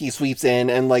sudden, like he sweeps in,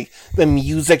 and like the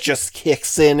music just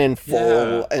kicks in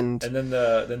full, and then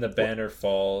the banner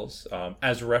falls,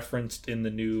 as referenced in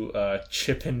the new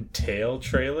Chip and Dale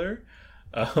trailer,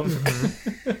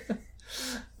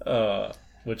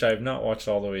 which I have not watched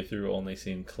all the way through, only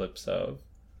seen clips of.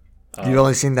 You've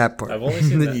only seen that part. I've only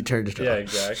seen then that. you turned it off. Yeah,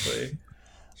 exactly.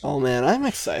 Oh man, I'm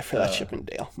excited for that Chip and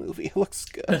Dale movie. It looks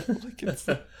good. Like it's...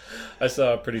 I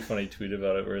saw a pretty funny tweet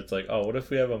about it where it's like, oh, what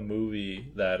if we have a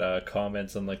movie that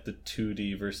comments on like the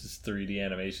 2D versus 3D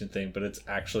animation thing, but it's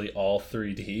actually all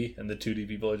 3D, and the 2D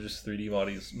people are just 3D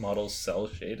models cell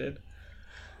shaded.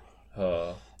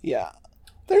 Yeah.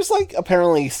 There's like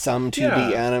apparently some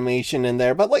 2D Yeah. animation in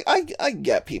there, but like I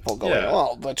get people going, Yeah.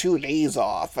 "Oh, the 2D's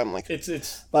off." I'm like,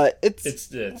 It's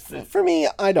for me,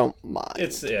 I don't mind.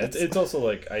 it's also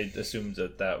like I assumed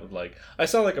that would like I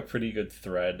saw like a pretty good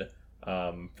thread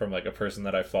from like a person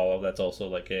that I follow that's also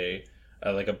like a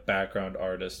background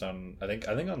artist on I think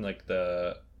on like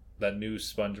that new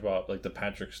SpongeBob, like the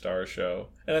Patrick Star show,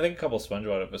 and I think a couple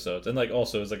SpongeBob episodes, and like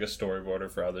also is like a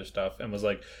storyboarder for other stuff, and was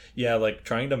like, yeah, like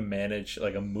trying to manage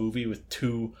like a movie with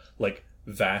two like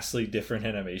vastly different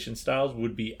animation styles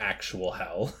would be actual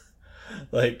hell.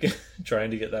 Like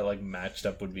trying to get that like matched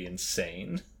up would be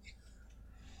insane.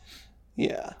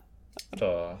 Yeah.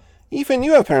 Uh, Ethan,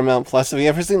 you have Paramount Plus. Have you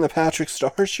ever seen the Patrick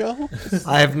Star Show?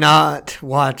 I have not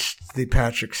watched the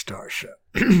Patrick Star Show.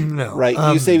 No. Right.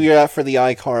 You save your that for the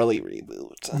iCarly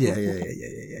reboot.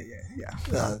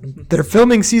 Yeah. They're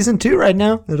filming season 2 right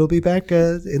now. It'll be back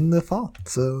in the fall.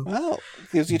 So Wow.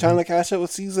 Gives you time to catch up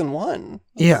with season 1.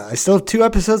 yeah, I still have 2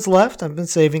 episodes left. I've been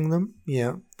saving them,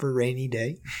 for a rainy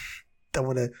day. Don't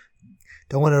want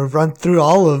to run through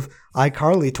all of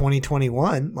iCarly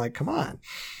 2021. Like, come on.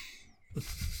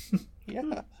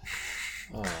 Yeah.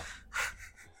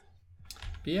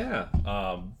 yeah.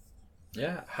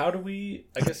 Yeah. How do we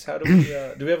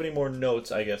do we have any more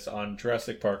notes, I guess, on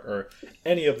Jurassic Park or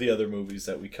any of the other movies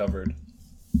that we covered?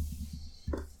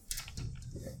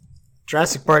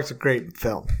 Jurassic Park's a great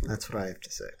film. That's what I have to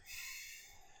say.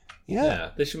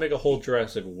 Yeah. They should make a whole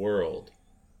Jurassic World.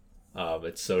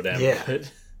 It's so damn good.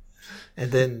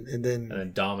 And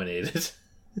then dominate it.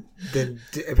 Then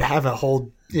have a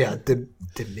whole Dominion.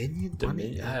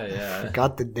 Yeah. I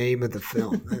forgot the name of the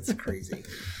film. That's crazy.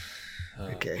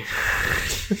 Okay.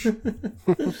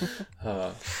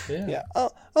 Yeah.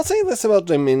 I'll say this about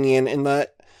Dominion in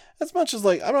that as much as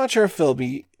like I'm not sure if it'll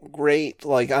be great,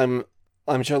 like I'm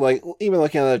sure like even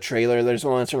looking at the trailer there's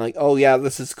moments where I'm like, oh yeah,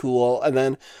 this is cool, and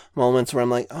then moments where I'm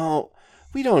like, oh,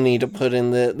 we don't need to put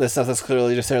in the stuff that's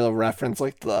clearly just there to reference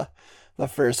like the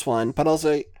first one. But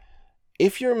also,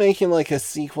 if you're making like a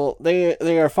sequel, they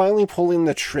are finally pulling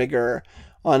the trigger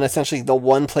on essentially the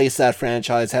one place that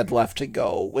franchise had left to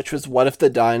go, which was what if the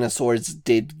dinosaurs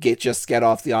did just get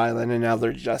off the island and now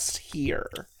they're just here.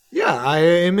 Yeah, I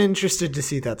am interested to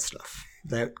see that stuff.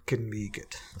 That can be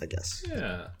good, I guess.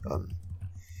 Yeah.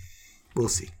 We'll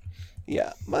see.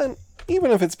 Yeah, but even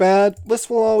if it's bad, this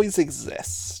will always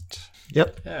exist.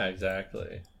 Yep. Yeah,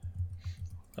 exactly.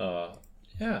 But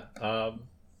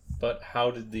how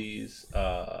did these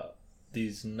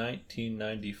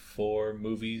 1994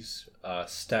 movies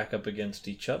stack up against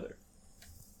each other?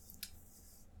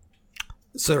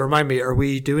 So remind me, are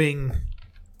we doing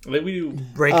Like we do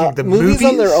ranking the movies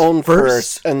on their own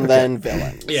first and Okay. then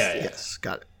villains. Yeah. Yes,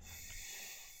 got it.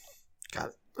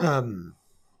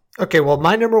 Okay, well,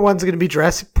 my number one's going to be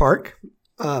Jurassic Park.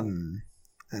 I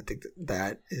think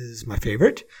that is my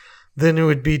favorite. Then it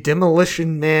would be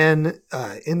Demolition Man,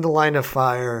 In the Line of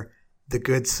Fire, The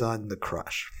Good Son, The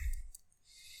Crush.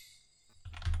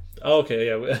 Okay,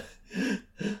 yeah.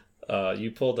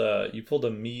 You pulled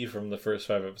a me from the first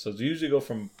 5 episodes. We usually go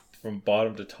from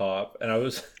bottom to top, and I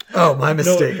was Oh, my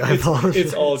mistake. I it's, apologize.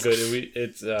 it's all good.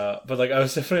 But like I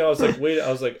was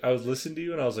listening to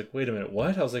you, and I was like, wait a minute,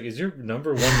 what? I was like, is your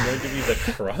number one going to be The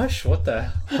Crush? What the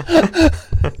hell?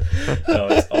 No,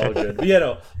 it's all good.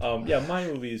 But my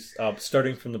movies,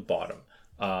 starting from the bottom,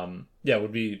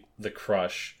 would be The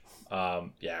Crush.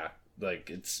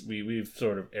 Like we've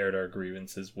sort of aired our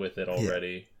grievances with it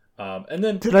already. And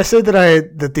then Did I say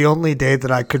that the only day that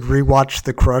I could rewatch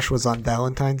The Crush was on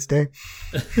Valentine's Day?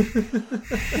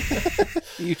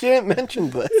 You didn't mention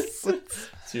this.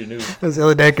 it's your new. It was the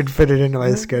only day I could fit it into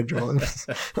my schedule. It was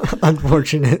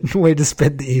unfortunate way to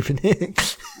spend the evening.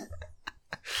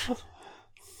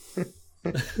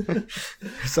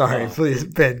 Sorry, please,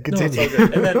 Ben, No, it's continue. all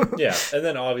good. And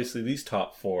then obviously these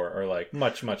top 4 are like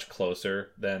much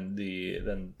closer than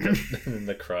than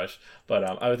the Crush. But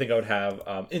I would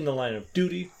have In the Line of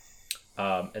Duty,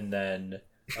 and then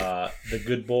The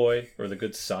Good Boy or The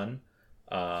Good Son,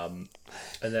 and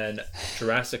then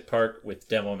Jurassic Park with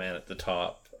Demolition Man at the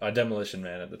top.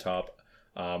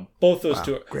 Both those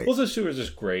two are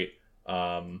just great.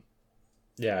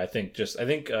 I think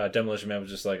Demolition Man was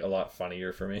just like a lot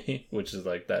funnier for me, which is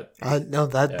like that. No,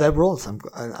 that rolls.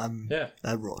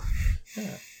 That rolls.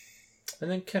 Yeah. And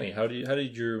then Kenny, how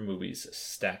did your movies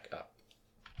stack up?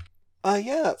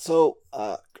 So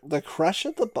The Crush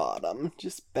at the bottom,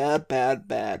 just bad,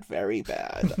 very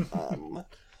bad.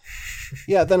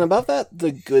 Then above that,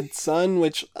 The Good Son,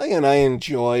 which again I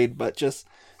enjoyed, but just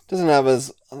doesn't have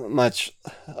as much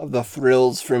of the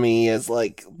thrills for me as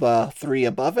like the three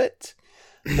above it.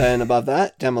 Then above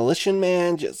that, Demolition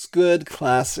Man, just good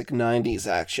classic 90s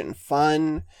action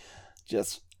fun,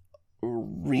 just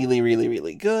really, really,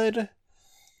 really good.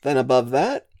 Then above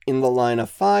that, In the Line of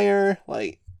Fire,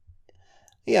 I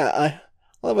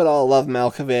love it all. Love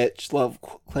Malkovich, love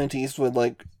Clint Eastwood,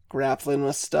 like, grappling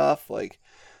with stuff, like,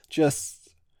 just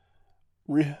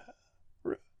really,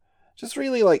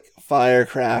 like,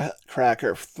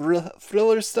 firecracker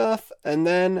thriller stuff. And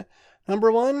then,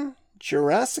 number one,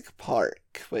 Jurassic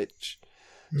Park, which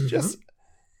is just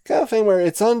kind of thing where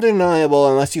it's undeniable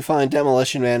unless you find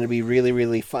Demolition Man to be really,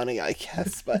 really funny, I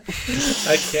guess, but...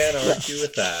 I can't argue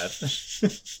with that.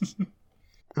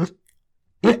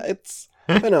 It's...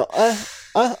 I know,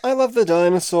 I love the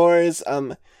dinosaurs.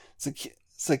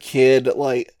 It's a kid,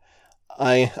 like,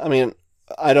 I mean,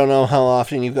 I don't know how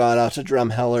often you've gone out to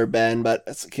Drumheller, Ben, but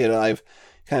as a kid, I've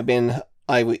kind of been...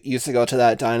 I used to go to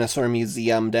that dinosaur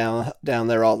museum down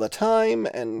there all the time,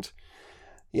 and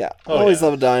always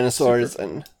loved dinosaurs,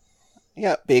 and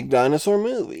big dinosaur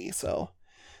movie. So,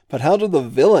 but how do the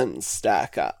villains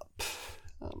stack up?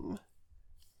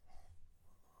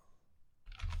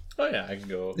 I can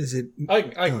go. Is it? I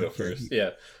can go first.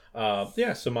 Yeah.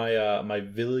 So my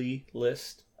Villy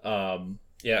list.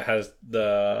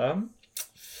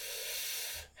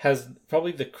 Has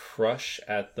probably The Crush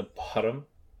at the bottom.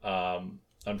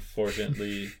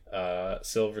 Unfortunately,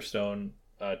 Silverstone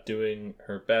doing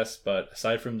her best, but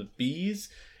aside from the bees,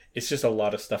 it's just a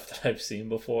lot of stuff that I've seen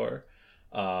before.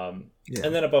 And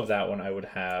then above that one, I would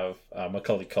have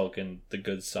Macaulay Culkin, The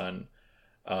Good Son.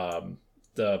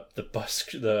 The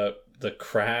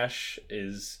crash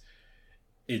is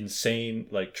insane.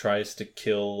 Like, tries to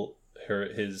kill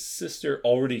his sister,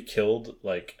 already killed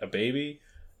like a baby.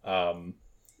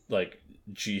 Like,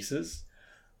 Jesus.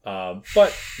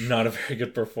 But not a very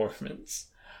good performance.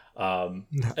 No.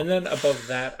 And then above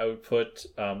that, I would put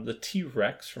the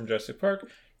T-Rex from Jurassic Park.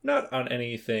 Not on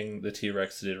anything the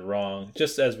T-Rex did wrong.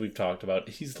 Just as we've talked about,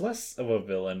 he's less of a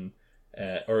villain.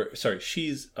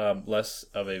 She's less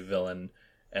of a villain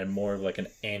and more of like an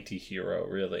anti-hero,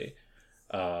 really.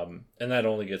 And that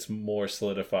only gets more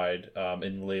solidified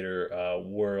in later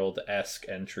world-esque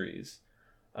entries.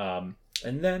 And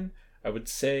then I would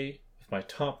say, with my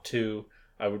top two,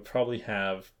 I would probably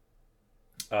have,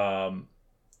 I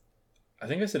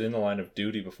think I said In the Line of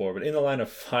Duty before, but In the Line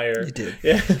of Fire. You did.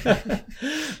 Yeah.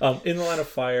 In the Line of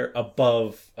Fire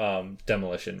above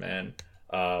Demolition Man.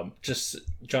 Just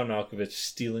John Malkovich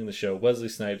stealing the show. Wesley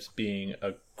Snipes being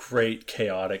a great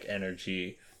chaotic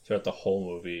energy throughout the whole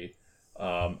movie.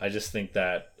 I just think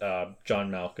that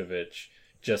John Malkovich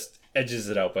just edges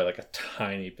it out by like a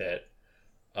tiny bit.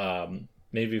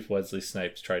 Maybe if Wesley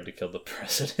Snipes tried to kill the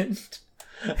president.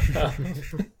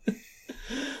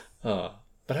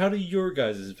 But how do your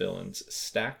guys' villains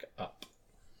stack up?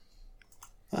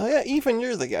 Ethan,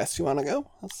 you're the guest. You want to go?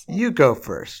 You go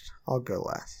first. I'll go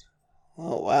last.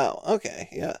 Oh, wow.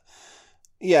 Okay,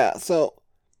 so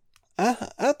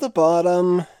at the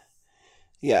bottom,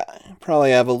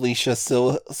 probably have Alicia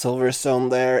Silverstone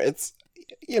there. It's,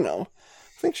 I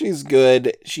think she's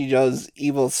good. She does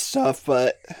evil stuff,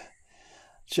 but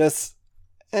just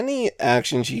any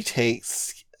action she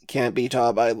takes can't be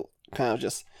taught by kind of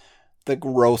just the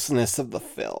grossness of the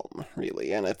film,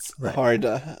 really, and it's hard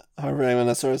for anyone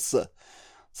to sort of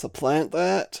supplant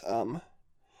that.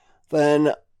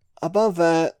 Then above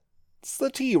that, it's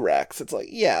the T-Rex. It's like,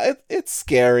 it's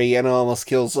scary and it almost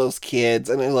kills those kids,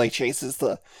 and it like chases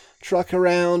the truck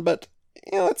around, but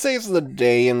it saves the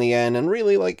day in the end, and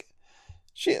really like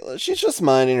she's just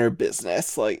minding her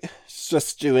business, like she's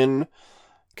just doing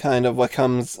kind of what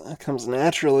comes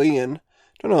naturally, and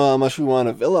don't know how much we want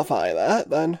to vilify that.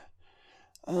 Then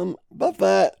above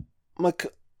that,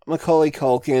 Macaulay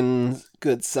Culkin's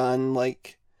Good Son,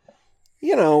 like,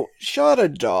 shot a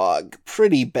dog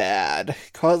pretty bad,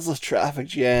 caused a traffic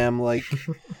jam, like,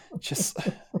 just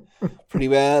pretty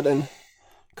bad. And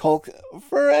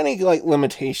for any like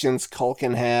limitations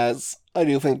Culkin has, I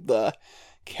do think the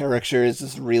character is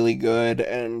just really good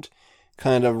and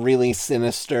kind of really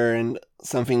sinister, and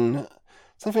something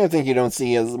I think you don't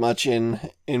see as much in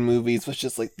movies, which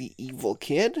is like the evil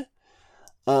kid.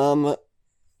 And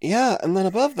then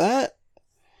above that,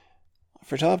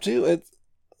 for top two,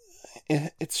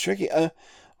 it's tricky. I'm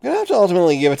gonna have to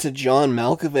ultimately give it to John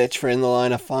Malkovich for In the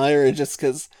Line of Fire, just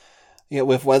because,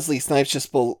 with Wesley Snipes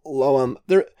just below him.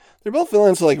 They're both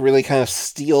villains who like really kind of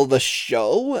steal the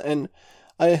show, and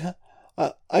I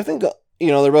think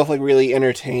they're both like really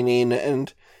entertaining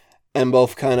and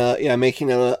both kind of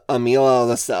making a meal out of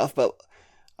the stuff. But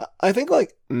I think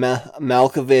like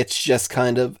Malkovich just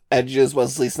kind of edges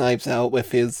Wesley Snipes out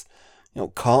with his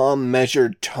calm,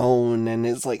 measured tone and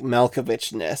his like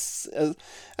Malkovich-ness.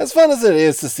 As fun as it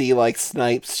is to see like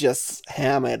Snipes just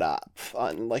ham it up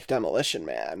on like Demolition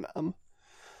Man.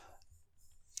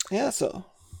 So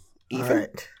Ethan? All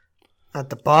right. At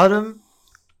the bottom,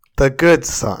 The Good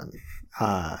Son.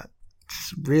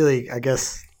 Just really, I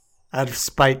guess, out of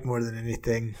spite more than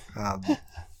anything,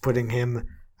 putting him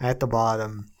at the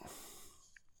bottom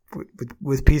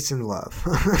with peace and love.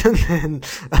 And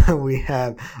then we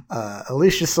have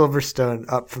Alicia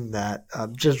Silverstone up from that,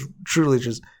 just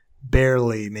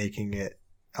barely making it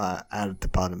out of the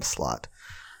bottom slot.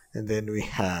 And then we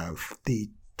have the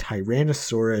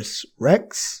Tyrannosaurus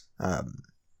Rex.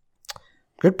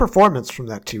 Good performance from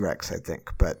that T-Rex, I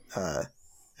think. But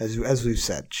as we've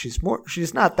said, she's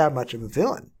not that much of a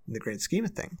villain in the great scheme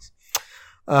of things.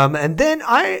 And then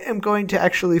I am going to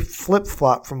actually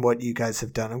flip-flop from what you guys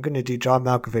have done. I'm going to do John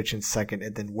Malkovich in second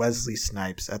and then Wesley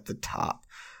Snipes at the top.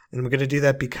 And I'm going to do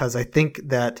that because I think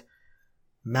that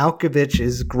Malkovich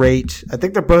is great. I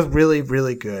think they're both really,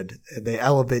 really good. They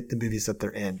elevate the movies that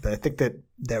they're in. But I think that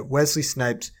Wesley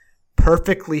Snipes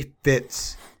perfectly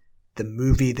fits the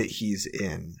movie that he's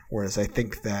in. Whereas I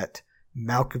think that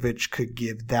Malkovich could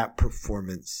give that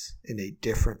performance in a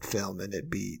different film and it'd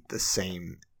be the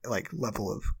same like level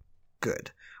of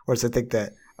good. Whereas I think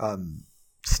that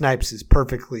Snipes is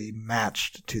perfectly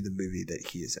matched to the movie that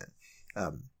he is in.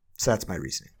 So that's my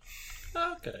reasoning.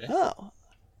 Okay. Oh.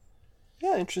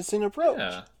 Yeah, interesting approach.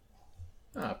 Yeah.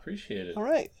 I appreciate it. All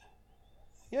right.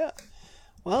 Yeah.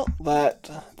 Well, that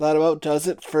about does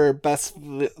it for Best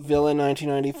Villain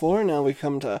 1994. Now we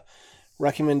come to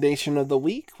Recommendation of the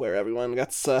Week, where everyone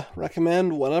gets to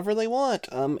recommend whatever they want.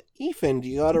 Ethan, do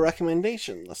you got a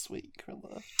recommendation this week?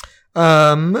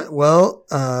 I mean,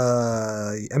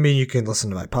 you can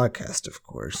listen to my podcast, of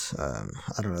course. I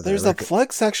don't know. There's a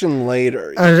flex section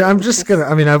later. I'm just gonna.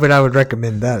 I mean, I would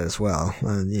recommend that as well.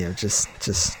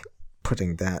 Just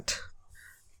putting that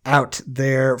out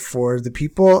there for the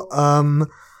people.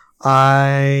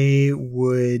 I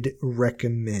would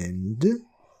recommend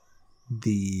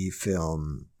the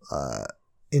film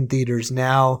in theaters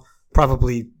now,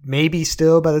 probably maybe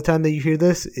still by the time that you hear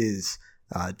this, is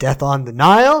Death on the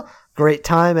Nile. Great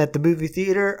time at the movie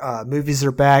theater. Movies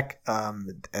are back.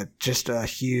 Just a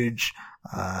huge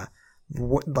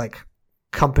movie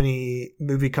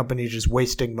company just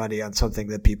wasting money on something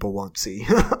that people won't see,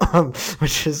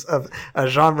 which is a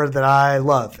genre that I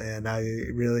love, and I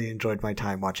really enjoyed my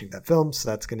time watching that film. So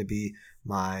that's going to be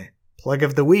my plug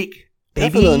of the week.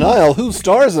 Death on the Nile. Who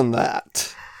stars in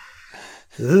that?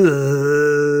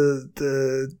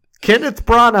 Kenneth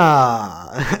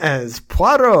Branagh as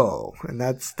Poirot, and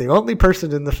that's the only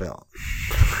person in the film.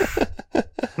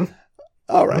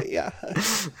 All right, yeah.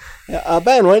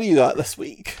 Ben, what do you got this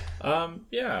week? People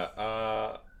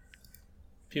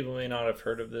may not have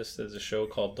heard of this. There's a show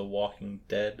called The Walking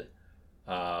Dead.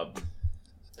 It's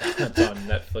on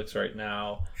Netflix right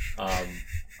now.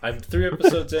 I'm 3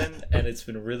 episodes in, and it's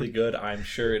been really good. I'm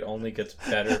sure it only gets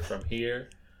better from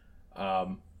here.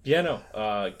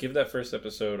 Give that first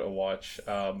episode a watch.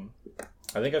 I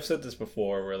think I've said this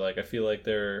before, where like I feel like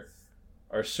there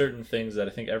are certain things that I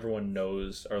think everyone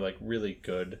knows are like really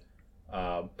good,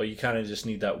 but you kind of just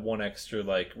need that one extra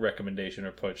like recommendation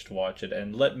or push to watch it.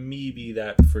 And let me be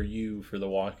that for you for The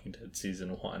Walking Dead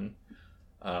season 1.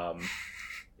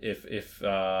 If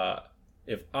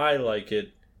I like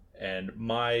it, and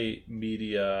my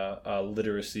media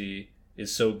literacy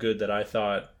is so good that I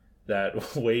thought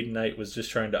that Wade Knight was just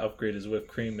trying to upgrade his whipped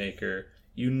cream maker,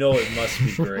 you know it must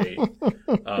be great.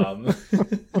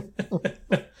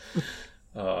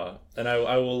 And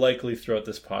I will likely throughout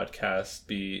this podcast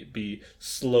be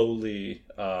slowly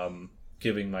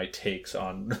giving my takes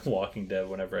on Walking Dead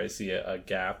whenever I see a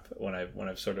gap, when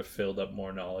I've sort of filled up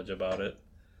more knowledge about it.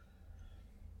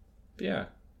 But yeah,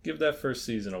 give that first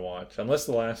season a watch. Unless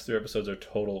the last 3 episodes are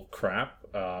total crap,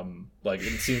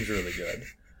 it seems really good.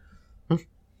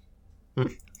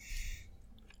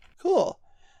 Cool.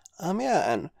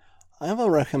 And I will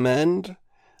recommend.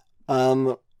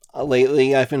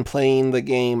 Lately, I've been playing the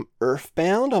game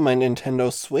Earthbound on my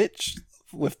Nintendo Switch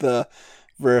with the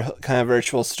kind of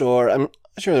virtual store. I'm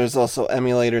sure there's also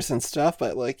emulators and stuff,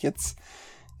 but like it's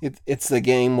the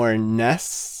game where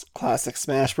Ness, classic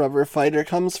Smash Brother fighter,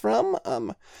 comes from.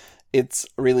 It's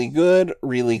really good,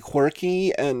 really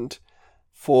quirky, and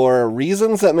for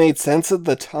reasons that made sense at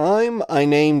the time, I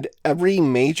named every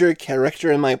major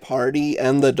character in my party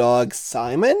and the dog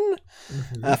Simon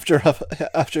after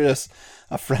just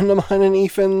a friend of mine and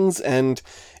Ethan's, and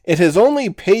it has only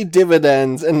paid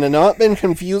dividends and not been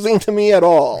confusing to me at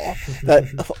all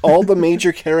that all the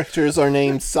major characters are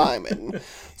named Simon.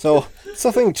 So,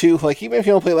 something too, like, even if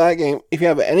you don't play that game, if you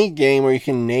have any game where you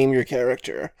can name your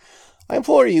character, I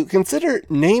implore you, consider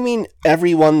naming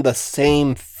everyone the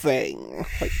same thing.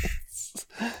 Like,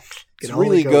 it's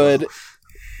really good.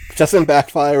 Doesn't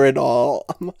backfire at all.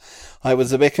 I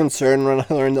was a bit concerned when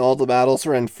I learned all the battles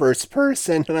were in first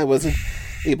person and I wasn't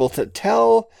able to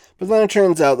tell, but then it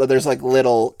turns out that there's like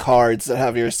little cards that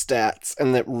have your stats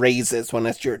and that raises when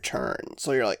it's your turn.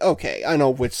 So you're like, okay, I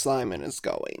know which Simon is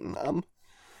going.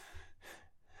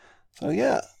 So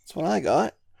yeah, that's what I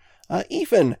got.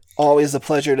 Ethan, always a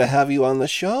pleasure to have you on the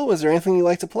show. Is there anything you'd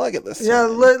like to plug at this time? Yeah,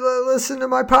 listen to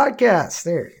my podcast.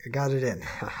 There, I got it in.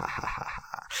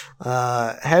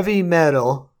 Heavy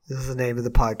Metal, this is the name of the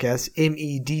podcast,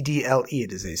 Meddle.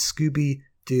 It is a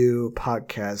Scooby-Doo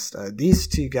podcast. These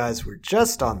two guys were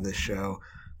just on the show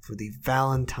for the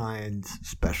Valentine's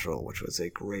special, which was a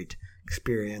great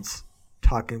experience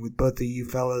talking with both of you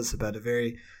fellas about a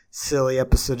very silly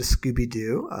episode of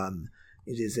Scooby-Doo.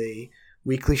 It is a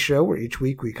weekly show where each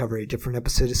week we cover a different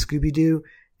episode of Scooby-Doo,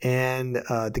 and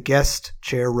the guest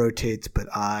chair rotates, but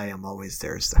I am always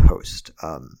there as the host.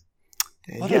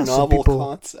 What a novel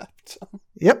concept.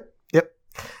 Yep.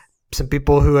 Some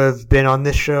people who have been on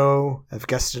this show have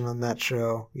guested on that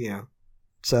show,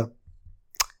 so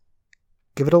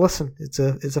give it a listen. It's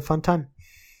a fun time.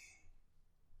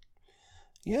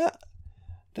 Yeah,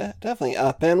 definitely.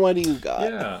 Ben, what do you got?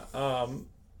 Yeah,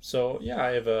 so yeah,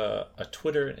 I have a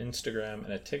Twitter, an Instagram,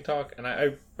 and a TikTok, and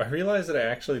I realized that I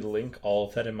actually link all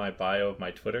of that in my bio of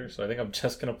my Twitter, so I think I'm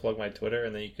just gonna plug my Twitter,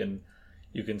 and then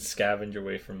you can scavenge your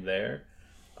way from there.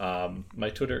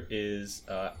 My Twitter is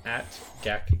at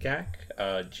GhakGhak,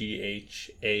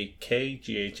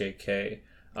 GhakGhak,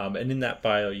 and in that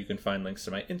bio you can find links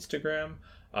to my Instagram,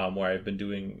 where I've been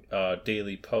doing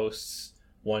daily posts,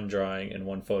 one drawing and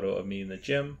one photo of me in the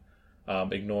gym.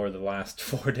 Ignore the last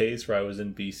 4 days where I was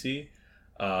in BC.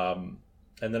 And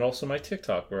then also my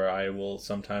TikTok, where I will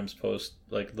sometimes post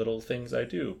like little things I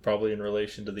do, probably in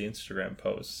relation to the Instagram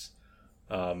posts.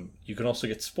 You can also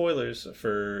get spoilers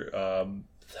for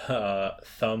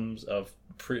thumbs of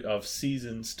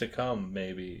seasons to come,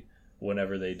 maybe,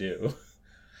 whenever they do.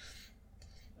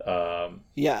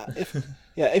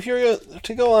 If you're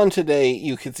to go on today,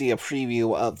 you could see a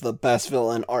preview of the best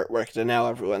villain artwork that now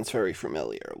everyone's very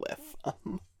familiar with.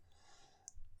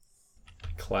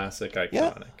 Classic, iconic.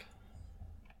 Yeah.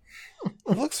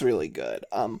 It looks really good.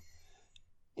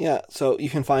 So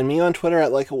you can find me on Twitter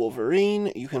at Like a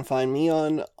Wolverine. You can find me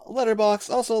on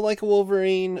Letterboxd, also Like a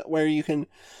Wolverine, where you can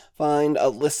find a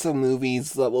list of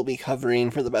movies that we'll be covering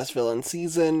for the best villain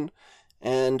season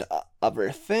and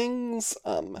other things.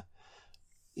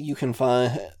 You can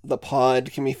find the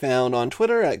pod can be found on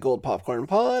Twitter at Gold Popcorn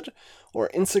Pod or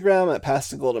Instagram at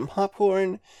Past the Golden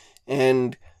Popcorn,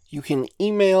 and you can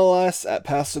email us at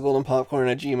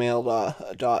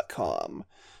pastthegoldenpopcorn@gmail.com.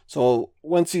 So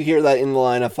once you hear that In the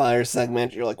Line of Fire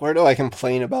segment, you're like, where do I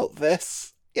complain about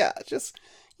this? Yeah, just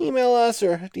email us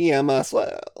or DM us.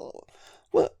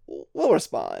 We'll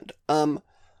respond.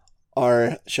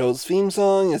 Our show's theme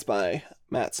song is by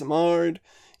Matt Samard.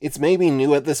 It's maybe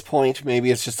new at this point. Maybe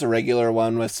it's just a regular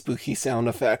one with spooky sound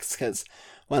effects, because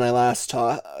when I last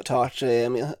talked to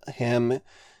him,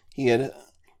 he had,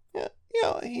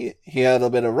 he had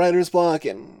a bit of writer's block,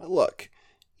 and look,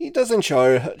 he doesn't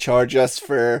charge us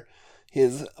for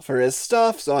his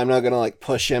stuff, so I'm not gonna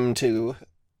push him to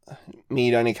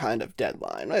meet any kind of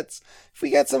deadline. If we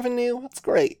get something new, it's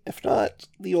great. If not,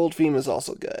 the old theme is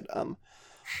also good.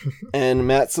 And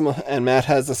Matt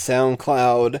has a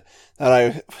SoundCloud that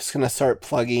I was gonna start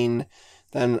plugging,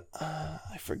 then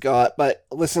I forgot. But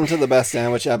listen to the Best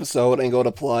Sandwich episode and go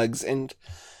to plugs, and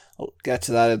I'll get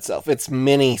to that itself. It's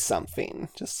mini something,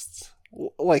 just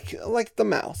like the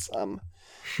mouse.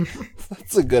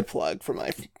 That's a good plug for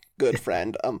my good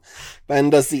friend. Ben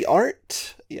does the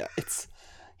art. Yeah,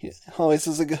 he always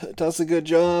does a good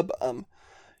job.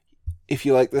 If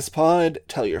you like this pod,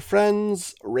 tell your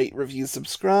friends, rate, review,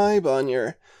 subscribe on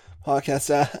your podcast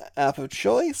app of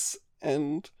choice,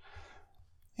 and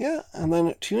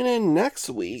then tune in next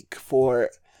week for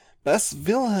Best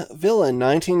Villain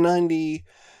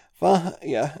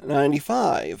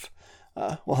 1995.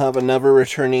 We'll have another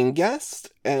returning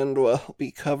guest, and we'll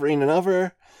be covering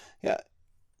another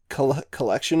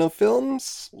collection of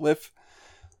films with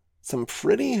some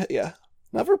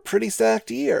another pretty stacked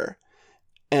year.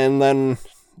 and then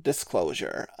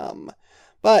Disclosure.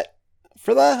 But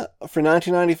for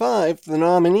 1995, the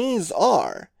nominees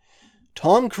are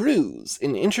Tom Cruise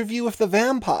in Interview with the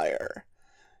Vampire,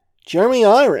 Jeremy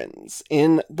Irons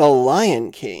in The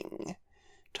Lion King,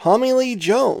 Tommy Lee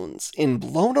Jones in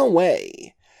Blown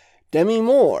Away, Demi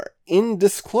Moore in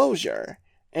Disclosure,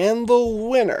 and the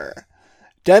winner,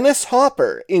 Dennis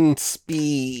Hopper in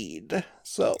Speed.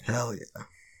 So Hell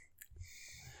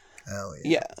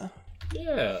yeah.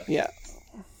 Yeah.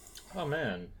 Oh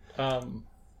man.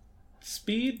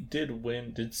 Speed did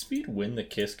win. Did Speed win the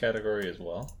Kiss category as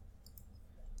well?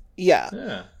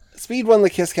 Yeah. Speed won the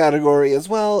Kiss category as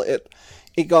well.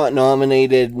 It got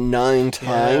nominated 9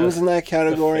 times in that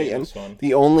category, and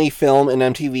the only film in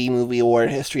MTV Movie Award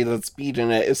history that's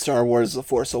beaten it is Star Wars: The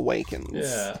Force Awakens.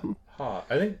 Yeah.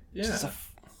 I think,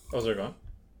 Oh, they're gone?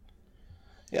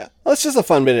 Yeah. Well, it's just a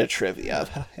fun bit of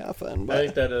trivia. Have fun. But... I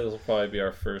think that will probably be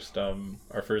our first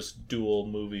dual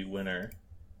movie winner.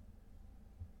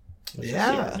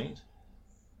 Yeah.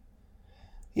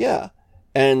 Yeah.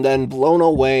 And then Blown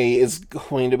Away is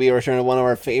going to be a return to one of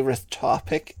our favorite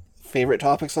topics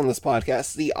on this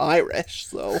podcast, the Irish.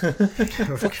 So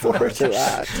look forward to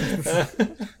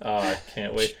that. I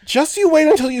can't wait. Just you wait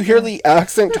until you hear the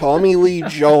accent Tommy Lee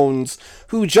Jones,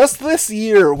 who just this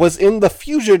year was in The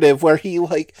Fugitive, where he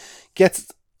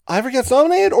either gets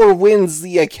nominated or wins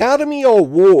the Academy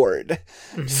Award.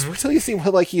 Mm-hmm. Just wait till you see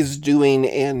what he's doing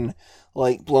in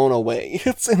Blown Away.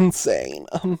 It's insane.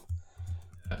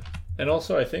 And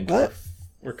also, I think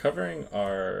we're covering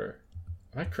our...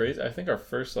 Am I crazy? I think our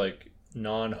first,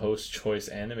 non-host choice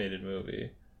animated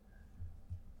movie.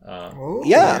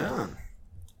 Yeah,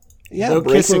 no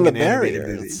breaking the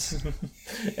barriers.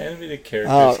 Animated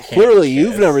characters. Clearly,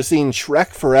 you've never seen Shrek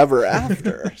Forever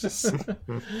After.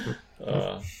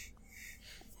 Oh,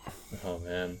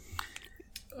 man.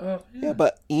 Yeah,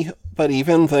 but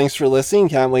even thanks for listening.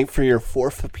 Can't wait for your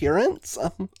 4th appearance.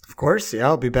 Of course, yeah,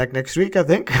 I'll be back next week, I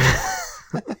think.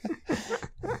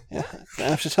 Yeah, I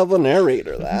have to tell the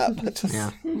narrator that. But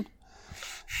just,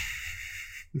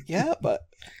 yeah, but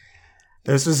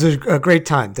this was a great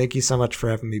time. Thank you so much for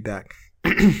having me back.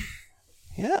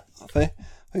 Yeah,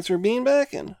 thanks for being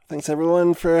back, and thanks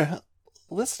everyone for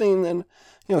listening. And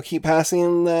keep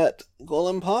passing that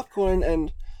golden popcorn,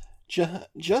 and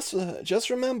just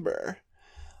remember,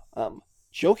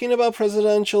 joking about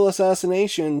presidential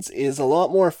assassinations is a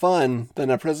lot more fun than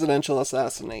a presidential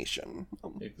assassination.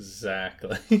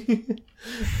 Exactly.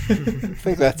 I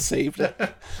think that saved it.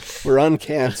 We're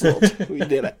uncancelled. We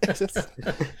did it.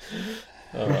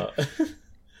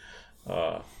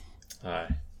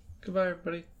 Hi. Goodbye,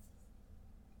 everybody.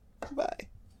 Goodbye.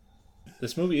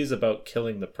 This movie is about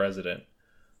killing the president.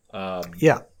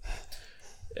 Yeah.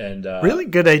 And really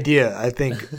good idea, I think.